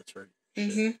 Oh, that's right. Shit.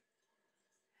 Mm-hmm.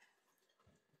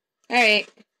 Alright.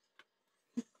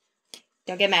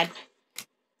 Don't get mad.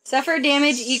 Suffer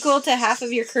damage equal to half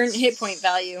of your current hit point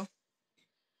value.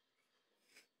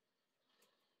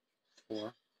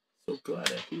 4. So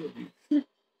glad I healed you.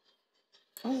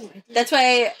 Oh, I did. That's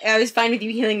why I was fine with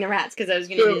you healing the rats, because I was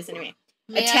going to do this anyway.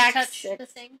 May attack I touch 6. the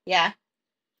thing? Yeah.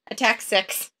 Attack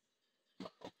 6.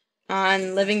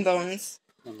 On Living Bones.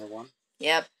 Number 1.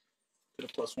 Yep.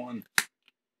 Get a +1.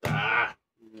 Ah!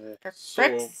 Yeah. For So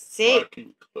frick's sake.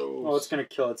 fucking close. Oh, it's gonna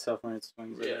kill itself when it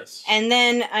swings. at it. Yes. And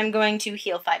then I'm going to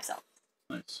heal 5 self.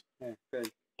 Nice. Yeah,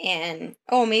 good. And,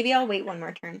 oh, maybe I'll wait one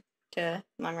more turn to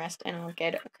long rest, and I'll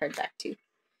get a card back too.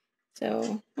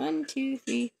 So, 1, 2,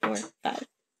 3, 4, 5.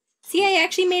 See, I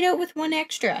actually made out with 1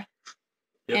 extra.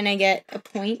 Yep. And I get a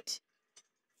point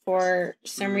for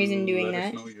some reason doing Let that.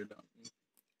 us know you're done.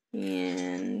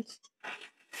 And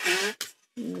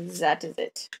that is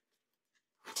it.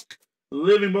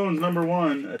 Living Bones number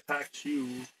 1 attacks you.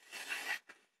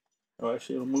 Oh,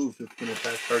 actually, it'll move if it can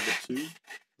attack target 2.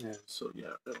 Yeah. So,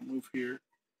 yeah, it'll move here.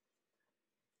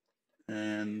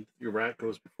 And your rat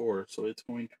goes before, so it's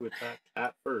going to attack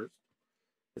cat first.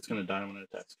 It's going to die when it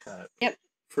attacks cat. Yep.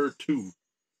 For 2.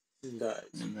 It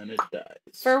dies. And then it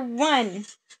dies. For 1.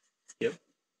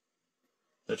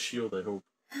 That shield, I hope.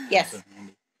 Yes. is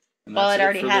handy. And Well, that's it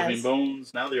already for has. Living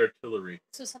Bones. Now the artillery.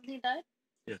 So something died?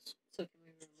 Yes, So can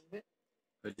we remove it?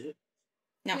 I did.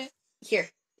 No. Okay. Here.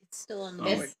 It's still on the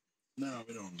Oh, board. No,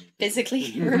 we don't need it. Physically.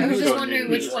 I was We just don't wondering need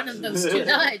which it. one of those 2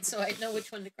 died, so I'd know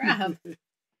which one to grab.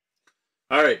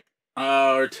 All right.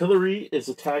 Artillery is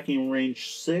attacking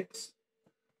range 6.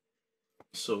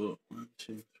 So 1,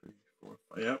 2, 3, 4,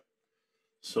 5. Yep.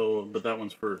 So, but that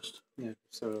one's first. Yeah.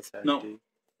 So it'll attack No. D.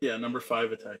 Yeah, number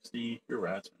 5 attacks D. Your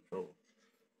rat's in trouble.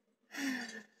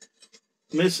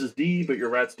 Misses D, but your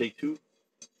rats take 2.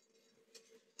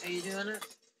 Are you doing it?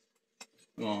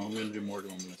 Well, I'm gonna do more to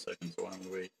them in a second, so I'm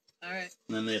gonna wait. Alright.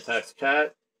 And then they attacks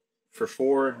cat for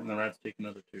 4, and the rats take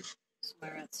another 2. So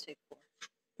my rats take 4.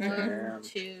 Mhm. 1,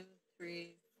 2,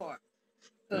 3, 4.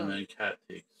 And Boom. then cat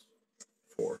takes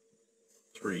 4.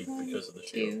 3 because of the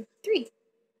shield. 2, 3.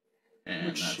 And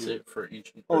Which that's shield? it for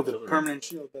ancient Oh, the artillery. permanent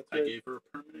shield. That's I right. gave her a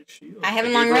permanent shield. I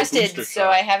haven't gave long her a rested, booster so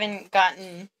shot. I haven't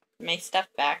gotten my stuff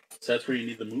back. So that's where you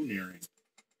need the moon earring.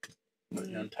 But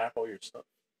you untap all your stuff.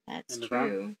 That's And the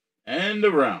true. End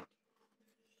of round.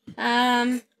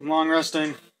 I'm long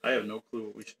resting. I have no clue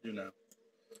what we should do now.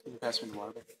 Can you pass me the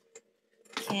water?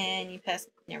 Can you pass?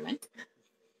 Never mind.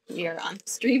 We are on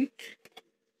stream.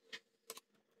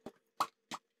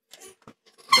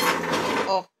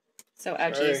 Oh, so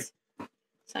ouchies.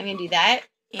 So I'm gonna do that,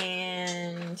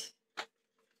 and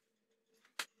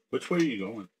Which way are you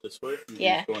going? This way? Are you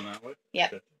Yeah. going that way?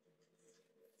 Yep. Okay.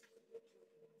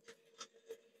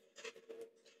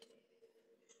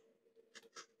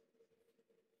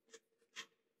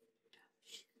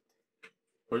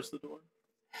 Where's the door?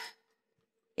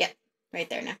 right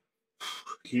there now.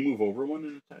 Can you move over one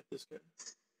and attack this guy?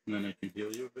 And then I can heal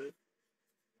you a bit?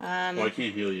 Well, I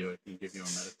can't heal you. I can give you a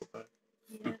medical pack.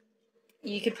 Yeah.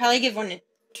 You could probably give one to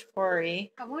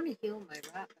Tori, I want to heal my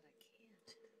rat,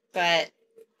 but I can't. but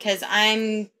because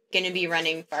I'm gonna be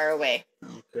running far away,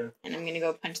 Okay. and I'm gonna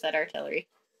go punch that artillery.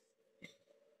 I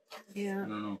Yeah.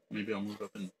 don't know. Maybe I'll move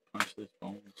up and punch these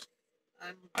bones.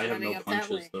 I'm I have running no up that punches,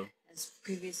 way. though. As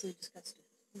previously discussed.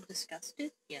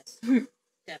 Disgusted? Yes. Definitely.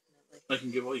 I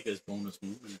can give all you guys bonus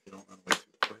movement if you don't run away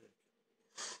too quick.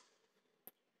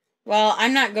 Well,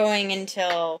 I'm not going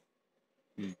until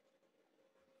Hmm.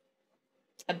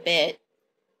 a bit.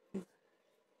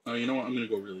 Oh, you know what? I'm going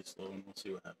to go really slow and we'll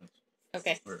see what happens.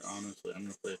 Okay. Or honestly, I'm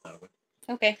going to play it that way.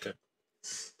 Okay.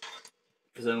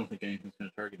 Because I don't think anything's going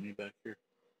to target me back here.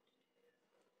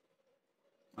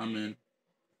 I'm in.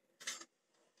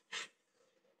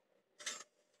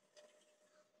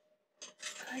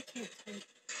 I can't type.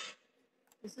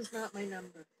 This is not my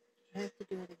number. I have to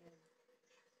do it again.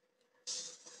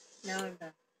 Now I'm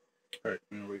done. Alright,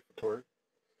 I'm gonna wait for Tori.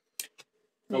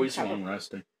 Oh, he's long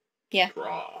resting. Yeah.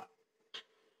 Draw.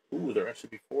 Ooh, they're actually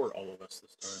before all of us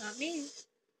this time. Not me.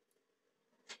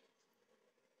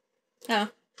 Oh.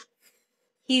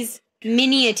 He's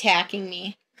mini attacking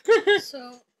me.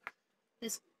 So,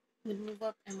 this would move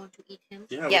up and want to eat him.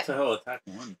 Yeah, what Yep. the hell? Attack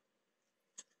one.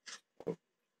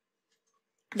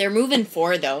 They're moving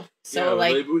 4 though. So yeah,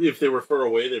 like if they were far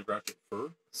away, they'd drop it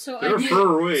fur. So They were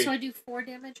far away. So I do 4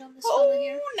 damage on this fella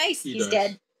here. oh, nice. He He's does.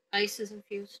 dead. Ice is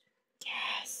infused.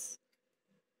 Yes.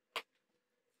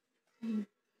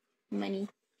 Money.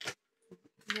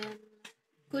 And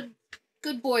then,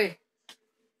 good boy.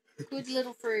 Good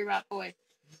little furry rat boy.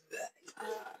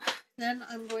 Then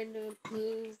I'm going to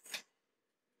move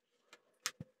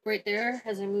right there.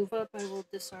 As I move up, I will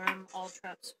disarm all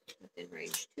traps within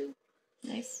range 2.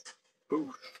 Nice.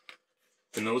 Ooh.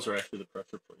 And those are actually the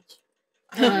pressure plates.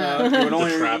 You would The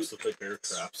only traps look like bear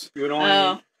traps. You would only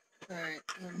Oh. Alright.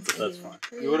 But that's fine.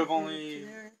 You would have only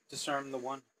disarmed the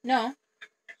one. No.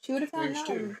 She would have found Range that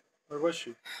 2. one. Where was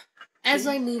she? As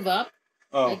I move up,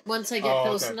 Oh. like once I get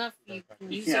close okay. enough, you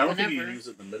can You use can't, it I don't think whenever. you can use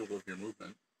it in the middle of your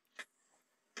movement.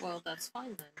 Well, that's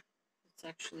fine then. It's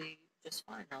actually just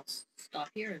fine. I'll stop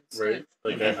here instead.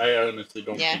 Right? Like, I honestly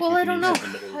don't Yeah. think Well, you I can don't use know. it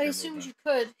in the middle of I your assumed movement.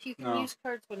 you could. You can No. use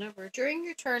cards whenever. During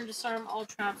your turn, disarm all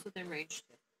traps within range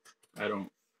 2. I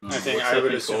don't know. I think What's I that would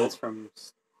thing assume called? it's from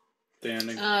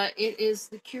standing. It is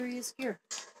the Curious Gear.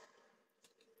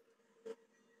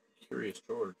 Curious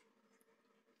George.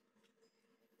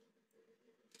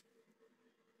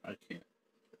 I can't.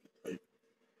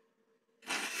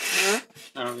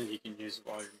 I don't think you can use it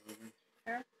while you're moving.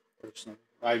 Sure. Personally,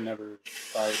 I've never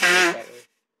thought it that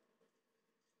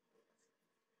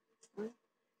way.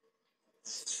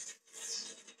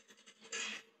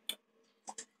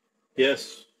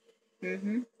 Yes.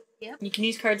 Mm-hmm. Yep. You can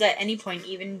use cards at any point,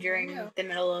 even during Yeah. the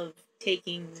middle of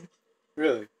taking.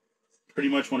 Really? Pretty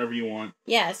much whenever you want.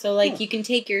 Yeah, so like Huh. you can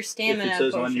take your stamina If it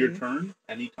says potion. on your turn,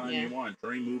 anytime Yeah. you want.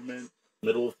 During movement,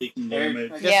 middle of taking I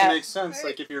damage. guess Yeah. it makes sense.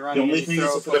 Like if you're The running, only and you thing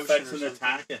throw is if a it potion affects or an something.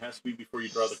 attack, it has to be before you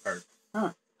draw the card.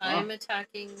 I am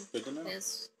attacking Good to know.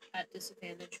 this at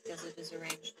disadvantage because it is a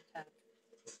ranged attack.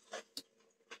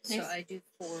 So Nice. I do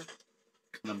 4.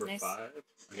 Number Nice. 5.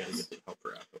 I gotta get the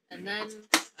helper out. And then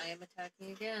I am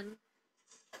attacking again.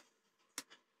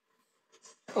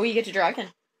 Oh, you get to draw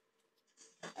again.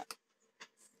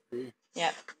 Three.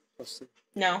 Yeah. Plus three.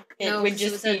 No, it no, would 'cause it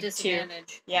just was be at 2.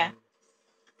 disadvantage. Yeah.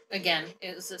 Again,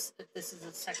 it was this is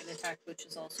a second attack, which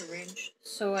is also ranged.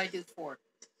 So I do 4.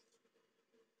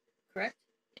 Correct?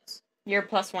 Yes. You're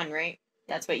 +1, right?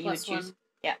 That's what you Plus would choose. 1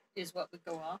 Yeah. is what would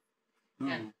go off. No,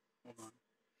 And- hold on.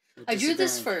 I drew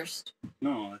this Disadvantage. first.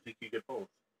 No, I think you get both.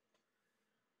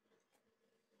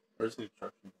 Where's the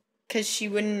instruction? Because she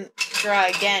wouldn't draw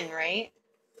again, right?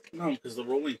 No, because the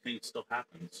rolling thing still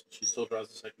happens. She still draws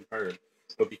the second card.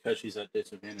 But because she's at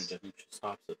disadvantage, I think she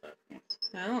stops at that point.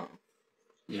 Oh.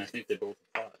 And I think they both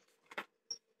apply.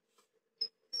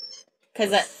 Because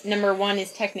that number 1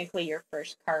 is technically your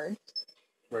first card.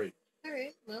 Right.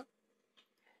 Alright, well.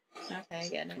 Okay, I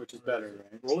get it. Which is better,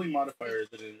 right? Rolling modifier is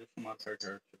that an additional modifier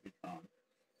card should be drawn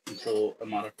until a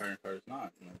modifier card is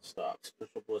not, and then it stops.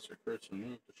 Special bliss or curse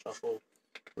removed. The shuffle.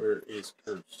 Where is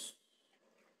curse?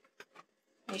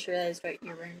 I just realized what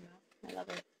you're wearing now. I love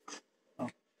it.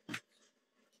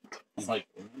 I'm like,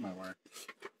 what am I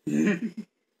wearing?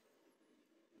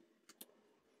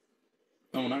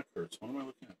 No, not curse. What am I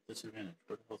looking at? Disadvantage.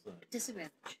 Where the hell's that?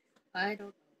 Disadvantage. I don't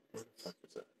know. Where the fuck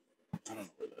is that? I don't know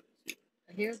where that is either.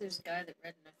 I hear there's a guy that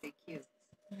read an FAQ.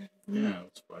 Yeah,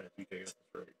 that's why I think I got this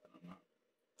right, but I'm not.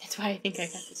 That's why I think I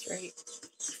got this right.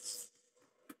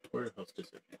 Where the hell's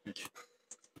disadvantage?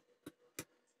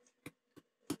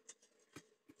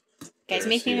 Guys, There, I make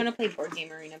me see want it. to play Board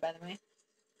Game Arena, by the way.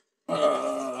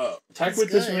 Attack That's with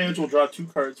good. disadvantage will draw 2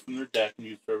 cards from their deck and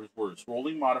use whatever's worse.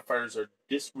 Rolling modifiers are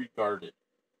disregarded.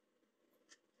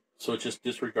 So it's just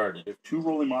disregarded. If 2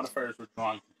 rolling modifiers were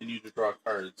drawn, continue to draw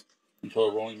cards until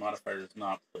a rolling modifier is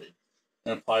not played.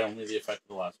 And apply only the effect of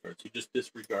the last card. So you just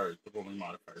disregard the rolling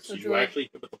modifier. So So you do I- actually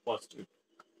hit with the +2.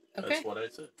 Okay. That's what I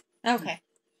said. Okay. that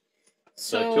kills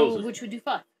So, it. which would do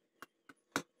 5.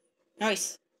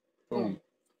 Nice. Boom.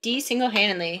 D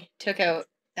single-handedly took out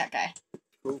that guy.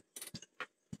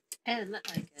 And I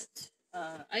get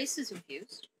ice is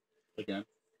infused. Again,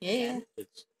 Yeah.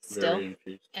 it's Still. very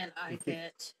infused. And I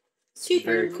get Super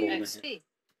Very 2 cool. XP.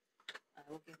 I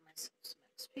will give myself some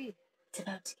XP. It's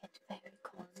about to get very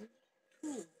cold.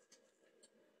 1, 2.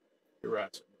 Your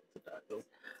rats are about to die, though.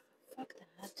 Fuck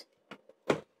that.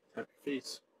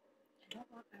 face. I don't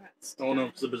want my rats. to Oh no, die.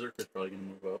 because the Berserker's probably going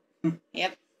to move up.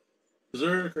 Yep.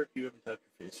 Berserker, you haven't tapped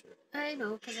your face yet. I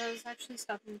know, because I was actually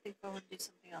stopping to think if I want to do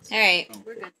something else. All right. Oh,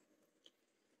 We're good.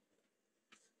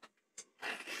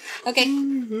 Okay.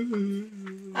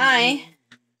 I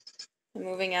am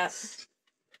moving up.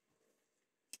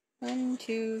 1,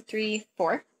 2, 3,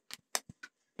 4.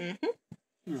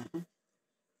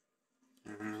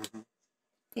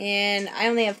 And I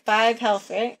only have 5 health,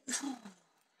 right?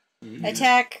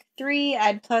 Attack 3,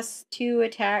 add +2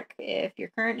 attack if your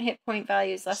current hit point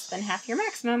value is less than half your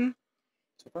maximum.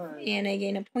 Surprise. And I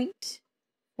gain a point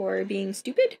for being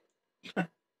stupid.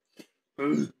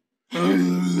 Nice.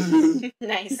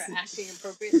 For acting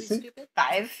appropriately stupid.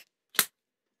 5.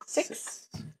 6.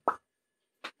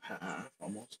 Half,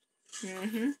 almost.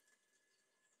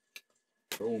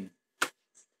 Boom.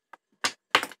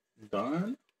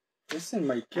 Done? This thing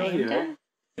might I kill am you. done.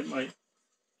 It might.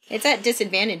 It's at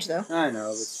disadvantage, though. I know,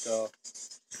 but still.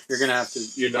 You're gonna have to.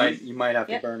 You're done? You might have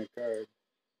Yep. to burn a card.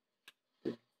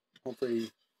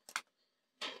 Hopefully,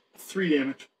 3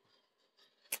 damage.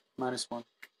 -1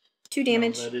 2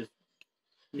 damage. No, that is.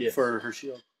 Yes. for her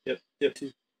shield. Yep.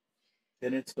 2.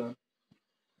 And it's done.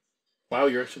 Wow,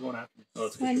 you're actually going after me. Oh,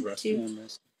 it's because 1, you're resting. 2. And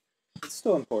rest. It's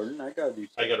still important. I gotta do.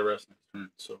 I got to rest next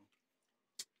turn, so.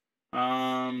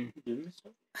 Give me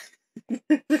stuff.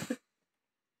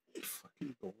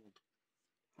 Fucking gold.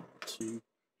 2.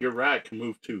 Your rat can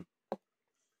move too.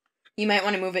 You might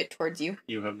want to move it towards you.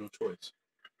 You have no choice.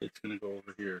 It's gonna go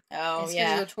over here. Oh, It's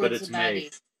yeah. gonna go towards it's the May.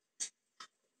 baddie.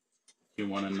 You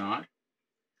want to not?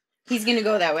 He's going to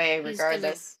go that way He's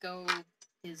regardless. gonna go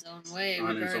his own way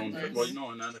On his own. regardless. Well,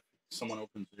 no, not if someone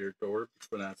opens your door,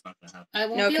 but that's not gonna happen. I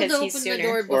won't No, be able 'cause to he's open the sooner.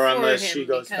 door before Or unless him she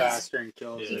goes because, faster and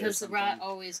kills it. because or the rat something.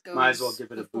 always goes Might as well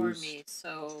give it a before boost. me.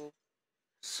 So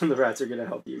So the rats are gonna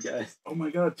help you guys. Oh my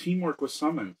god, teamwork with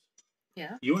summons.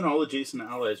 yeah. You and all adjacent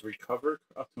allies recover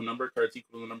up to a number of cards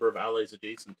equal to the number of allies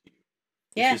adjacent to you.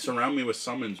 Yeah. If you surround me with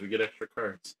summons, we get extra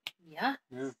cards. Yeah.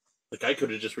 Like, I could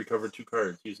have just recovered 2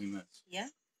 cards using this. Yeah.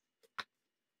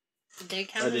 They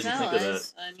count as didn't think of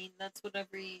allies. I mean, that's what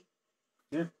every.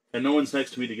 And no one's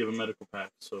next to me to give a medical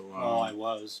pack, so... Oh, I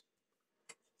was.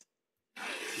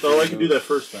 So I can do that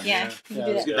first then. Yeah. Yeah,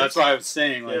 You Yeah, do that. that's why I was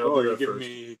saying, like, Yeah, I'll oh, do you that give first.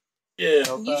 me. Yeah, Help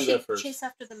I'll You do should that first. chase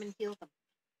after them and heal them.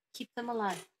 Keep them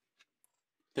alive.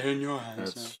 They're in your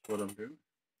hands. That's what I'm doing.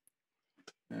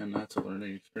 And that's a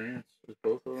learning experience. Is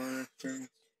both a learning experience?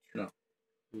 No. now.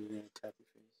 You're gonna tap your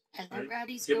face. And I let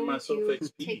ratties give go with myself you.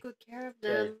 XP. Take good care of Okay,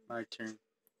 them. my turn.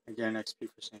 I get an XP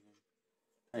for singing.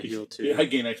 I heal 2. Yeah, I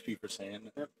gain XP for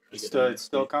saying. Yep. I It's get still, an it's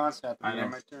still XP. constant. I I know.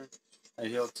 my turn. I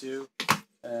heal 2,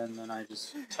 and then I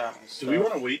just tap my stuff. Do we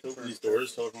want to wait to open these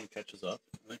doors till everyone catches up?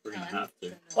 I think we're going to have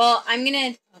to. Well, I'm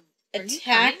going to Are you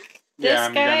attack coming? this Yeah,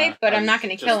 I'm guy, gonna- but I'm I'm not going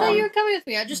to just kill I thought him. you were coming with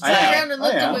me. I just I turned am. around and I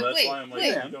looked am. and Well, went, that's wait, why I'm like,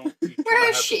 wait. you don't. You Where kinda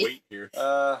is have she? to wait here.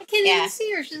 I can't Yeah. even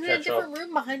see her. She's in a Catch different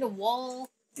room behind a wall.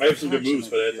 I have some good moves,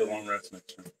 but I have to long rest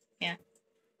next turn. Yeah.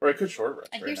 Or I could short rest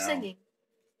I right hear now. singing.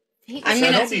 I'm He gonna- hears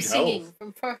I don't need singing health.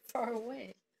 from far, far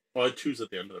away. Well, I choose at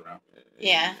the end of the round.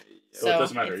 Yeah. So, So, it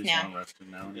doesn't matter. it's He's now. long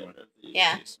resting now anyway.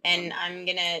 Yeah, and I'm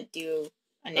going to do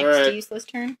a next Alright. useless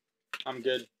turn. I'm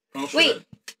good. Oh, shit. Wait.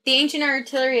 The ancient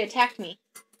artillery attacked me.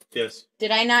 Yes.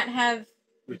 Did I not have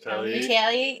Retaliate.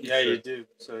 retaliate? Yeah, you Sure. do.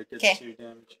 So it gets 'Kay. 2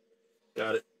 damage.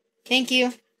 Got it. Thank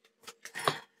you.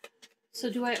 So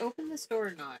do I open this door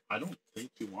or not? I don't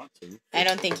think you want to. I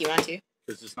don't think you want to.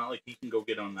 Because it's not like he can go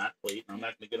get on that plate, and I'm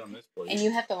not going to get on this plate. And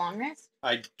you have the long rest?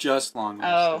 I just long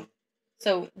rested. Oh.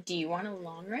 So, do you want a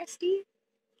long resty?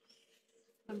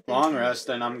 I'm Long thinking, rest,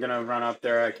 and I'm gonna run up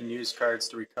there. I can use cards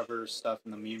to recover stuff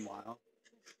in the meanwhile.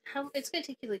 How it's gonna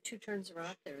take you like 2 turns to run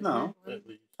up there. Isn't No. it? At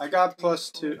least. I got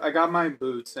 +2. I got my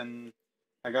boots, and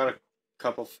I got a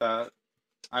couple fast.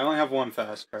 I only have 1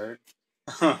 fast card.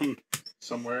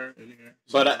 Somewhere in here.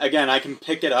 But again, I can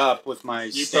pick it up with my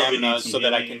You probably stamina need some so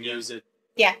that I healing can again. use it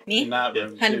Yeah, in me? that Yeah.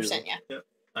 room. 100%, too. yeah.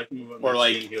 I can move up Or next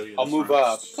like, and heal you I'll this move round.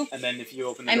 up, Cool. and then if you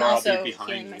open the I'm door, also I'll be behind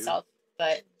healing you. myself,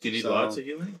 but, Do you need So- lots of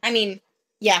healing? I mean,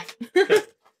 yeah.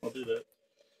 I'll do that.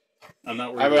 I'm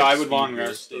not worried I would, about I would speed long here,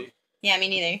 rest. so Yeah, me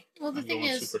neither. Well, the I'm thing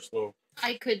going is, super slow.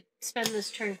 I could spend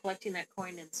this turn collecting that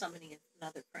coin and summoning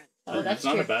another friend. Oh, It's that's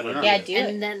not true. a bad Why idea. not? Yeah, do it.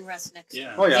 And then rest next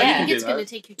Yeah. turn. Oh yeah, Yeah. you I can think do it's going to that.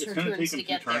 take you It's 2 gonna turns take to him 2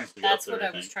 get there. turns to get up That's there, what I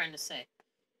I was think. trying to say.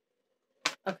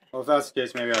 Okay. Well, if that's the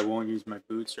case, maybe I won't use my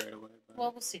boots right away. But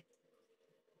Well, we'll see.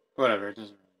 whatever, it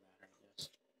doesn't really matter, I guess.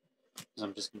 'Cause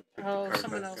I'm just gonna pick Oh, the card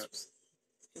someone back else up. was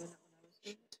doing it when I was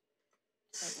doing it.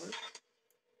 Does that work?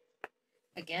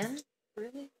 Again?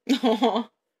 Really?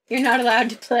 You're not allowed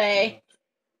to play.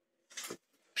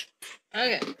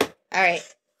 Okay.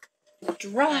 Alright.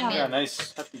 Draw. I'm Yeah, in.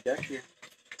 nice hefty deck here.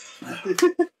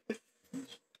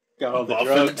 Got all the Buffing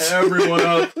drugs. everyone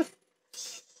up.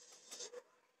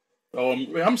 Oh,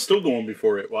 I'm still going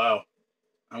before it. Wow.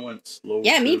 I went slow.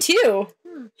 Yeah, me too.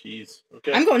 Jeez.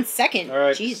 Okay. I'm going second. All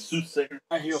right. Jeez. Soothsinger.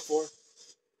 I heal 4.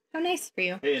 How nice for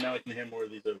you. Hey, now I can hand more of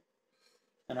these out.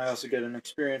 And I also get an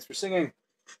experience for singing.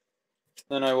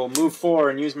 Then I will move 4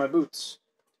 and use my boots.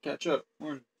 Catch up.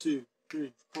 1, 2,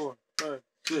 3, 4, 5,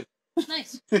 6.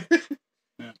 Nice. Yeah.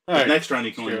 All But right. next round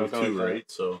you can only Sure, move I'll go 2, with that.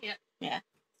 right? So Yeah. Yeah.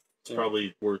 it's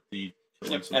probably worth the.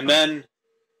 Yep. And then,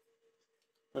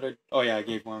 I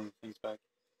gave one of the things back.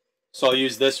 So I'll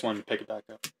use this one to pick it back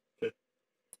up. Okay.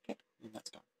 And that's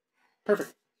gone.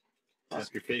 Perfect. Tap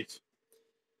your face.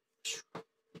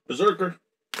 Berserker.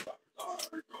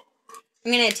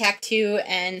 I'm going to attack 2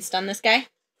 and stun this guy.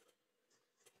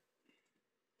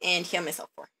 And heal myself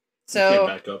 4. You So. can't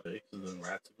back up, eh? Because then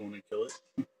rats are going to kill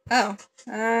it. Oh.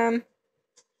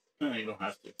 No, you don't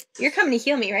have to. You're coming to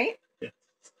heal me, right? Yeah.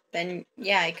 Then,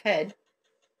 yeah, I could.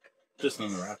 Just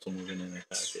then the rats will move in and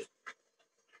attack it.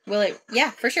 Will it?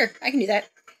 Yeah, for sure. I can do that.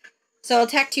 So I'll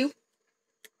attack 2.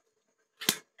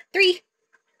 3.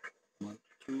 1,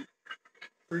 2,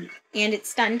 3. And it's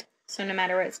stunned. So no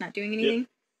matter what, it's not doing anything.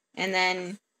 And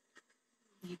then.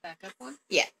 You back up one?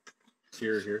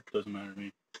 Here. Doesn't matter to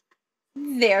me.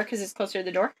 There, because it's closer to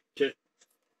the door. Okay.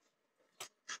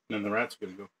 And then the rats are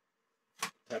going to go.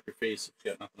 Tap your face if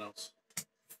you got nothing else.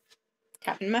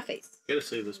 Tap in my face. I gotta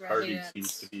say, this party Rats.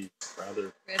 seems to be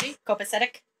rather. Ready?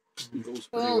 Copacetic. Goes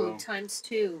pretty Boom. well. Times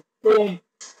 2. Boom.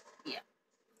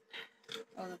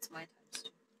 Oh, that's my times 2.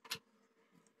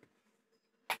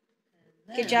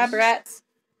 And Good then job, rats.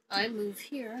 I move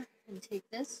here and take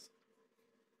this.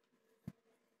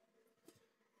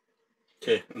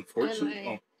 Okay, unfortunately.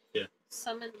 And Oh,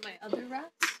 summon my other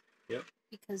rats. Yep.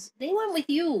 Because they went with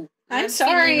you. I'm feeling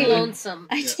sorry. lonesome.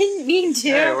 I Yeah. didn't mean to.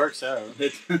 Yeah, it works out. yeah,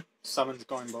 Summon's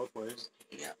going both ways.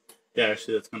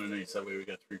 actually, that's kind of nice. That way we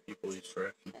got 3 people each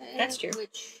direction. That's true.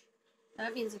 Which,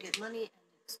 that means I get money and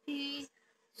XP.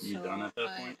 You so done at that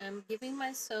I point? am giving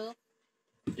myself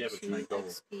Yeah, but can I 2 go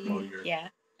XP. while you're. Yeah.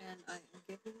 And I am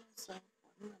giving myself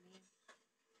 1 money.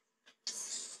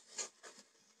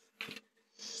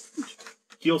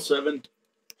 Heal 7.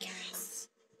 Yes.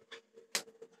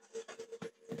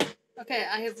 Okay,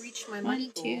 I have reached my 1,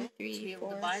 money 2, goal 3, to be able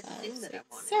 4, to buy the 5, thing that I 6,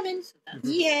 wanted. 7. So that's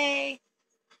Yay.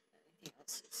 everything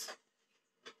else is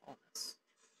bonus.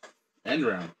 End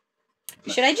round.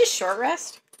 Should I just short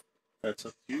rest? That's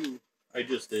up to you. I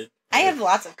just did. I have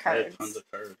lots of I cards. had tons of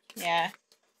cards. Yeah.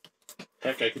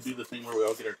 Heck, I could do the thing where we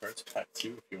all get our cards packed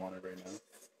too if you wanted right now.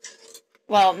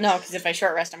 Well, no, because if I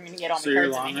short rest, I'm going to get all So my you're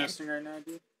cards in my long hand. resting right now,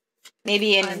 dude?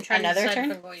 Maybe in I'm trying another to decide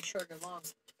turn? if I'm going short or long.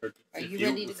 Or Are if you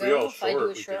ready to if we all go? If I do short, a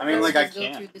we short could- I mean, rest, like, we'll I go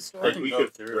can't. through the story. Like can we go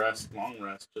could through it. rest, long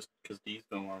rest, just because Dee's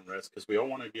gonna long rest, because we all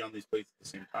want to be on these plates at the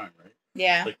same time, right?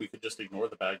 Yeah. Like we could just ignore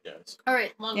the bad guys.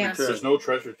 Alright, long Yeah. rest. Sure. There's no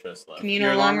treasure chest left. Communal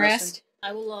You're long long rest.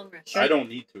 I will long rest. I don't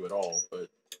need to at all, but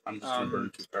I'm just gonna Um,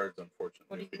 burn 2 cards, unfortunately.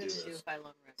 What are you if we going do to do this. if I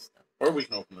long rest, though? Or we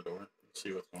can open the door and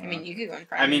see what's going I on. mean, you could go in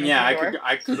front. I mean, and yeah, open the door.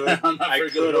 I could I'm not very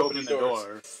good at open opening the doors.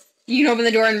 door. You can open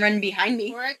the door and run behind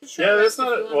me. Or I can short Yeah, rest that's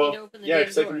not if a you want me to well. open the Yeah, damn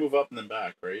because I can door. move up and then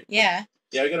back, right? Yeah.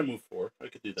 Yeah, I gotta move 4. I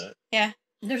could do that.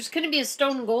 There's going to be a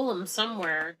stone golem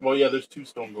somewhere. Well, yeah, there's 2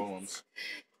 stone golems.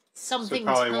 Something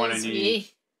probably one tells in me.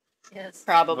 each. Yes.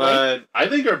 Probably. But I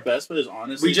think our best bet is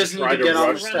honestly We just to need try to get on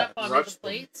the rush, Run steps. up onto rush the them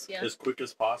plates, yeah. as quick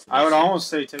as possible. I would So almost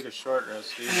say take a short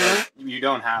rest, dude. But you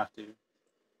don't have to.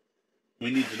 we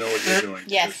need to know what you're doing.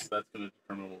 Yes. 'cause that's going to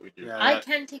determine what we do. Yeah. I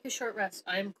can take a short rest.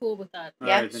 I am cool with that.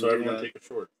 Yeah. Alright, then So do everyone that. take a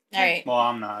short. All right. Well,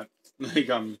 I'm not. Like,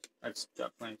 I've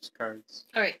got plenty of cards.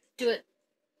 Alright, do it.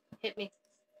 Hit me.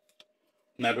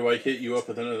 Now, do I hit you up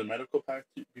with another medical pack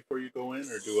before you go in,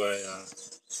 or do I?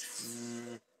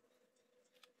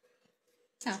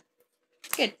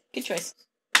 Good. Good choice.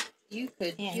 You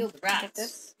could Yeah, heal the look at rats.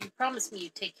 this. You promised me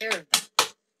you'd take care of them.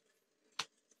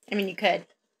 I mean, you could.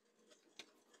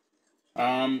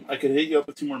 I could hit you up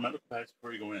with 2 more medical packs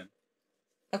before you go in.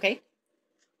 Okay.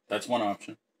 That's one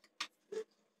option.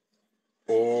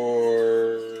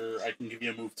 Or I can give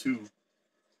you a move 2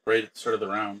 right at the start of the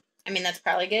round. I mean, that's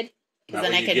probably good. That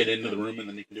then way I you could- get into the room and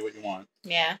then you can do what you want.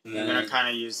 Yeah. And I'm then, gonna kind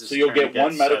of use this. so you'll turn to get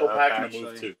 1 medical set up, pack and a actually.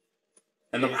 move 2.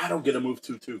 And the Yeah. rat will get a move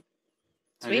 2 too.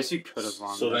 I guess you could have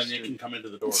long So then rested. you can come into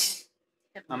the door.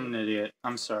 I'm an idiot.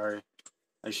 I'm sorry.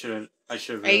 I should. Are Really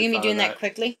you gonna be thought doing of that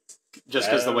quickly? Just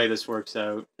because the way this works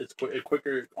out. It's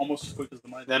quicker, almost as quick as the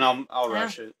mind. Then I'll Yeah.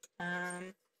 rush it.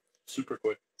 Super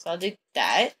quick. So I'll do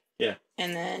that. Yeah.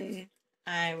 And then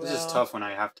I will. This is tough when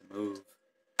I have to move.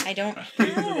 I don't Yeah, I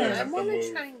have. have to want to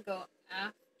move. try and go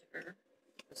after.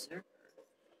 Berserker.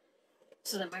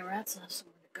 So that my rats have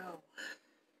somewhere to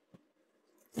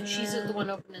go. She's the one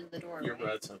opening the door, Your right?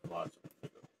 rats have lots of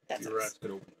That's Your rats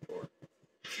could open the door.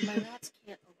 My rats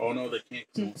can't open Oh no, they can't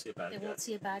because they won't see a bad They guy. won't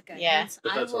see a bad guy. Yeah. Hence,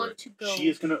 But I that's want alright. to go.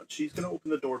 She's gonna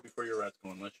open the door before your rats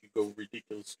go unless you go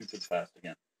ridiculous stupid fast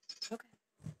again. Okay.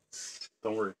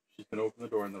 Don't worry. She's gonna open the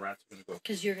door and the rats are gonna go.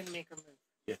 Because you're going to make her move.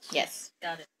 Yes. Yes.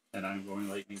 Got it. And I'm going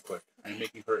lightning quick. I'm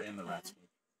making her and the rats move.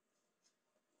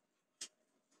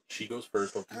 She goes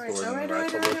first, opens the door, and then the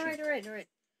rats will rush in. Alright.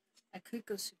 I could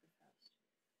go super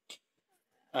fast.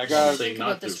 I I'm got. gonna Say think not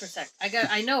about this to. for a sec.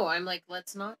 I know. I'm like,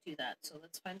 let's not do that. So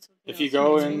let's find something If else. you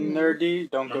go Let's in move. there, D,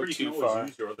 don't Remember, go you can too always far.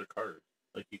 use your other card.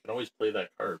 Like, you can always play that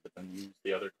card, but then use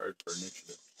the other card for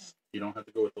initiative. You don't have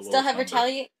to go with the Still lowest have number.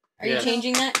 retaliate? Are Yes. you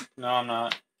changing that? No, I'm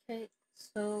not. Okay,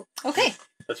 so Okay.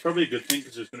 That's probably a good thing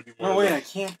because there's going to be more. No, of wait, those, I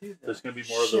can't do that. There's going to be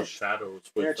more of those shadows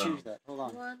I with gotta choose that. Hold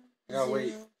on. 1, I gotta wait.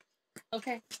 0.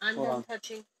 Okay, I'm Hold done on.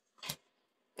 touching.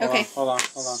 Okay. Hold on.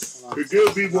 There's going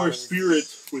to be more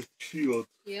spirits with shields.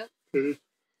 Yep. Okay.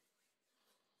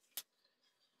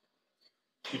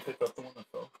 You pick up the one that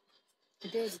fell. I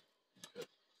did.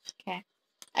 Okay.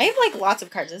 I have like lots of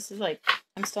cards. This is like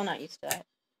I'm still not used to that.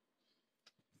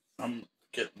 I'm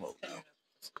getting low now.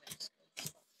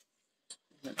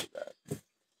 Can't do that.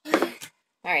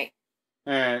 All right.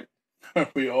 Alright. Are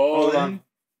we all Hold in? on.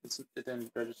 It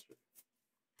didn't register.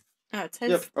 Oh, it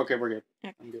says. Yep. Okay, we're good.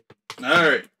 Okay. I'm good.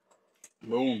 Alright.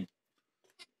 Boom.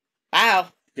 Wow.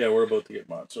 Yeah, we're about to get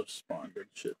mods of spawn. Good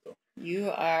shit, though.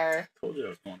 You are. Told you I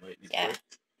was going lightning Yeah. quick.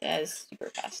 That is super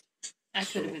fast. I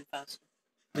could have been faster.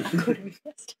 I could have been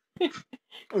fast. I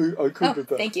could Oh,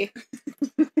 thank you.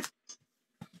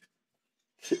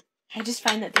 I just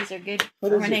find that these are good What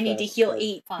for is when your I need to fast heal card?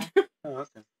 8 Oh,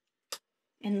 okay.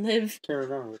 and live. Can't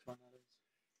remember which one that is.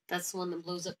 That's the one that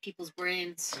blows up people's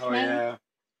brains. Oh, Mine? yeah.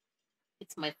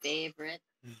 It's my favorite.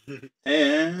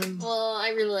 And... Well, I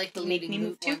really like the You make leading me move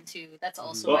move too? one too. That's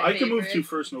also Well, my I can favorite. move to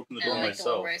first and open the And door I like the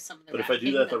one myself. where I summon the But if rat I do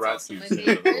king, that, the that's rats also can't my stand at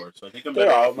the favorite. door. So I think I'm They're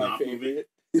better all off my not moving, favorite.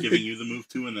 giving you the move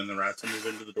to, and then the rats will move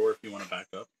into the door if you want to back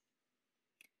up.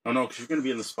 Oh no, because you're going to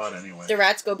be in the spot anyway. The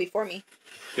rats go before me.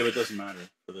 Yeah, but it doesn't matter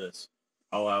for this.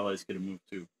 All allies get a move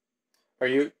too. Are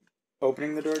you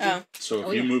opening the door? Jim? Oh. So if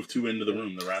Oh, you yeah. move 2 into the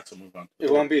room, the rats will move on. To the It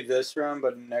door. won't be this round,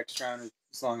 but next round,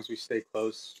 as long as we stay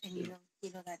close. And you know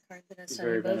that card that I It's said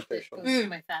very about that beneficial. goes to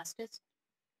my fastest?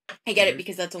 I get it Mhm.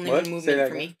 because that's only What? one Say movement that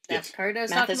for again? me. That Yes. card I was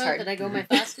Math talking is about hard. that I go my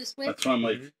fastest with? That's why I'm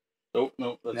like, Mhm. oh,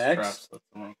 no, that's Next. traps. That's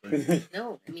the wrong thing.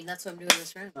 No, I mean that's what I'm doing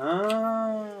this round.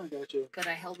 Ah, gotcha. But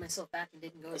I held myself back and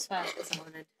didn't go as fast because I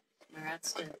wanted my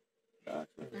rats to Gotcha.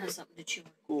 have something to chew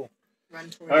on. Cool. Run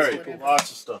towards Alright, whatever.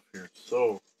 lots of stuff here.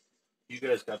 So, you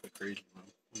guys got the crazy one.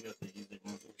 We got the easy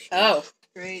one. Oh.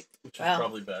 Great. Which is Wow.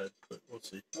 probably bad, but we'll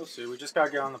see. We'll see. We just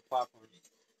gotta get on the platform.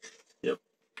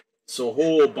 So a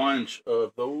whole bunch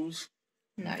of those.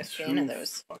 Not a fan of 2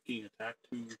 those. Fucking attack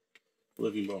 2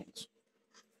 living bones.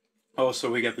 Oh, so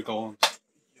we get the golems.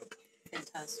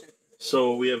 Fantastic.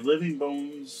 So we have living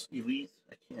bones elite.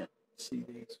 I can't see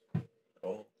these at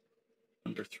all.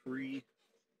 Number 3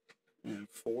 and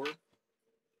 4.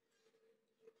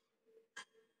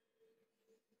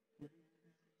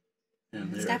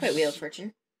 And Stop there's- it, Wheel of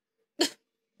Fortune.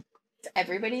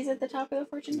 Everybody's at the top of the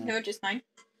fortune? No. No, just mine.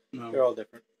 No. They're all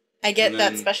different. I get And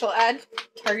that then- special ad,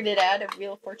 targeted ad of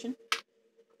Wheel of Fortune.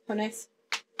 Oh, nice.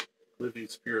 Living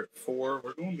Spirit 4.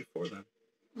 We're going before then.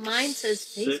 Mine says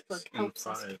 6 Facebook and helps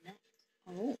us 5. connect.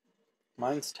 Oh.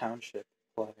 Mine's township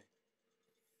play.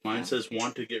 Mine says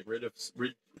want to get rid of.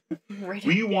 Right.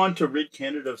 We want to rid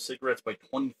Canada of cigarettes by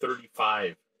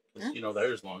 2035. 'Cause, Huh? you know,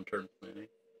 there's long-term planning.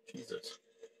 Jesus.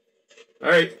 All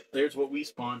right, there's what we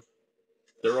spawn.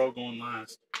 They're all going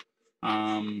last.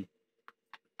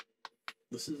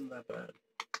 This isn't that bad.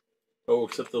 Oh,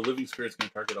 except the living spirit's going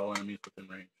to target all enemies within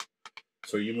range.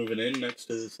 So are you moving in next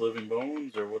to this living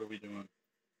bones, or what are we doing?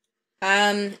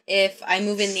 If I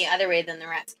move in the other way, then the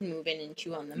rats can move in and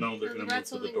chew on them. No, they're No, going the to move rat's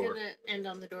to the only door. gonna end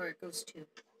on the door. It goes to.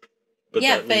 But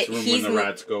Yeah, that leaves but room he's when the mo-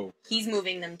 rats go. He's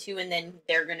moving them too, and then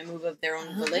they're gonna move of their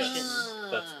own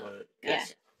volition. That's what. Yeah.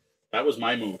 That was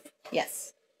my move.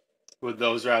 Yes. Would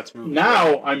those rats move?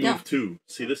 Now I move No. 2.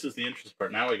 See, this is the interesting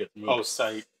part. Now I get to move. Oh,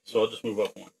 sight. So I'll just move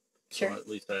up 1. Sure. So at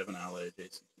least I have an ally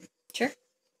adjacent to me. Sure.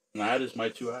 And that is my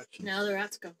 2 actions. Now the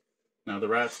rats go. Now the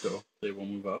rats go. They will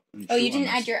move up. And Oh, you chew on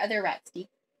didn't add this. your other rats, Steve.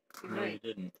 You're No, you right.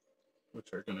 didn't.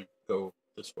 Which are going to go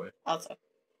this way. Also.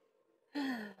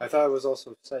 I thought it was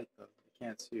also sight, though. You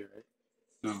can't see, right?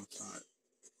 No, it's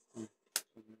not.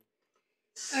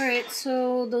 All right,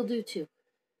 so they'll do 2.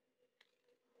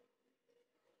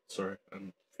 Sorry,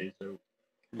 I'm phased out.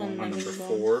 On On number living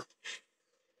 4.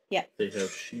 Yeah. They have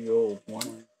shield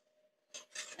 1.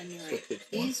 Anyway,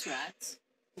 these rats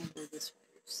will go this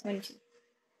way. 1, 2.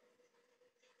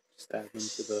 Stab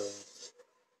into the...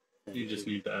 You just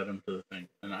need to add them to the thing.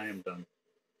 And I am done.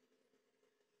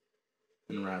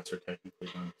 And rats are technically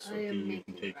done. So I am you making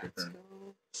can take your rats turn.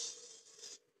 go.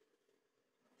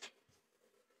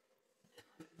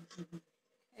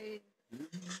 Okay.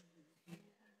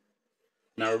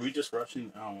 Now, are we just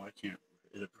rushing? Oh, I can't.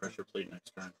 Is it pressure plate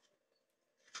next turn?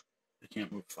 I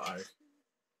can't move 5.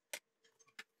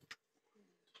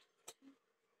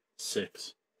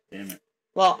 6. Damn it.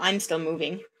 Well, I'm still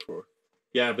moving. 4.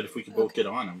 Yeah, but if we could both get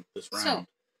on them this round. So,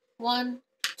 1,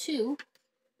 2.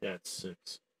 Yeah, it's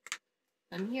 6.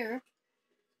 I'm here.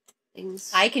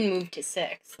 Things. I can move to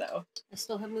 6, though. I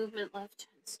still have movement left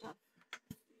and stuff.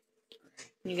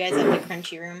 You guys have the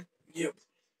crunchy room. Yep.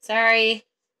 Sorry.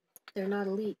 They're not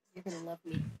elite. You're gonna love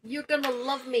me. You're gonna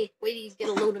love me. Wait till you get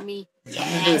a load of me.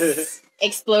 Yes.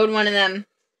 Explode one of them.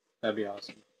 That'd be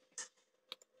awesome.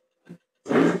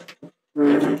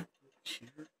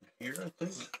 Here, I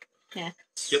think. Yeah.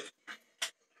 Yep.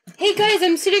 Hey guys,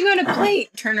 I'm sitting on a plate.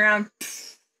 Turn around.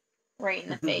 Right in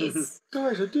the face.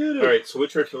 Guys, I did it. Alright, so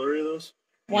which artillery are those?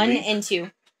 1 Elite? and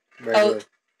 2. Regular.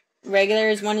 Oh, regular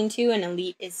is 1 and 2, and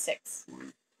elite is 6.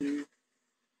 1, 2.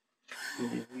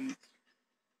 Elite.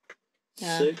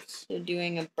 Yeah. 6. They're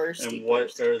doing a burst. And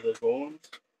what are the golems?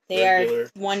 They regular? are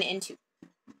 1 and 2.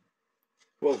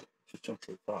 Whoa, just jump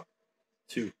to the top.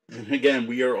 2. And again,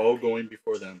 we are all going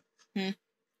before them.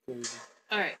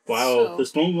 Alright. Wow, So, the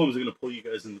stone golems are going to pull you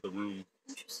guys into the room.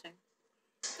 interesting.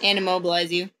 And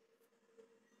immobilize you.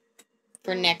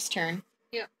 For next turn.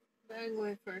 But I'm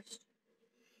going first.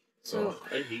 So,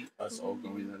 I hate us all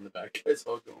going and the bad guys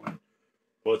all going.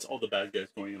 Well, it's all the bad guys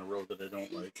going in a row that I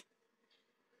don't like.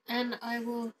 and I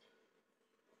will.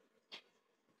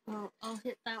 Well, I'll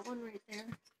hit that one right there.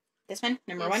 This one,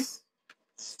 number 1.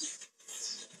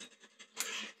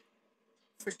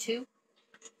 For 2.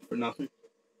 For nothing.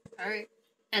 Alright.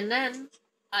 And then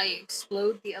I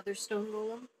explode the other stone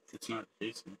golem. It's not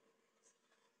Jason.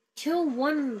 Kill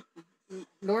one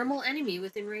normal enemy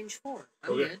within range 4. I'm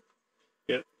Okay. good.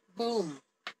 Yep. Boom.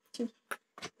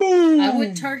 Boom! I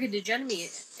would target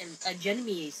adjacent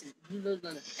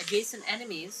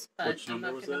enemies, but Which I'm number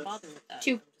not was going to that? bother with that.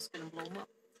 2. I'm just going to blow them up.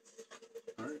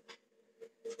 Alright.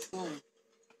 Boom.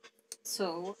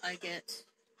 So I get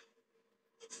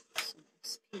some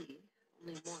XP.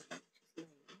 Only 1, which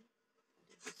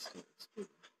is 9. XP.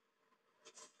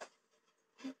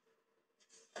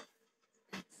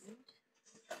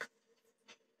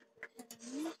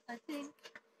 And I think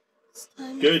it's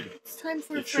time. Good. It's time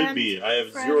for a It friend. should be. I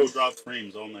have friend. 0 dropped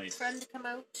frames all night. Friend to come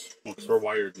out. Well, because we're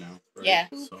wired now. Right? Yeah.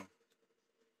 So,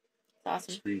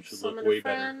 Awesome. stream should Summon look a way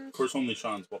better. friend. Of course, only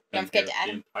Sean's Don't forget to add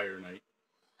the him. entire night.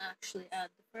 Actually, add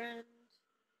the friend.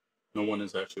 No one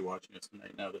is actually watching us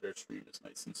tonight now that our stream is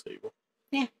nice and stable.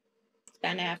 It's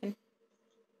bound to happen.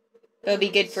 It'll be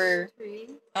good for... 3.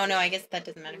 Oh no, I guess that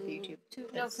doesn't matter for YouTube. 2.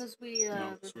 No, because we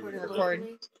No, it's recorded record.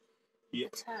 locally.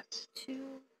 Yep. Attack 2.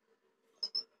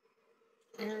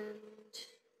 And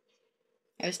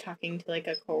I was talking to like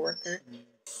a coworker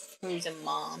who's a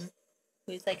mom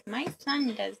who's like, my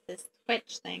son does this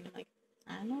Twitch thing. I'm like,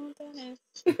 I know what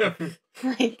that is.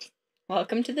 Like,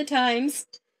 welcome to the times.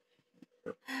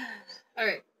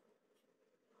 alright.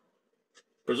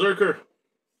 Berserker!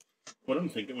 What I'm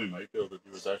thinking we might be able to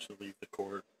do is actually leave the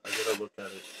cord. I gotta look at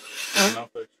it. There's enough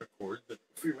extra cord that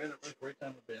if we ran it like right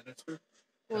down the banister,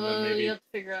 and Well, then maybe you have to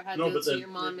figure out how to No, do but it so then- your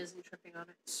mom isn't tripping on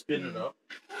it. spin it up,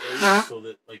 right? Huh? So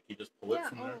that like you just pull it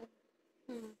from there.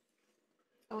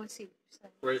 Oh, I see what you're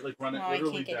saying. Right, like run it Well, I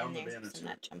literally can't get down in the there because banister, I'm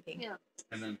not jumping. Yeah.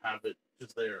 and then have it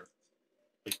just there.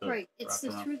 Like Right, it's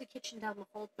wrap around. through the kitchen down the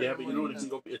hall. Yeah, but you know what? It can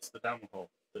go. It's the down the hall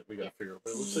that we gotta figure out.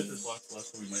 But it looks like there's lots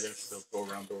less, so we might actually be able to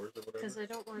go around doors or Because whatever. I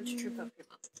don't want it to trip up your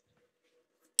mom.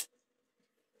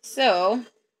 So,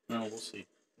 No, we'll see.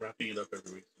 Wrapping it up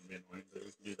every week is gonna be annoying, but we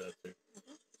can do that too.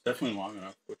 It's definitely long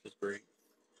enough, which is great.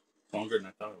 Longer than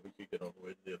I thought. We could get all the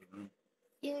way to the other room.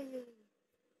 Yay.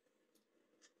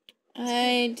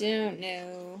 I don't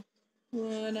know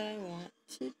what I want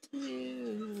to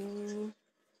do.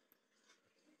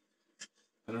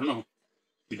 I don't know.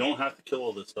 We don't have to kill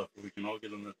all this stuff, but we can all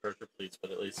get on the pressure plates.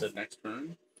 But at least said next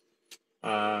turn.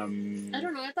 I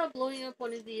don't know, I thought blowing up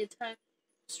one of the attack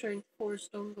strength 4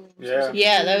 stone golems. was Yeah. a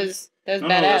Yeah, good that move. was No, I no, was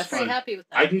that's badass. pretty fine. happy with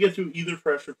that. I can get through either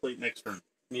pressure plate next turn.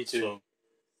 Me too. So,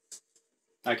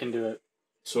 I can do it.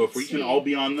 so if we can See. all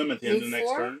be on them at the end of Move next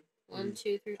 4? turn, 1,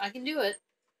 2, 3. I can do it.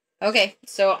 Okay,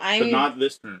 so I'm... but not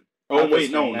this turn. Oh Not this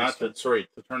wait, no, turn, not next the. turn. Sorry,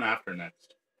 the turn after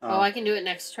next. Oh, I can do it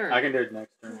next turn. I can do it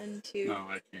next turn. 1, 2. No,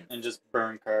 I can't. And just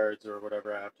burn cards or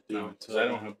whatever I have to do. No, because I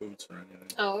don't have boots or anything.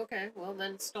 Oh, okay. Well,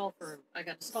 then stall for. I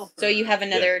got to stall for. So you have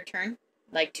another turn?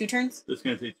 Like 2 turns? It's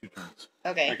going to take 2 turns.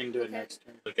 Okay. I can do it Okay. next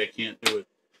turn. Like, I can't do it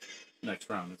next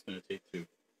round. It's going to take 2.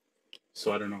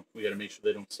 So, I don't know. We got to make sure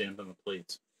they don't stand on the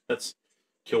plates. Let's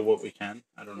kill what we can.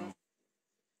 I don't know.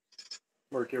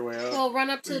 Work your way up. Well,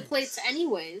 run up to the plates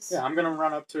anyways. Yeah, I'm gonna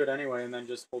run up to it anyway and then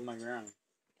just hold my ground.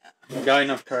 I've got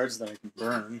enough cards that I can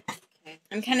burn. Okay.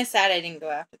 I'm kind of sad I didn't go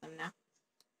after them now.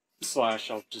 /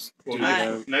 I'll just Well, do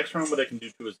next, it. next round, what I can do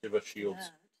too is give us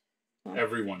shields. That.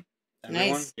 Everyone. Everyone?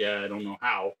 Nice. Yeah, I don't know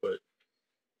how, but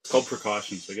it's called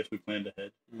precautions. So I guess we planned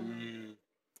ahead. Mm.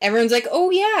 Everyone's like, oh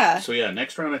yeah. So yeah,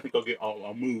 next round I think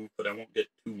I'll move, but I won't get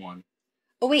 2-1,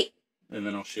 Oh wait, and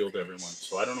then I'll shield everyone.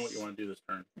 So I don't know what you want to do this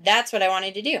turn. that's what I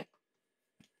wanted to do.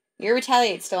 Your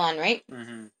retaliate's still on, right?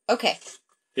 Mm-hmm. Okay.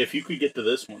 If you could get to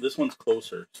this one's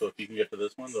closer. So if you can get to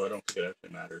this one, though, I don't think it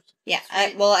actually matters. Yeah.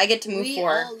 Sweet. I get to move We 4.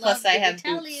 all Plus, love I the have boots,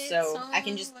 retaliate, so so I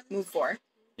can just move 4.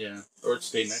 Yeah, or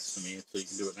stay next to me so you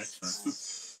can do it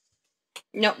next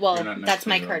turn. No, well, You're not next that's to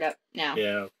my me, card though. up now.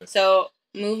 Yeah. Okay. So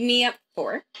move me up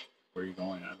 4. Where are you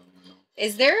going? I don't even know.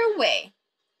 Is there a way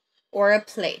or a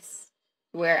place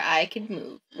where I could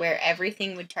move where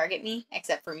everything would target me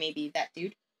except for maybe that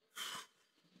dude?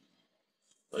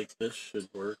 Like this should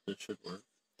work. This should work.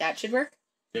 That should work.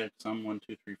 Yeah, 'cause I'm 1,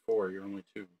 2, 3, 4. You're only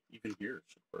 2. Even here it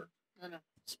should work. No.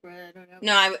 Spread it out.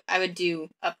 No, I would do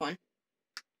up 1.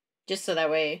 Just so that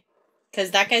way.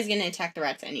 Because that guy's going to attack the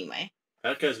rats anyway.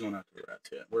 That guy's going after the rats.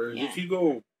 Yeah. Whereas Yeah. if you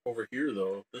go over here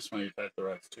though, this might attack the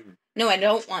rats too. No, I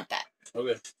don't want that.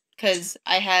 Okay. Because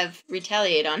I have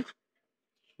retaliate on.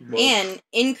 Well, And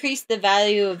increase the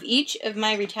value of each of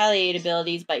my retaliate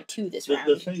abilities by 2 this the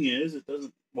round. thing is, it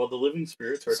doesn't. Well, the living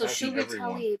spirits are So she'll attacking everyone.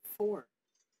 retaliate 4.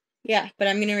 Yeah, but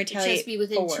I'm going to It has retaliate to be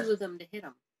within 4. 2 of them to hit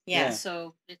them. Yeah. Yeah.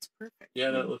 So it's perfect.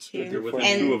 Yeah, that looks good. 2, You're within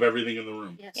and- 2 of everything in the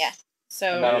room. Yes. Yeah.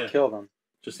 So And that'll Yeah. kill them.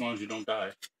 Just as long as you don't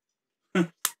die.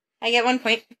 I get 1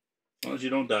 point. As long as you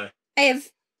don't die. I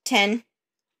have 10.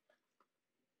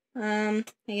 I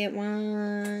get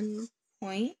 1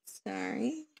 point.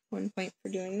 Sorry. 1 point for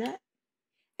doing that.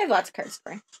 I have lots of cards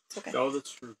for it. It's okay. Oh,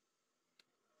 that's true.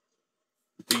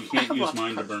 But you can't have use lots of mine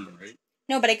to cards. burn, right?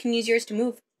 No, but I can use yours to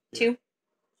move, too.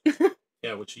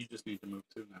 Yeah, which you just need to move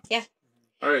to now. Yeah.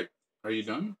 Alright. Are you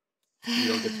done? You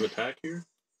don't get to attack here?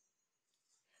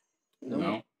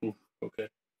 No? Oof, okay.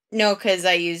 No, because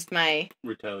I used my...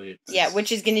 Retaliate. Yeah,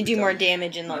 which is going to do more Retaliate.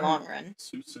 damage in the Alright. long run.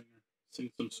 Soothsinger.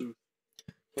 Sing some sooth.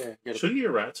 Yeah, get Shouldn't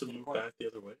your rats have moved back the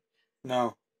other way?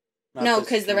 No. Not No, this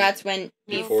because the turn. rats went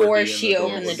Before before the she door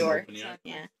opened the wasn't door. open yet?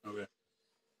 Yeah. Okay.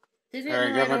 Did it Alright,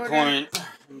 in got right my order? point.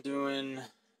 I'm doing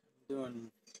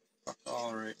fuck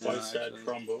all right now. Why sad actually.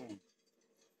 trombone?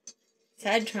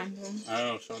 Sad trombone. I don't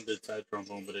know. Sean did sad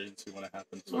trombone, but I didn't see when it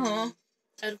happened. So Aw.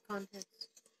 Out of context.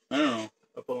 I don't know.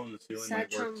 Up on the ceiling Sad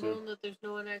might work trombone too. that there's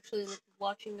no one actually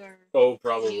watching our. Oh,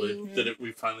 probably. You- Did it?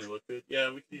 We finally looked good. Yeah,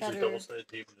 we could use a Better. double-sided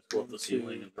tape and just go up the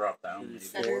ceiling and drop down. Maybe.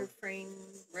 Better frame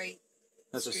rate.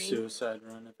 That's a Stream. suicide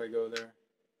run if I go there.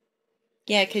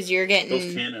 Yeah, because you're Those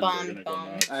getting cannons are bombed. gonna go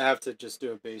nuts. I have to just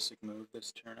do a basic move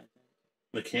this turn, I think.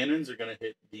 The cannons are gonna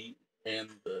hit D and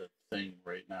the thing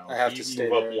right now. I have if to you stay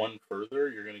move there. up one further,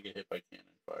 you're gonna get hit by cannon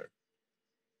fire.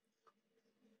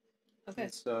 Okay.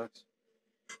 It sucks.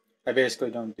 I basically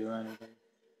don't do anything.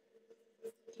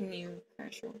 Can you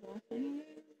crash your wolf anywhere?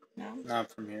 No?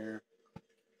 Not from here.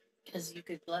 Because you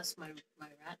could bless my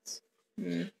rats.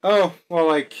 Hmm. Oh, well,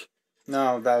 like,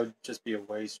 no, that would just be a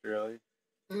waste, really.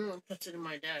 Puts it in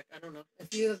my deck. I don't know.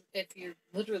 If you're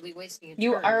literally wasting a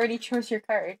You turn. already chose your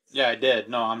cards. Yeah, I did.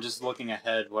 No, I'm just looking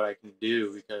ahead what I can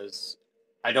do because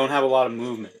I don't have a lot of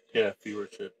movement. Yeah,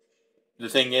 viewership. The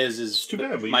thing is It's too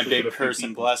bad, we my usually big get a few person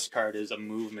people. bless card is a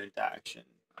movement action,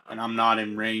 and I'm not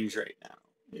in range right now.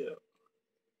 Yeah.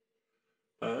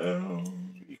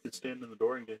 You could stand in the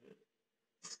door and get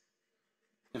hit.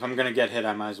 If I'm gonna get hit,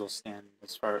 I might as well stand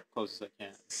as far close as I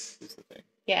can. Is the thing.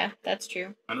 Yeah, that's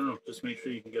true. I don't know. Just make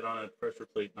sure you can get on a pressure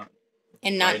plate, not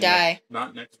And not by die.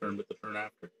 not next turn, but the turn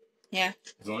after. Yeah.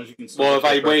 As long as you can. still Well, get if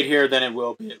I that wait pressure- here, then it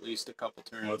will be at least a couple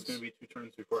turns. Well, it's gonna be 2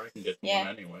 turns before I can get to Yeah.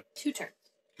 one anyway. 2 turns.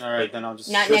 All right, then I'll just.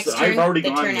 Not Just- next I've turn, already the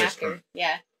gone turn this after. turn.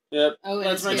 Yeah. Yep. Oh,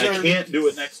 That's my And turn. I can't do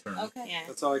it next turn. Okay. Yeah.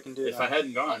 That's all I can do. If I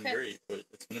hadn't gone, Okay. great, but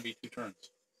it's going to be 2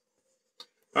 turns.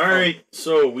 All right,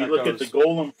 so we That look at the goes.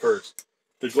 golem first.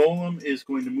 The golem is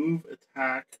going to move,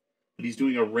 attack, but he's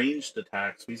doing a ranged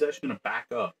attack, so he's actually going to back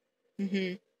up.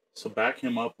 Mm-hmm. So back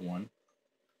him up 1.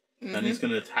 Mm-hmm. Then he's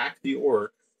going to attack the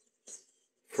orc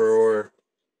for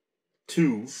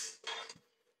 2,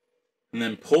 and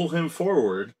then pull him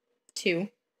forward 2.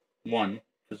 1,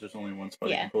 because there's only one spot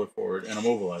you Yeah. can pull it forward, and a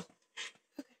mobilizer.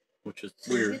 Which is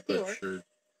So you weird, hit the but orc. sure.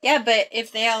 Yeah, but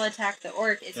if they all attack the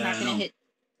orc, it's Yeah, not I going to know. hit.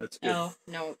 That's good. Oh,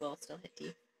 no, it will still hit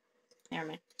D. Never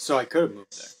mind. So I could have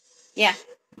moved there. Yeah.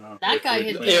 No, That if guy we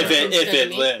hit had the planned orc that out. instead of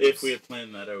me. lives. If we had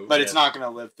planned that out. But it's yeah. not going to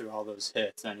live through all those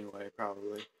hits anyway,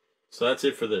 probably. So that's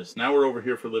it for this. Now we're over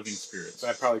here for living spirits. So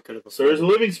I probably could have. So there's a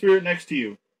living spirit next to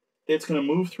you. It's going to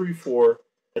move 3, 4,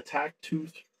 attack 2.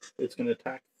 It's going to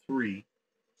attack 3,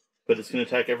 but it's going to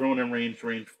attack everyone in range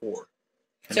 4.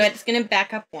 So it's going to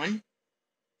back up 1.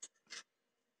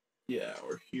 Yeah,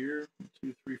 or here. 1,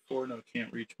 2, 3, 4. No, it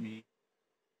can't reach me.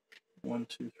 1,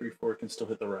 2, 3, 4. It can still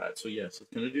hit the rat. So yes,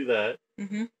 it's going to do that.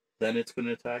 Mm-hmm. Then it's going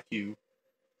to attack you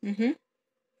Mm-hmm.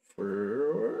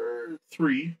 for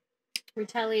 3,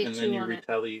 Retaliate and 2 then you on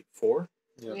retaliate 4.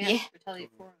 Yep. it. Yeah. Retaliate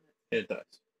 4 on It does.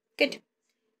 Good.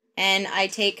 And I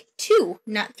take 2,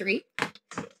 not 3. 1,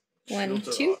 Shields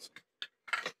are 2. awesome.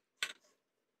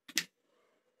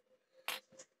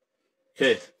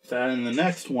 Okay, and the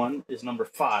next one is number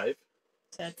 5.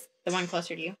 So that's the one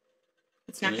closer to you.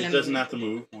 It's not And going it to doesn't move. have to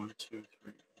move. 1, 2,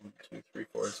 3, 1, 2, 3,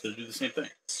 4. It's going to do the same thing.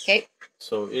 Okay.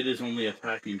 So it is only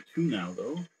attacking 2 now,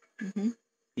 though. Mm-hmm.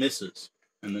 Misses,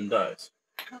 and then dies.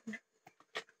 it.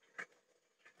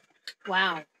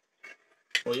 Wow.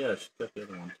 Well, yeah, she's got the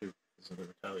other one, too, because of the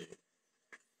retaliate.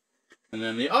 And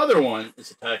then the other one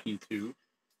is attacking 2,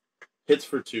 hits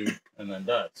for 2, and then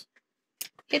dies.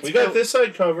 Hits We got for, this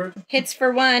side covered. Hits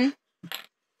for 1. Are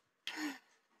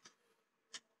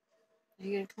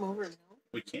you going to come over and help?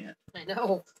 We can't. I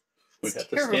know. We It's have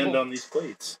to stand terrible. on these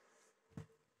plates.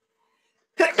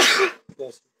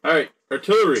 Alright,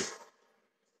 artillery.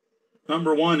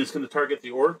 Number 1 is going to target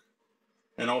the orc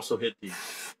and also hit D.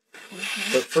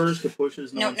 Mm-hmm. But first, it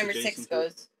pushes No, one's number 6 adjacent to-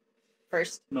 goes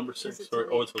first. Number Is 6. it Sorry.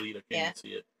 elite? Oh, it's elite. I can't Yeah. even see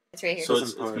it. It's right here. So Doesn't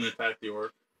it's going to push. attack the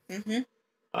orc. Mm-hmm.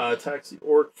 Attacks the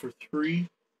orc for 3.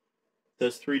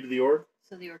 Does 3 to the orc.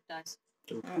 So the orc dies.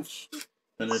 Oh,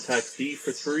 Then it attacks D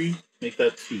for 3. Make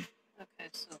that 2. Okay,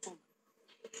 so hold on.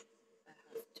 I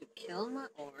have to kill my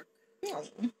orc. no.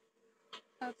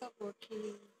 How about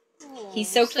orky? Oh, He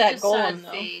soaked such that a golem, sad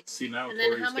though. fate. See, now And then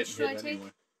Tori's how much getting do I hit take?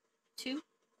 anyway. 2?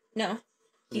 No.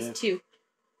 He's Yeah. 2.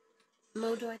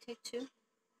 Mo, do I take 2?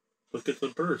 Look at the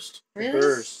burst. Really?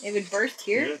 Burst. It would burst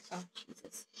here? Yes. Oh,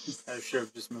 Jesus. I should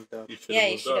have just moved up. You should Yeah, have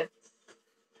you moved should up. have.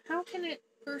 How can it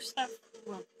burst that?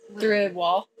 Well, Through a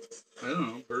wall? I don't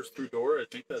know. Burst through door. I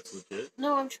think that's legit.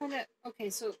 No, I'm trying to.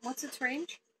 Okay, so what's its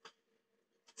range?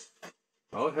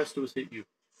 All it has to do is hit you.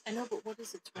 I know, but what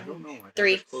is its I range? don't know. I have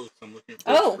 3. it close. I'm looking at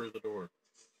burst Oh. through the door.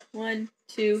 1,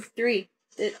 2, 3.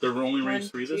 They're only range 1,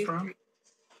 3 this 2, round? 3.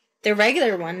 The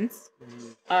regular ones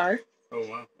Mhm. are. Oh,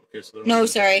 wow. Okay, so they're No, only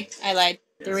sorry. I lied.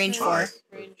 Yeah, The range So 4. it's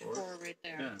Range 4 right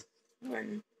there. Yeah.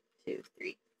 1, 2,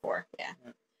 3, 4. Yeah.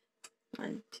 Yeah.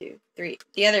 1, 2, 3.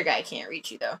 The other guy can't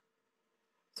reach you, though.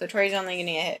 So Tori's only going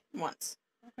to get hit once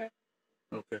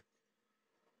Okay.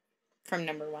 from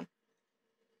number 1.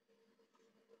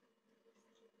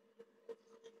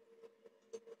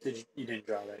 You didn't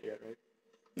draw that yet,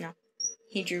 right?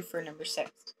 He drew for number 6.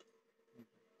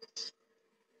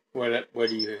 What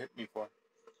do you hit me for?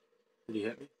 Did you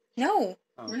hit me? No,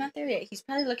 Oh, we're not there yet. He's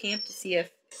probably looking up to see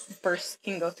if bursts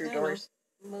can go through I don't know. doors.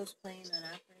 Mo's playing an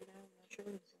app right now. I'm not sure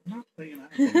what he's I'm not playing out.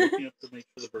 I'm looking up to make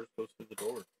sure the burst goes through the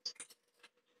door.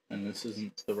 And this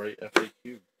isn't the right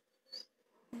FAQ.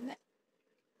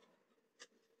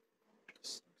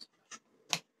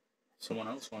 Someone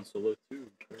else wants to look too.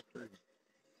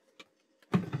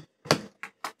 The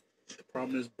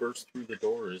problem is burst through the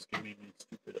door is giving me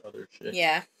stupid other shit.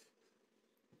 Yeah.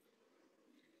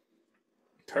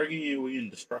 Targeting AoE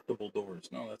indestructible doors.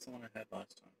 No, that's the one I had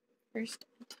last time. First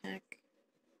attack.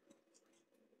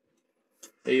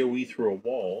 AoE through a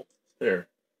wall. There.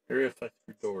 Area effect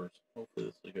through doors. Hopefully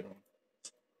this is a good one.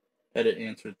 Edit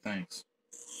answered thanks.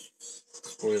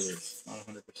 Spoilers. Not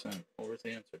 100%. What was the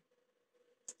answer?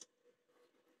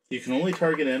 You can only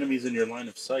target enemies in your line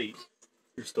of sight.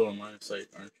 You're still in line of sight,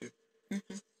 aren't you?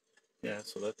 Mm-hmm. Yeah,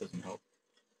 so that doesn't help.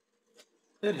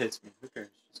 It hits me. Who cares?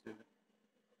 Just do it.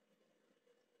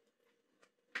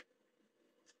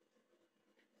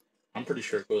 I'm pretty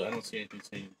sure it goes. I don't see anything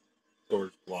saying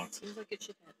doors blocked. Seems like it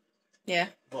should hit. Yeah.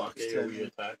 Block AoE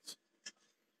attacks.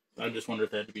 I just wonder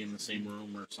if they had to be in the same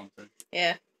room or something.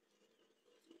 Yeah.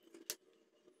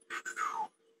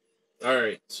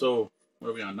 Alright, so what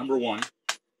are we on? Number 1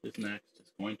 is next.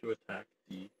 It's going to attack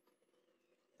D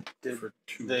Did for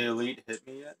 2. the elite hit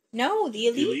me yet? No, the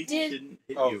elite did. didn't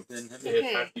hit Oh, you. didn't hit They me. Okay,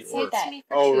 attacked the it orc. hits me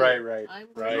for Oh, 2. right. I'm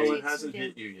Right. No, going it to take hasn't some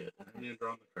hit damage. you yet. I Okay. haven't even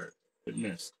drawn the card. It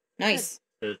missed. Nice.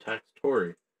 It attacks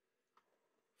Tori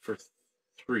for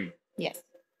 3. Yes.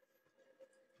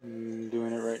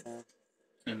 Doing it right now.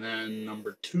 And then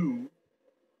number 2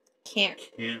 Can't.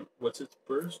 What's its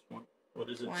burst? What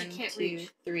is it? 1, can't 2, reach.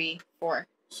 3, 4.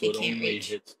 So it it can't only reach.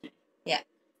 hits D. Yeah.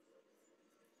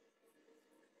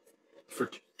 For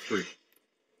 3.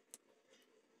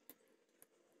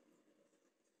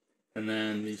 And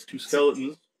then these 2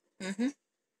 skeletons. Mm-hmm.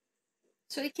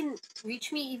 So it can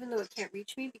reach me even though it can't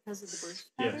reach me because of the burst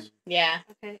pattern? Yes. Yeah.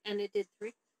 Okay, and it did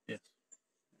 3? Yes.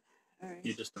 Alright.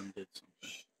 You just undid something.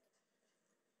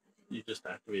 You just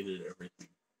activated everything.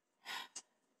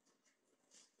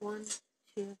 1,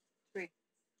 2, 3.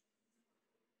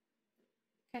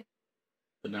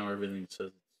 But now everything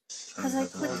says it's Because I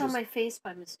hasn't clicked noticed. on my face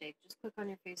by mistake. Just click on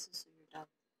your faces so you're done.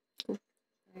 Cool.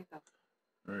 There you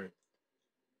go. Alright.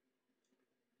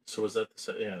 So was that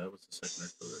the yeah, that was the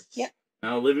second artillery. Yep.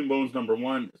 Now Living Bones number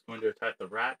 1 is going to attack the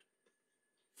rat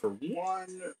for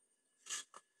 1.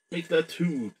 Make that 2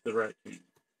 to the rat king.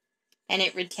 And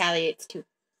it retaliates too.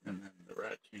 And then the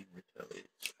rat king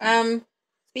retaliates.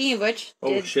 Speaking of which,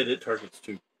 Oh shit, it targets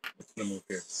 2. It's gonna move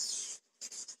here.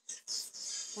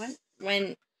 What?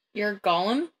 when your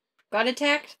golem got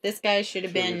attacked, this guy should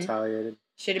have been retaliated.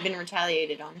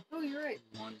 on. Oh, you're right.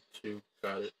 1, 2,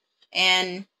 got it.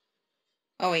 And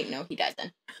oh wait, no, he died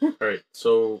then. Alright,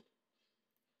 so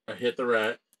I hit the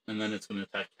rat, and then it's gonna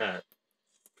attack cat.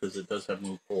 Because it does have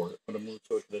move 4. It's gonna move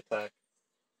so it can attack.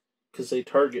 Because they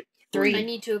target 3. I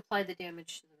need to apply the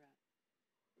damage to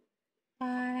the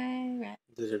rat. Rat.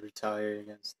 Did it retaliate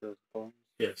against the bones?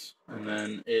 Yes. And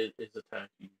then it is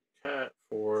attacking cat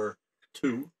for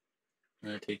 2.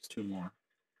 And it takes 2 more.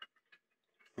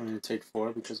 I'm going to take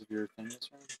 4 because of your thing this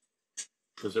round?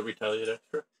 Does it retaliate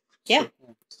extra? Yeah.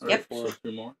 So, Yep. So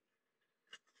 2 more.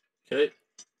 Okay.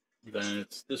 Then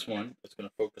it's this one. It's going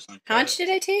to focus on cat. How much did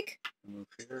I take? Move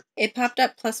here. It popped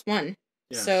up +1.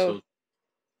 Yeah, so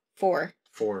 4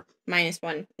 4.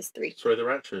 -1 is 3. Sorry, the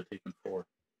rat should have taken 4.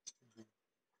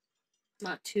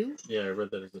 Not 2? Yeah, I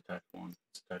read that as attack 1.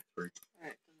 It's attack 3.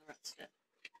 Alright, then the rat's dead.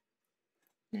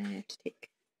 Now I have to take.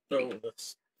 Oh,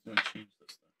 that's going to change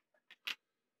this then.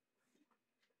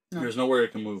 No. There's nowhere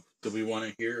it can move. Do we want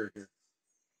it here or here?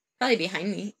 Probably behind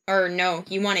me. Or no,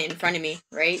 you want it in front of me,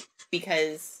 right?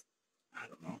 Because I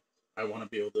don't know. I want to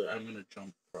be able to... I'm going to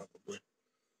jump, probably.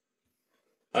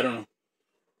 I don't know.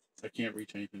 I can't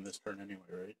reach anything this turn anyway,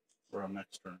 right? Or on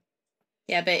next turn.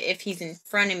 yeah, but if he's in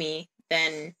front of me,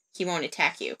 then he won't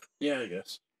attack you. Yeah, I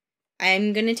guess.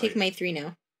 I'm gonna take Right. my 3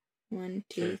 now. 1,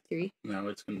 2, Okay. 3. Now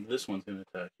it's gonna. This one's gonna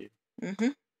attack you. Mm-hmm.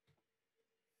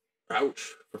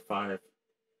 Ouch! For 5.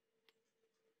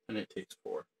 And it takes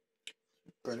 4.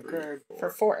 Burn a 3, card. 4. For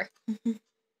 4.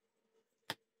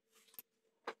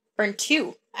 Burn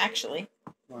 2, actually,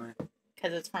 Why?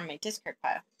 because it's from my discard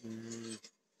pile.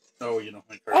 Oh, you don't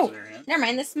have cards Oh. in your hand? Never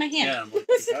mind, this is my hand. Yeah, I'm like,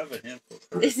 you have a handful of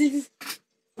cards. This is.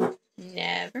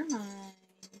 Never mind.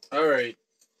 Alright.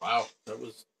 Wow, that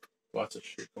was lots of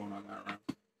shit going on that round.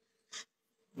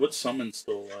 What's summon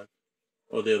still alive?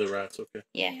 Oh, the other rats, okay.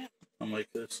 Yeah. I'm like,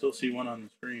 I still see one on the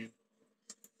screen.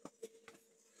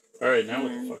 Alright, now what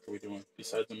the fuck are we doing?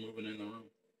 Besides them moving in the room.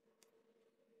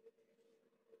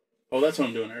 Oh, that's what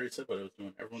I'm doing. I already said what I was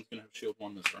doing. Everyone's gonna have shield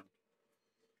 1 this round.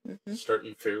 Mm-hmm.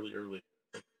 Starting fairly early.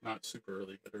 Like, not super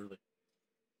early, but early.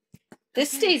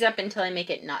 This stays up until I make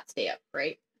it not stay up,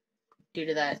 right? Due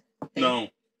to that thing. No,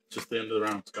 just the end of the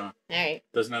round. It's gone. Alright.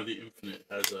 Doesn't have the infinite.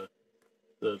 It has a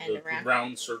the End of round?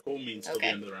 round circle means till the Okay.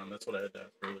 end of the round. That's what I had to ask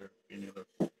earlier. Any other?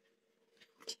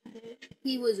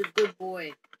 He was a good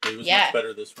boy. He was Yeah. much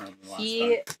better this round than last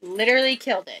He time. literally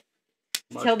killed it.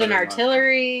 Much Killed an better than last time.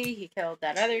 artillery. He killed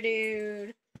that other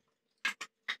dude.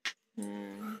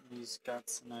 He's got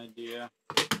some idea.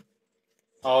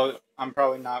 Oh, I'm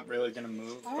probably not really gonna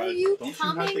move. Are but you Don't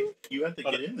coming? you have to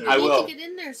But get in there? I You will. need to get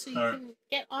in there so you Alright. can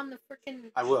get on the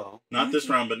frickin'. I will. Not this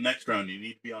round, but next round. You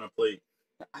need to be on a plate.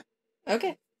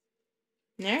 Okay.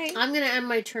 Alright. I'm gonna end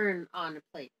my turn on a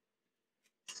plate.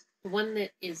 The one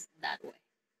that is that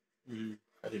way.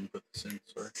 I didn't put this in.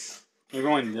 Sorry. You're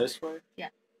going this way?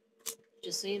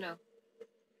 Just so you know.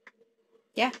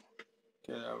 Yeah.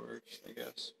 Okay, that works, I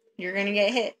guess. You're gonna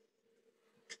get hit.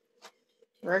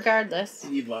 Regardless. You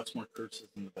need lots more curses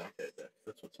in the back of deck.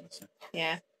 That's what's missing.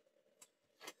 Yeah.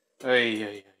 Hey,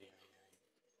 yeah.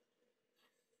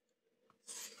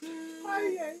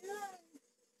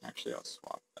 Actually, I'll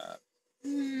swap that.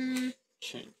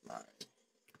 Change mine.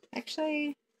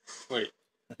 Actually. Wait.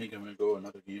 I think I'm gonna go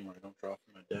another game where I don't draw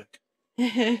from my deck.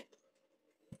 Yeah.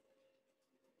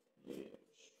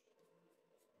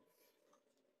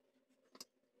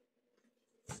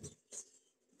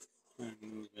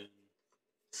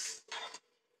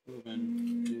 Move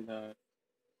in. Do that.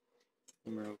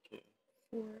 And we're okay.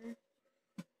 4,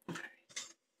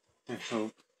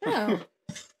 Oh.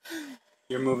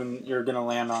 You're gonna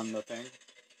land on the thing.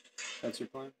 That's your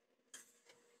plan?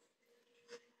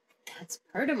 That's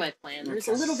part of my plan. There's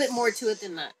a little bit more to it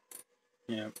than that.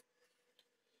 Yeah.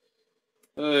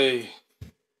 Hey.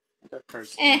 I got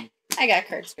cards. I got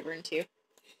cards to burn too.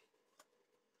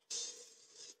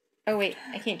 Oh wait,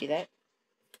 I can't do that.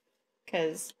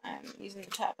 Because I'm using the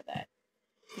top of that.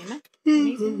 Am I? I'm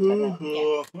using the top of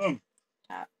that. Yeah.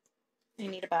 Top. I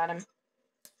need a bottom.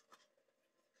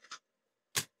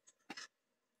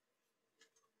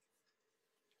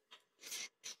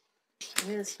 I'm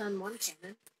going to stun one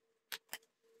cannon.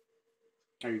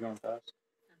 Are you going fast?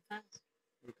 I'm fast.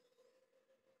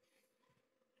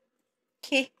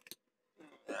 Okay.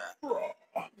 Draw.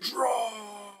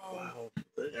 Wow,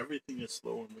 everything is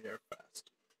slow and we are fast.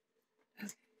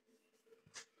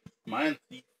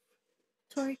 Mindtheif.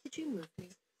 Tori, could you move me?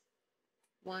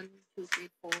 1, 2, 3,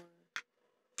 4.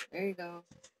 There you go.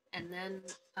 And then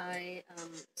I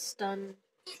stun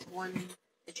one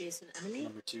adjacent enemy.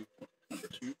 Number 2. Number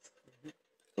 2.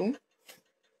 Cool. And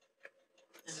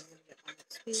I'm going to get 1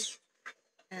 XP.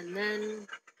 And then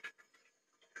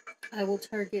I will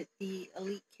target the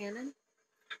elite cannon.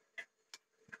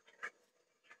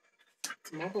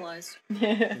 It's immobilized.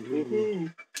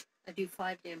 Woohoo. I do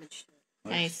 5 damage to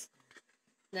it. Nice.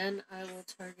 Then I will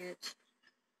target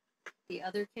the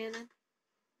other cannon.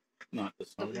 Not the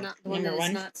stun one. Not the one Number that is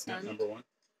one? not Not stunned. number 1.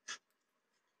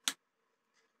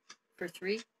 For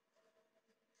 3.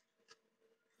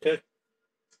 Okay.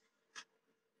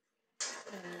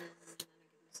 And I'm going to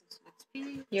give myself some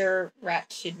XP. Your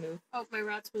rat should move. Oh, my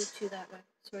rats moved 2 that way.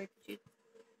 Sorry, could you?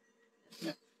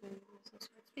 Yeah. I'm going to give myself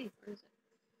some XP. Where is it?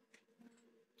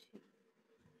 2.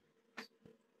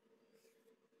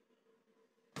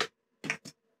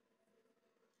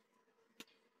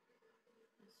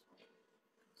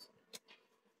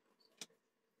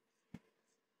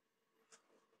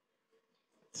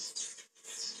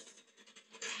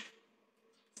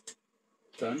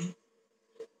 Done.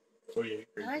 Oh yeah.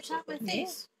 Great. I tap my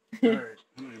face. Alright.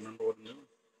 I don't even remember what I'm doing.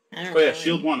 I don't Oh yeah, know.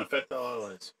 shield 1, affect all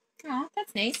allies. Oh,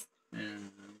 that's nice. And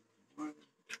 1,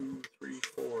 2, 3,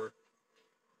 4.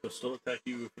 They'll still attack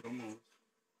you if you don't move.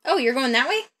 Oh, you're going that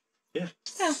way? Yeah.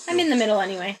 Oh, I'm in the middle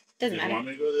anyway. Doesn't Do you matter. want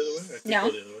me to go the other way? I can No.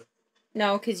 go the other way.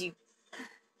 No, because you...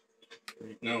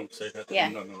 No, because I'd have to Yeah.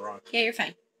 land on the rock. Yeah, you're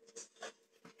fine.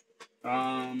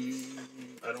 I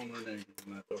don't learn anything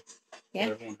from that though. Yeah.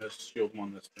 But everyone has shield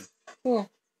 1 this turn. Cool.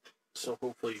 So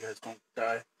hopefully you guys don't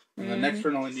die. And the Mhm. next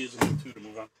turn I'll need use a move 2 to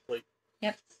move on to the plate.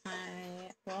 Yep.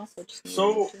 I will also just... need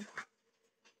So- to-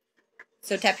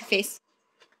 So tap your face.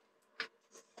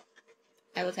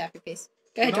 I will tap your face.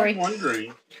 Go ahead, What Tori. I'm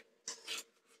wondering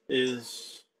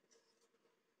is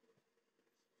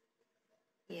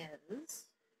Yes.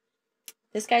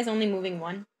 This guy's only moving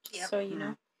 1, Yep. so you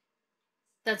know.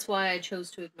 That's why I chose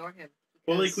to ignore him.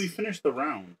 well, like because we finished the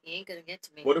round. he ain't gonna get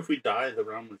to me. What if we die the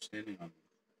round we're standing on?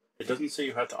 It doesn't say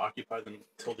you have to occupy them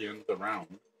until the end of the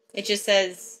round. It just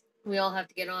says... We all have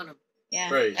to get on him.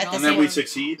 Yeah. Right. At the And then same we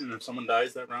succeed, and if someone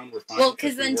dies that round, we're fine. Well,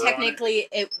 because we then were on it. technically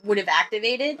it would have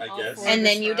activated, I All guess. four. and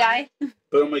this then you round. die.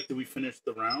 But I'm like, do we finish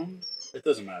the round? It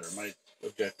doesn't matter. My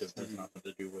objective has nothing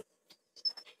to do with.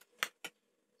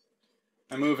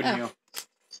 I move and Oh. heal.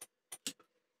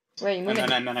 Where are you moving?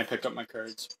 And then I pick up my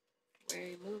cards. Where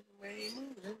you moving? Where you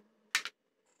moving?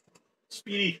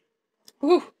 Speedy.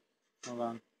 Ooh. Hold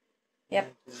on.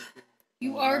 Yep. 1, 2, 3,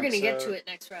 You 4, are gonna that's get out. to it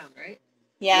next round, right?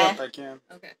 Yeah. Yep, I can.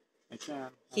 Okay. I can.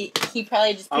 He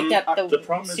probably just picked up the, The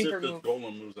problem is super if the move.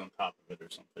 golem moves on top of it or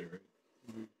something,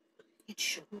 right? It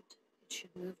shouldn't. It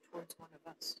should move towards one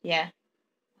of us. Yeah.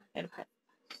 It'll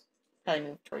probably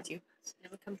move towards you.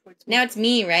 It would come towards me. Now it's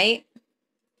me, right?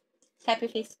 Tap your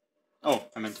face. Oh,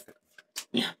 I meant to pick up.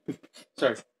 Yeah.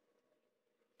 Sorry.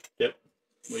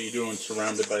 What are you doing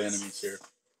surrounded by enemies here?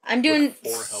 I'm doing With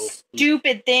 4 health.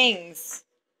 stupid things.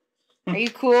 Are you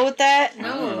cool with that? I don't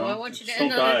No, know. I want you to Just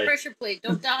end don't on die. a pressure plate.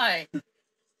 Don't die.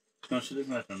 No, she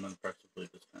doesn't have to run the pressure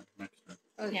plate this time. Next time.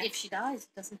 Oh, Yeah. If she dies, it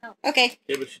doesn't help. Okay.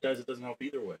 Yeah, but if she dies, it doesn't help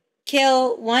either way.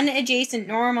 Kill one adjacent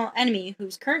normal enemy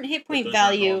whose current hit But point those aren't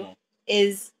value normal.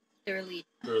 is They're elite.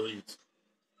 They're elites.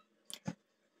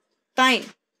 fine.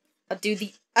 I'll do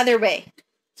the other way.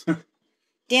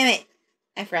 Damn it.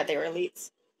 I forgot they were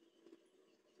elites.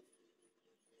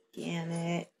 Damn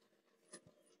it.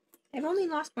 I've only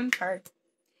lost 1 card.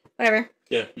 Whatever.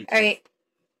 Yeah. Alright.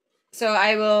 So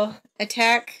I will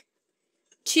attack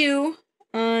 2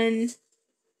 on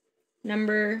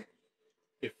number...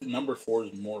 If number 4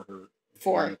 is more hurt, if you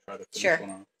 4. wanna try to finish Sure. one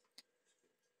off.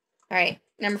 Alright,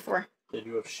 number 4. They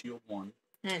do have shield 1,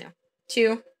 I know.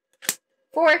 2.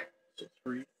 4. so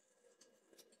 3.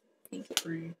 Thank you.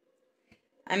 3.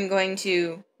 I'm going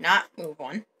to not move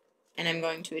one, and I'm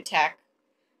going to attack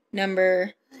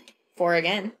number 4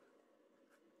 again.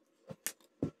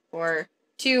 4,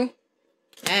 2,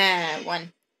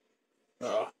 1. It's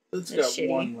That's got shitty.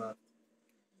 1 left.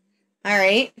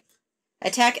 Alright.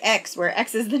 Attack X, where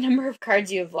X is the number of cards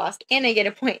you have lost, and I get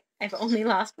a point. I've only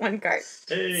lost 1 card.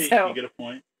 Hey, So- you get a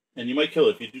point. And you might kill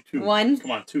it if you do 2. 1.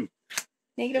 Come on, 2.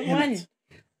 Negative Damn 1. it.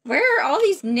 Where are all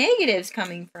these negatives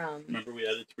coming from? Remember we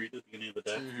added 3 to the beginning of the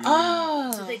deck?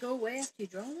 Oh. Did they go away after you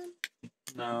draw them?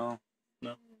 No.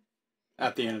 No.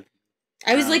 At the end.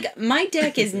 I was like, my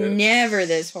deck is never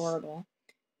this horrible.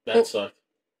 That sucked.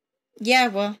 Yeah,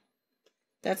 well,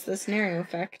 that's the scenario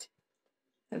effect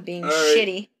of being All right.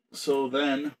 shitty. So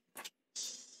then,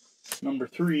 number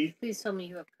 3. Please tell me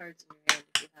you have cards in your hand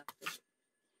if you have to.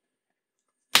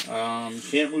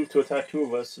 Can't move to attack 2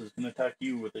 of us. Is going to attack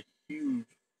you with a huge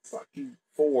fucking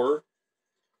 4.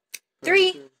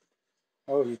 3.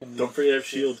 Oh, you can. Don't forget I have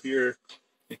shield here.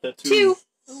 Make that 2. 2.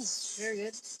 Oh, very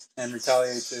good. And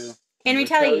retaliate too. And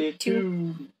retaliate 2.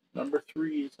 2. Number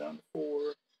 3 is down to 4.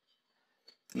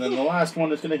 And then the last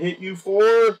one is going to hit you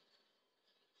for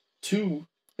 2.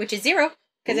 Which is 0,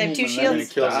 because I have 2 Boom, and then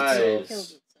shields. it Kills dies.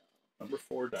 itself. Number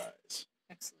 4 dies.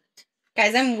 Excellent.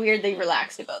 Guys, I'm weirdly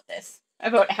relaxed about this.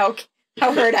 About how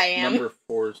hurt I am. Number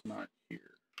 4 is not here.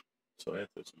 So I have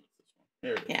to submit this one.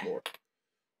 There it is, Yeah. 4.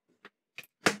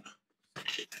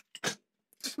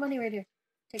 There's money right here.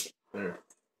 Take it. There.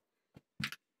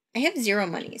 I have 0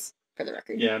 monies, for the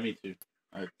record. Yeah, me too.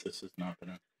 This is not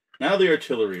gonna. Now the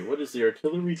artillery. What is the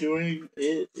artillery doing?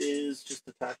 It is just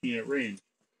attacking at range.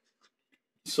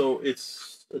 So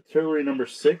it's artillery number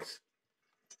 6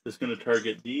 is going to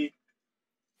target D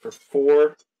for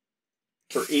 4,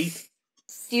 for 8.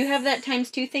 Do you have that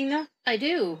 ×2 thing, though? I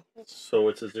do. So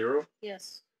it's a 0.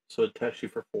 Yes. So it attacks you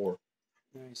for 4.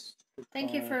 Nice.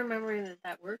 Thank you for remembering that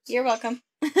that works. You're welcome.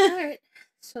 Alright.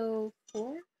 So 4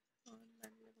 on my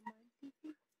little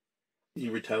Mindtheif.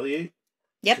 You retaliate.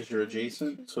 Yep. Because you're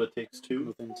adjacent, so it takes 2.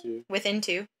 Within 2. Within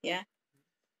 2, yeah.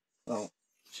 Oh,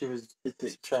 She was it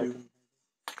takes 2. tracking.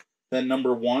 Then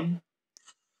number 1.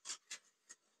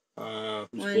 Who's 1,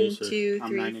 closer? 2, I'm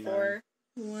 3, 99. 4.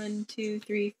 1, 2,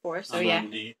 3, 4. So I'm yeah. on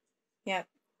D. Yep.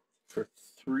 For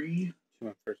 3. She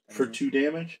went first. For 2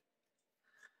 damage.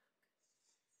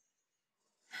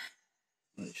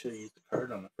 I should have used the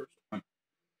card on the first one.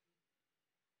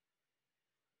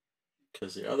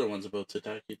 Because the other one's about to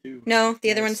attack you too. No,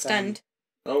 the other Yeah, one's stunned. stunned.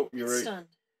 Oh, you're It's right. stunned.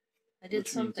 I did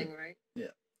Which means something right.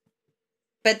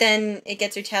 But then it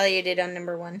gets retaliated on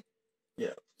number 1.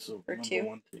 Yeah, so For number 2.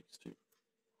 1 takes 2.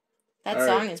 That All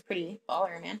song right. is pretty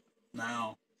baller, man.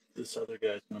 Now, this other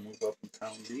guy's going to move up and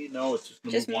pound D. No, it's just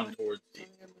going Just to move move 1 towards So D.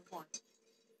 I'm gonna move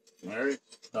 1. Alright,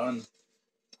 done.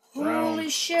 Holy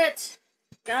Round. shit!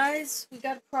 Guys, we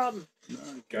got a problem. No,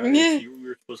 guys, you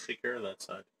were supposed to take care of that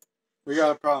side. We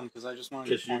got a problem because I just want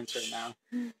to get 'Cause you- points right now.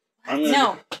 I'm gonna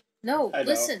No. No, I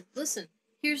know. listen.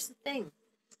 Here's the thing.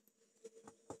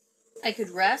 I could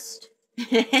rest, You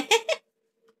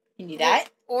do that?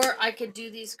 or I could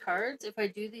do these cards. If I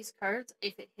do these cards,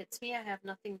 if it hits me, I have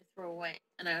nothing to throw away,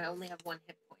 and I only have 1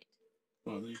 hit point.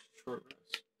 Well, these short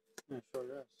rest. Yeah, short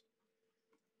rest.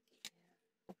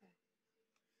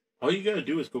 All you gotta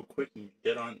do is go quick and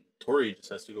get on. Tori just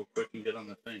has to go quick and get on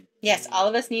the thing. Yes, all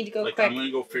of us need to go Like, quick. I'm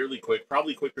gonna go fairly quick.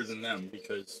 Probably quicker than them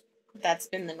because That's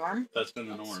been the norm. that's been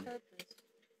the I'll norm. start this.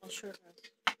 I'll short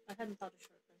rest. I hadn't thought of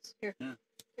short rest. Here. Yeah.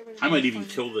 Get rid of I my might even phone.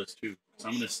 kill this too. So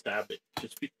I'm gonna stab it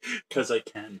just because I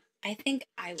can. I think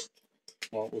I will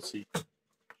kill Well, we'll see.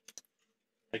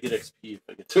 I get XP if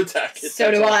I get to attack it. it.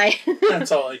 So That's do all- I.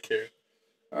 That's all I care.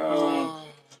 Oh.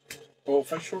 Well,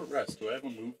 if I short rest, do I have a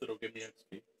move that'll give me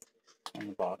XP on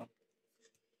the bottom?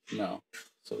 No.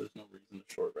 So there's no reason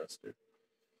to short rest here.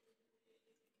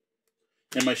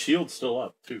 And my shield's still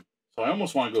up too. So I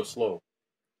almost want to go slow.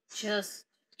 Just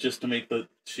Just to make the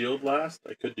shield last,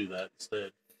 I could do that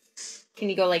instead. Can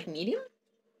you go like medium?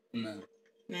 No.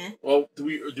 Meh. Well, do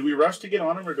we rush to get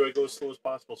on him, or do I go as slow as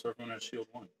possible so everyone has shield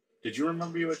 1? Did you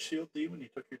remember you had shield D when you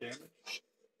took your damage?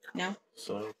 No.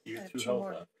 So you I have have 2 2 health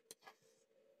more. left.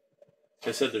 Like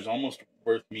I said, there's almost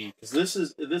worth me because this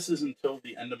is until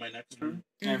the end of my next turn.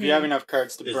 And if you have enough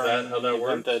cards to Is burn, that how that in the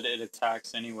works? event that it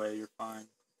attacks anyway, you're fine.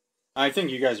 I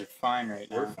think you guys are fine right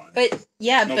We're now. fine. But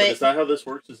yeah, no, but is but that how this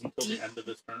works? Is until the end of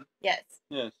this turn? yes,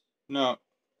 Yes. No.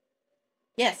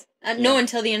 yes. No, Yeah.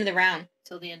 until the end of the round.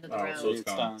 till the end of the Oh, round. so it's It's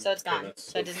gone. done. So it's Okay, gone.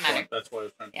 So it doesn't matter. That's why I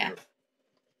was trying to Yeah. figure out.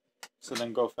 So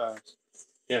then go fast.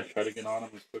 Yeah, try to get on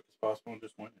him as quick as possible and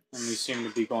just win it. And we seem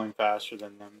to be going faster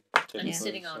than them. And he's typically,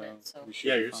 sitting on it, so. we should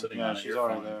Yeah, be you're fine. sitting yeah, on it. she's You're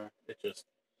already fine. there. It just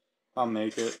I'll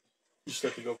make it. You just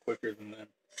have to go quicker than them.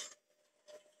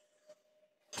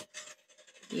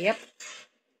 Yep.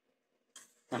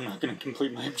 I'm not gonna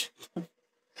complete my objective.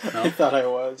 No? I thought I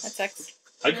was. That sucks.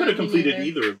 I could have me completed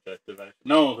neither. either objective, actually.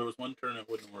 No, there was one turn that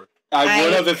wouldn't work. I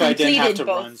would have if I didn't have completed to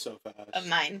both run so fast. Of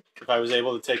mine. If I was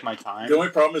able to take my time. The only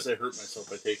problem is I hurt myself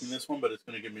by taking this one, but it's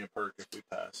going to give me a perk if we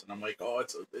pass. And I'm like, oh,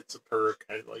 it's a perk.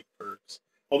 I like perks.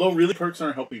 Although, really, perks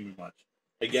aren't helping me much.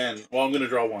 Again, well, I'm going to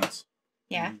draw once.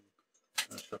 Yeah. I'm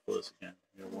going to shuffle this again.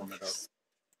 I'm going to warm it up.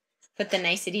 Put the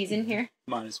niceties in here.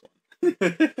 -1.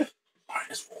 -4.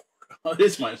 Oh, it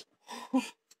is -1.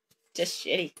 Just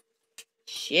shitty.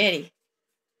 Shitty.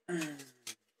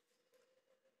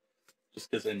 Just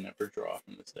because I never draw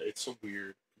from this day. It's so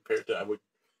weird compared to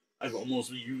I've almost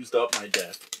used up my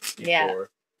deck before Yeah.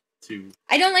 to.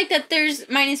 I don't like that there's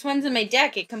 -1s in my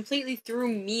deck. It completely threw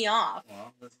me off.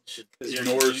 Well, that should You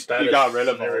ignore status. got rid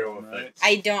of scenario all of them, effects.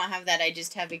 I don't have that. I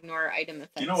just have ignore item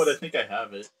effects. You know what? I think I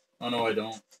have it. Oh no, I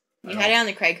don't. You had it on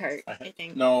the Craig cart, I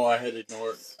think. No, I had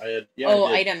ignore. I had. Yeah, Oh,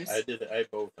 I did. items. I did. I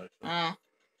had both actually. Oh.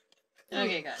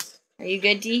 Okay, guys. Are you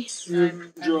good, D? I'm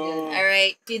good.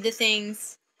 Alright, do the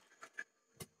things.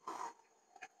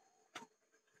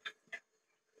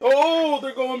 Oh,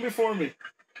 they're going before me.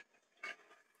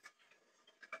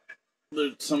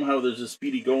 Somehow there's a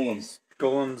speedy golem.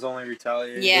 Golems only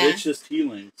retaliate. Yeah. But it's just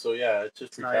healing. So yeah, it's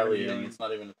just It's not even retaliating. healing. It's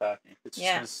not even attacking. It's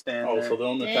Yeah. just gonna stand Oh, there. so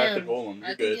don't attack the Damn, golem. I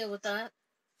You're can good. deal with that.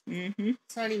 Mm-hmm.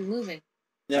 It's not even moving.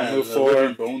 Yeah, I'll move the forward.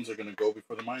 living bones are gonna go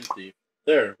before the Mindtheif.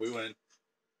 There, we win.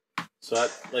 So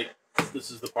that this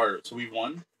is the part. So we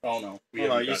won. Oh no, we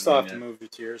Hold on, haven't you gotten still in have to yet. move the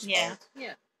tiers. Yeah.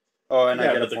 Yeah. Oh, and I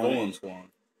Yeah, get but a the point. golem's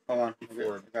going. Hold on.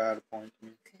 Before. I got a point.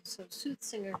 Okay, so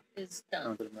Soothsinger is No,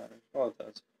 done. it doesn't matter. Well, it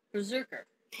does. Berserker.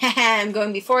 Haha, I'm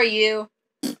going before you.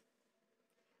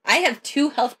 I have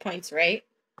 2 health points, right?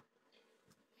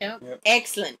 Yep.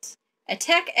 Excellent.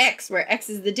 Attack X, where X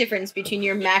is the difference between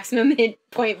your maximum hit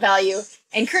point value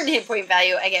and current hit point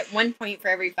value. I get 1 point for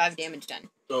every 5 damage done.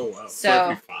 Oh wow. So-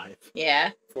 For every 5.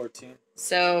 Yeah. 14.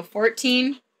 So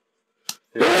 14,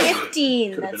 Yeah.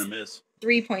 15. Could have been That's a miss.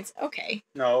 3 points. Okay.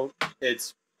 No,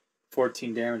 it's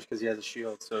 14 damage because he has a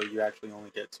shield, so you actually only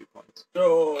get 2 points.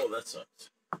 Oh, that sucks.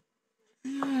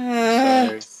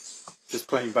 Sorry. Just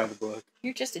playing by the book.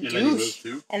 You're just a And then you move douche.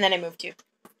 2. And then I move 2,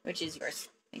 which is yours.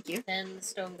 Thank you. Then the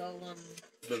Stone Golem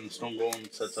Then the stone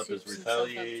golem sets up his suits himself up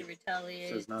to retaliate. retaliate.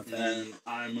 Says And nothing. then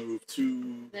I move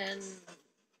 2. Then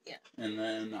And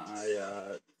then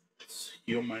I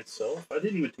heal myself. I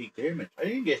didn't even take damage. I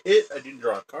didn't get hit. I didn't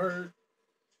draw a card.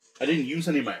 I didn't use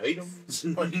any of my items.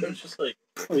 Like, I was just like...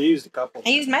 Well, you used a couple. I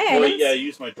used my Well, items. yeah, I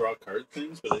used my draw card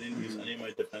things, but I didn't use any of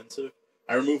my defensive.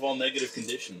 I remove all negative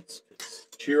conditions.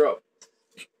 Cheer up.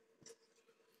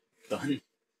 Done.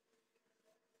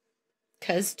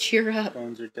 Cause cheer up.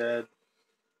 Bones are dead.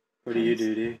 What do you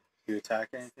do? Do you attack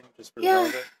anything just for the Yeah. hell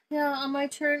of it? yeah, on my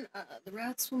turn, the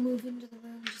rats will move into the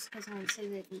room just because I want to say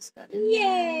they at least got in there.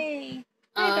 Yay!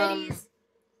 Hi, buddies.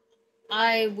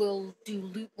 I will do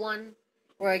loot 1,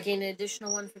 where I gain an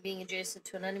additional 1 for being adjacent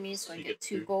to an enemy, so I You get get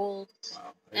 2 2. gold.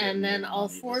 Wow. I And got then no I'll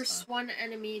money this force time. one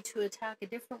enemy to attack a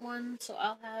different one, so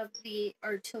I'll have the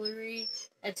artillery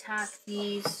attack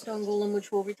the stone golem,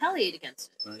 which will retaliate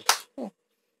against it. Nice. Cool.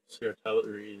 So your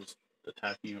artillery is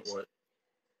attacking at what?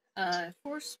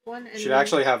 Force one enemy Should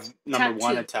actually have number Attack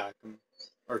 1 2. attack him.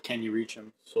 Or can you reach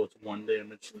him? So it's 1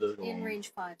 damage to the golem. in range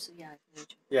 5, so yeah, I can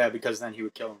reach him. Yeah, because then he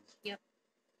would kill him.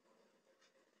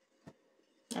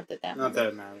 Not that that. Not that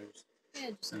it matters.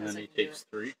 Yeah, just And 'cause then I he can do takes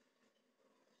 3.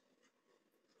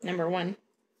 Number 1. it.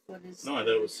 What is No, I thought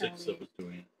it was 6 that was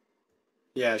doing it.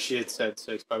 Yeah, she had said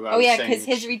 6, but I Oh was yeah, saying because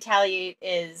his she- retaliate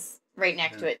is right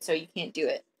next to Yeah. it, so you can't do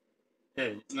it.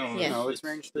 Hey, no, Yeah. No, it's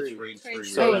range 3. It's range Range 3.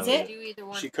 So three, is you it? can Do either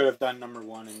one. She could have done number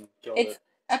 1 and killed It's it.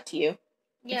 up to you.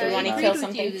 yeah, you I wanna agreed kill with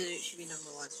something. you that it should be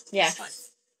number 1. Yeah. It's fine.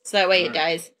 So that way it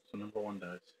Alright. dies. So number 1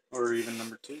 dies. Or even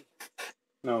number 2.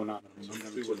 No, not number 2. Number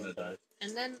Number 2 wouldn't have died.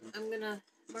 And then I'm gonna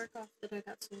mark off that I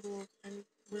got some gold, and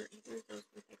where either of those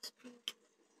with XP.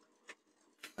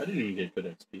 I didn't even get good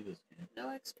XP this game. No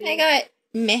XP. I got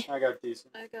meh. I got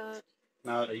decent. I got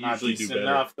Not I not usually do decent better.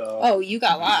 enough, though. Oh, you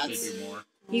got I usually lots. do more.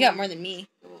 You got more than me.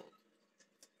 gold.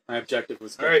 My objective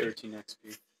was to get Alright. 13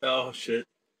 XP. Oh, shit.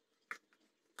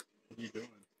 What are you doing?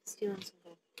 Stealing some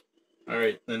gold.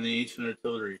 Alright, then the Ancient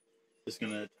Artillery is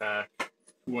going to attack.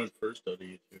 Who went first out of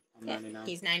you two? I'm Yeah, 99.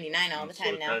 he's 99 all the So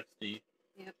time now. attacks D.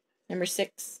 Number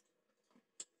 6.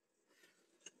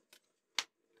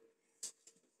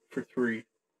 For 3.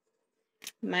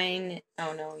 Mine.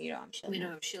 Oh no, you don't have shield. We now.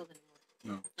 don't have shield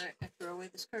anymore. No. Alright, I throw away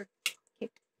this card.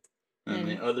 And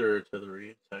the other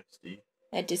artillery attacks D.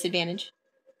 At disadvantage.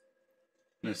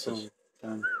 Misses.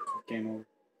 Boom. Done. Game over.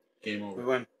 Game over. We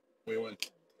win. We win.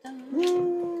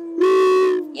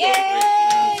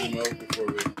 Yay! Zoom out before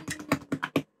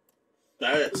we...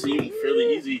 That seemed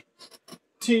fairly easy.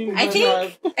 Team I think high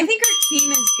five. our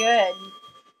team is good.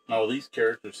 No, these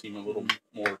characters seem a little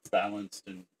more balanced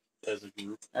and as a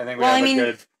group. I think we Well, have I mean, a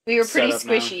good We were pretty setup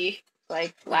now. squishy,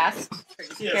 like last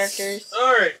characters.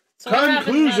 All right. So what happens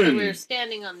now that Conclusion. we're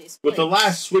standing on these With the plates?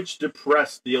 last switch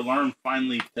depressed, the alarm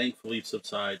finally, thankfully,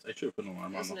 subsides. I should have put an alarm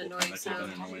on That's the an whole time. annoying That could have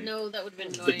been sound. annoying. No, that would have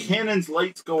been The annoying. cannon's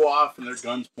lights go off and their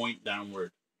guns point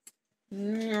downward.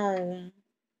 No.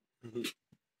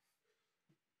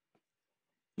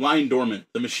 Lying dormant,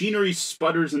 the machinery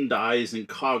sputters and dies in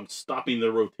cogs stopping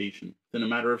their rotation. In a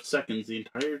matter of seconds, the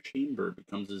entire chamber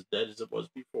becomes as dead as it was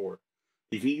before,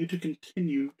 leaving you to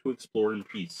continue to explore in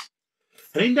peace.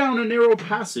 Heading down a narrow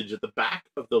passage at the back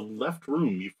of the left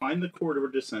room, you find the corridor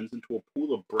descends into a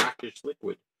pool of brackish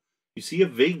liquid. You see a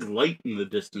vague light in the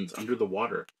distance under the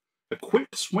water. A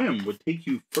quick swim would take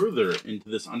you further into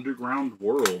this underground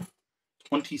world.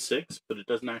 26, but it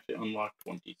doesn't actually unlock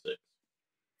 26.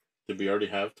 Did we already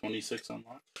have 26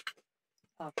 unlocked?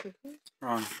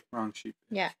 Wrong sheet.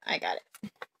 Yeah, I got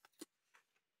it.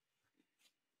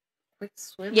 Quick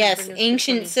swim. Yes, bring us to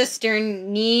ancient 26.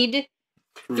 cistern need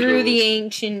through those- the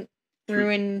ancient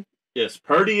ruin. Yes,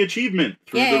 party achievement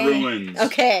through Yay. the ruins.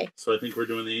 Okay. So I think we're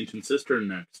doing the ancient cistern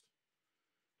next,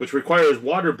 which requires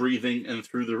water breathing and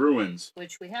through the ruins.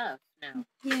 Which we have now.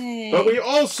 Yay. But we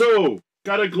also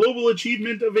got a global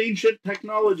achievement of ancient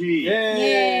technology.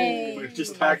 Yay. We're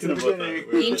just Back to talking the about beginning.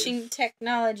 that. We're- Ancient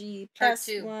technology Part plus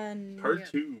 2. 1. Part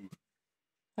 2.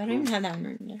 I don't even have that one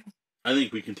written down. I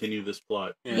think we continue this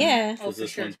plot. Yeah. Because for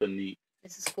this sure. one's been neat.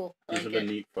 This is cool. I These like have it.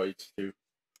 been neat fights too.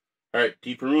 Alright,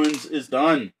 Deep Ruins is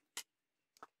done.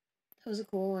 That was a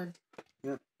cool one.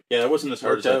 Yeah, that wasn't as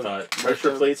hard Worked as I out. thought. Worked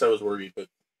Pressure out. plates, I was worried, but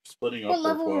splitting up What worked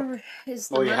level well. is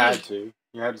the Well, you money? had to.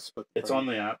 You had to split. The It's party.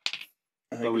 on the app.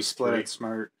 I think But we it's split 3. it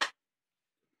smart.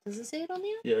 Does it say it on the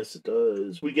app? Yes, it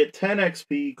does. We get 10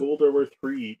 XP. Gold are worth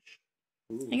 3 each.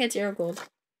 Ooh, I got 0 gold.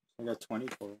 I got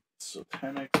 24. So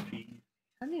 10 XP.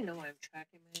 I don't even know why I'm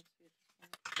tracking my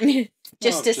XP.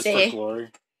 Just Oh, to say. for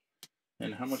glory.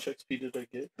 And how much XP did I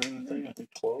get for the thing? I think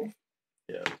 12.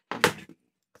 Yeah. 22.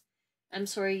 I'm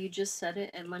sorry, you just said it,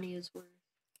 and money is worth.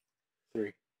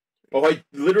 3. Oh, I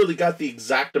literally got the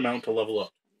exact amount to level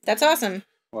up. That's awesome.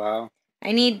 Wow.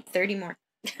 I need 30 more.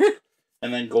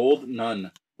 And then gold,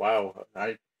 none. Wow.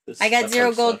 I I got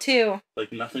 0 gold sucks. too.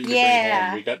 Like nothing to Yeah. bring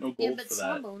home. We got no Yeah, gold but for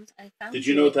that. Sawbones, I found Did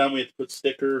you know that we had to put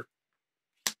sticker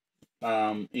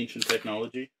ancient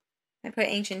technology? I put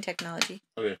ancient technology.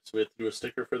 Okay, so we have to do a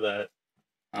sticker for that.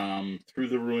 Through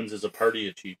the Ruins is a party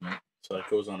achievement, so that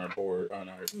goes on our board, on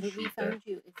our But we sheet there. found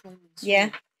you. It's only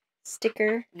Yeah.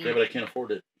 Sticker. Yeah, but I can't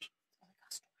afford it.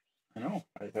 I know.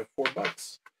 I have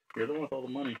 $4. You're the one with all the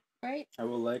money. Right? I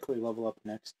will likely level up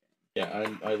next game.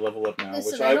 Yeah, I level up now,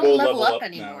 Listen, which I I don't will level up now.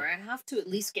 anymore. I have to at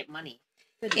least get money.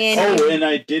 And- Oh, and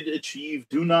I did achieve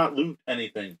do not loot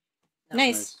anything.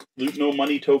 Nice. Loot no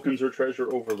money tokens or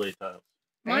treasure overlay tiles.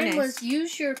 Very Mine nice. was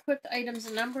use your equipped items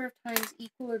a number of times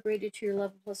equal or greater to your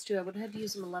level plus 2. I would have had to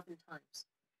use them 11 times.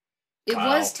 It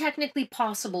Wow. was technically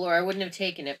possible, or I wouldn't have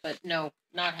taken it, but no,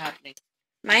 not happening.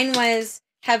 Mine was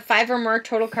have 5 or more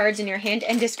total cards in your hand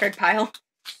and discard pile.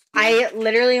 I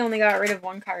literally only got rid of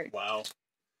 1 card. Wow.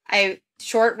 I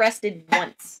short rested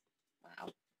once.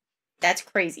 Wow. That's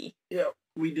crazy. Yeah,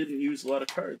 we didn't use a lot of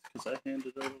cards because I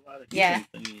handed out a lot of Yeah.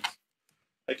 healing things.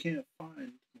 I can't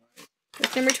find my...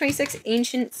 What's number 26?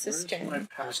 Ancient Where's my Cistern.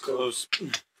 pack That's of, close.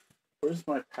 Where's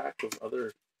my pack of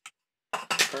other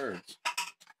cards?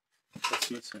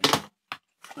 What's missing?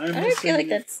 I don't feel like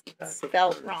that's pack of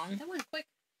spelled cards. wrong. That went quick.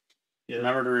 Yeah.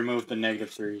 Remember to remove the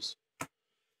 -3s.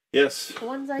 Yes, The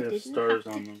ones I They have didn't stars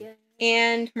have on to them. get.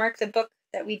 And mark the book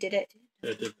that we did it.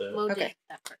 I did that. Mo Okay. did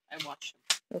that part. I watched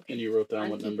them. Okay. And you wrote down I'm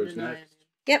what keeping number's an eye on next. it.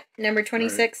 Yep, number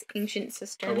 26, Ancient I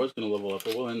Cistern. was going to level up,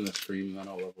 but we'll end the stream and then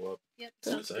I'll level up. Yep,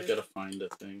 Because sounds I good. gotta find a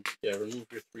thing. Yeah,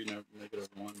 remove your 3 negative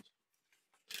ones.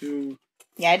 2.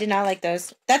 Yeah, I did not like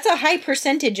those. That's a high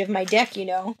percentage of my deck, you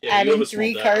know. Yeah, you have Adding a small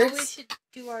 3 deck. Well, we cards. should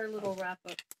do our little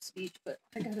wrap-up speech, but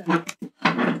I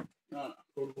gotta... No,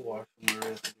 go to the washroom. Where I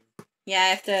have to do. Yeah, I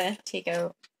have to take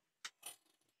out.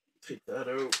 Take that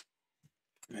out.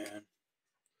 Man.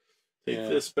 Take Yeah.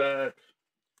 this back.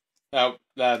 That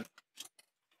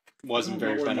wasn't I don't know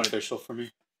very where my- beneficial for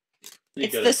me. You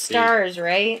It's gotta the see. stars,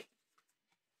 right?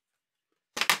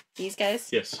 These guys?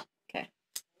 Yes. Okay.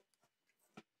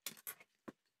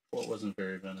 Well, it wasn't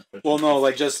very beneficial. Well, no,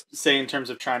 like just say in terms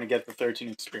of trying to get the 13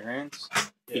 experience, Yeah.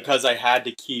 because I had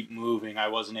to keep moving, I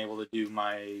wasn't able to do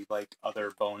my like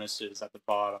other bonuses at the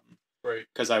bottom. Right.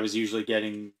 Because I was usually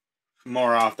getting,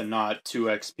 more often than not, 2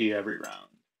 XP every round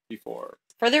before.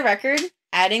 For the record,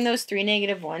 adding those 3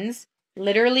 -1s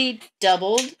literally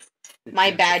doubled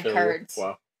my bad cards.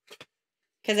 Wow.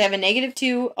 Because I have a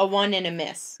 -2, a 1, and a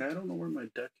miss. I don't know where my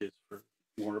deck is for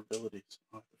more abilities.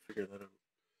 I'll have to figure that out.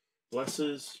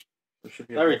 Blesses. There should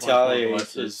be a That whole bunch more retaliate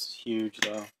blesses. is huge,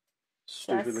 though.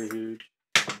 Stupidly huge.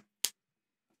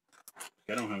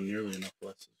 I don't have nearly enough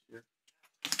blesses here.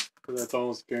 Because that's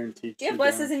almost guaranteed. Do you have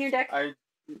blesses in your deck?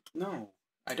 No.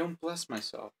 I don't bless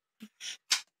myself.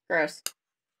 Gross.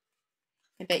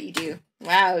 I bet you do.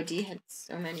 Wow, D had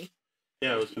so many.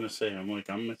 Yeah, I was gonna say, I'm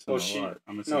missing a lot.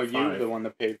 I'm missing No, 5. you the one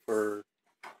that paid for.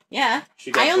 Yeah.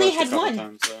 She got I only blessed a had couple 1.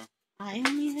 times, so. I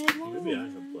only had 1. Maybe I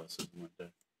have blesses in my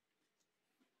deck.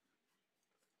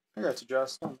 I got to draw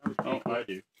stone. Oh, I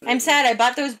do. I'm sad. I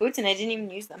bought those boots and I didn't even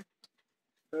use them.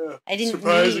 Yeah. I didn't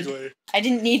Surprisingly. I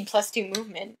didn't need +2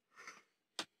 movement.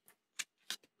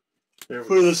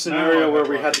 For the scenario where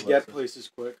we had to get places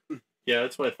quick. Yeah,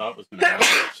 that's what I thought was gonna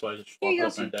happen. So I just Here you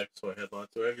swapped out my deck, so I had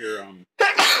lots. So I have your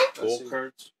gold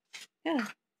cards. Yeah.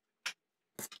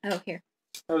 Oh, here.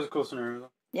 That was a cool scenario,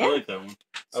 though. Yeah. I like that one.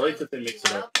 I like that they mix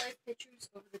it up. Wildlife pictures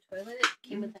over the toilet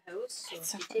came with the house, so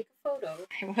It's if you so take a photo.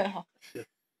 I will. Yeah.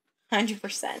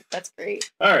 100%. That's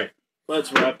great. All right,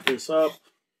 let's wrap this up.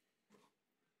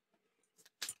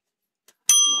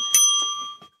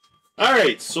 All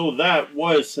right, so that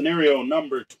was scenario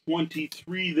number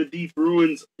 23, the Deep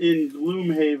Ruins in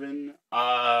Gloomhaven.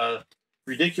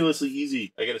 Ridiculously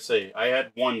easy, I gotta say. I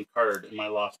had 1 card in my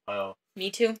lost pile. Me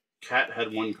too. Kat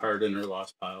had 1 card in her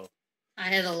lost pile. I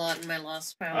had a lot in my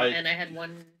lost pile, and I had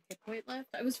 1 hit point left.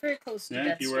 I was very close to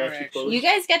death's you were door, actually actually. close. You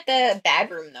guys get the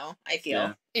bad room, though, I feel.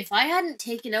 Yeah. If I hadn't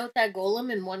taken out that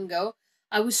golem in one go,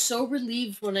 I was so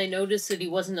relieved when I noticed that he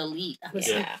wasn't elite. I was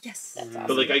Yeah. like, yes. That's But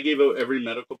awesome. like I gave out every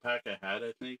medical pack I had,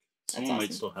 I think. Some That's might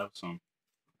awesome. still have some.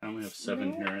 I only have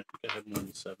 7 here. I think I had more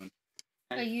than 7.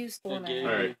 I used the one I Yeah. had.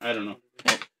 Alright, I don't know.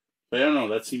 But I don't know,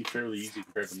 that seemed fairly easy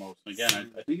compared to most. And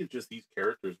again, I think it's just these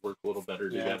characters work a little better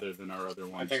Yeah. together than our other I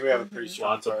ones. think we have a pretty strong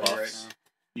Lots of party right buffs. now.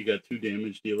 You got 2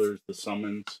 damage dealers, the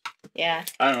summons. Yeah.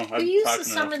 I don't know, I'm We used the talking enough.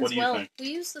 What summons do you well. think? We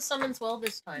used the summons well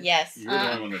this time. Yes. You were the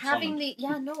only one that Having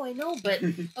summoned. the no, I know, but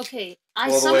okay, I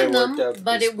Well, the way it summoned worked them, out,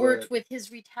 but we it worked split. with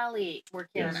his retaliate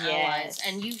working on Yes. allies,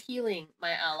 and you healing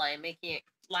my ally and making it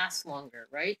last longer,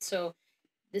 right? So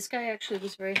this guy actually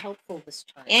was very helpful this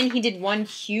time. And he did 1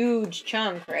 huge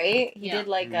chunk, right? He Yeah. did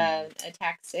like a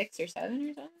attack 6 or 7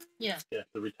 or something. Yeah,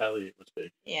 the retaliate was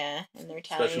big. Yeah, and the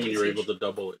retaliate. Especially when you were able to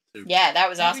double it too. Yeah, that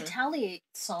was the awesome. retaliate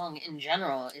song in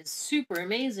general is super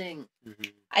amazing.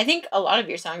 Mm-hmm. I think a lot of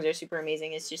your songs are super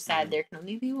amazing. It's just sad Mhm. there can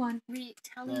only be 1.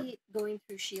 Retaliate going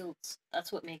through shields.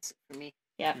 That's what makes it for me.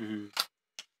 Mm-hmm.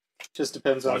 Just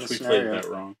depends on Watch, the we played scenario. that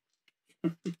wrong.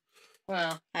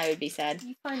 Well, I would be sad.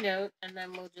 you find out, and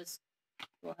then we'll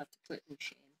have to put in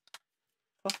shame.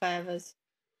 For 5 of us.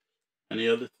 Any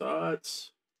other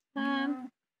thoughts?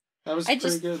 That was I pretty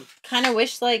just- good. Kind of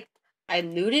wish like I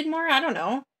looted more. I don't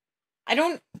know. I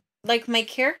don't like my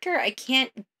character. I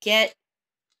can't get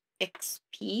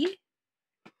XP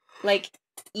like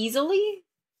easily.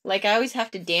 Like I always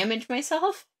have to damage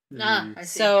myself. Mm-hmm. I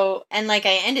see. So and like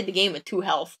I ended the game with 2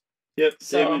 health. Yep,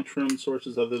 So- damage from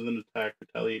sources other than attack,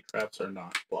 retaliate traps are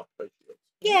not blocked by shields.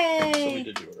 So we Yay!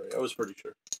 did do it right. I was pretty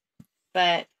sure.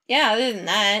 But yeah, other than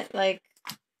that, like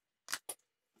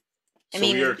I So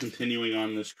mean- we are continuing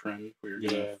on this trend. We're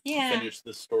gonna yeah, finish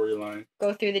this storyline,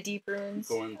 go through the deep ruins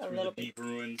going a through little the bit. deep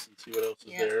ruins and see what else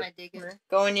is yeah, there. I dig it. We're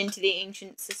going into the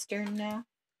ancient cistern now,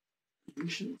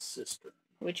 Ancient cistern.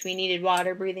 which we needed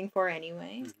water breathing for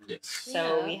anyway. Mm-hmm. Yes.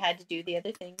 So Yeah. we had to do the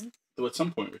other things. So at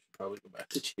some point we should probably go back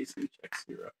to chasing Jack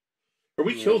Zero. Or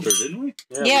we Yeah. killed her, didn't we?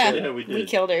 Yeah. We did. Yeah, we We did.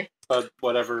 killed her. But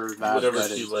whatever that Whatever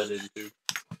led she into. led into.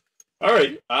 All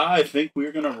right, I think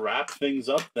we're going to wrap things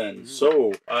up then. Mhm.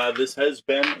 So, this has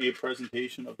been a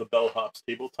presentation of the Bellhop's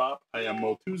Tabletop. I am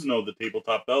Mo Tuzno, the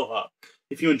Tabletop Bellhop.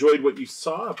 If you enjoyed what you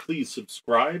saw, please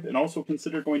subscribe and also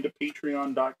consider going to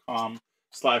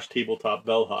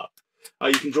patreon.com/tabletopbellhop.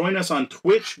 You can join us on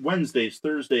Twitch Wednesdays,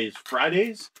 Thursdays,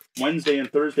 Fridays. Wednesday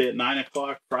and Thursday at 9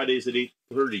 o'clock, Fridays at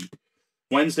 8:30.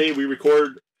 Wednesday, we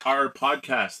record our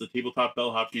podcast, the Tabletop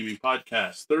Bellhop Gaming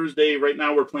Podcast. Thursday, right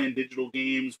now, we're playing digital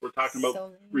games. We're talking about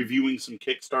So- reviewing some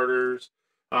Kickstarters.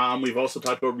 We've also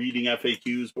talked about reading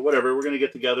FAQs, but whatever. We're going to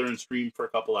get together and stream for a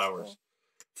couple hours. Cool.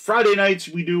 Friday nights,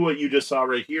 we do what you just saw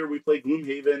right here. We play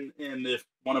Gloomhaven, and if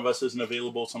one of us isn't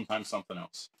available, sometimes something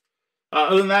else.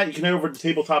 Other than that, you can head over to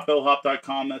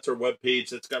tabletopbellhop.com. That's our webpage.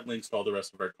 That's got links to all the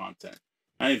rest of our content.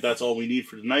 I think that's all we need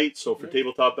for tonight. So for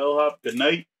Tabletop Bellhop, good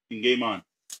night and game on.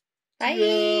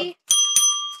 Bye.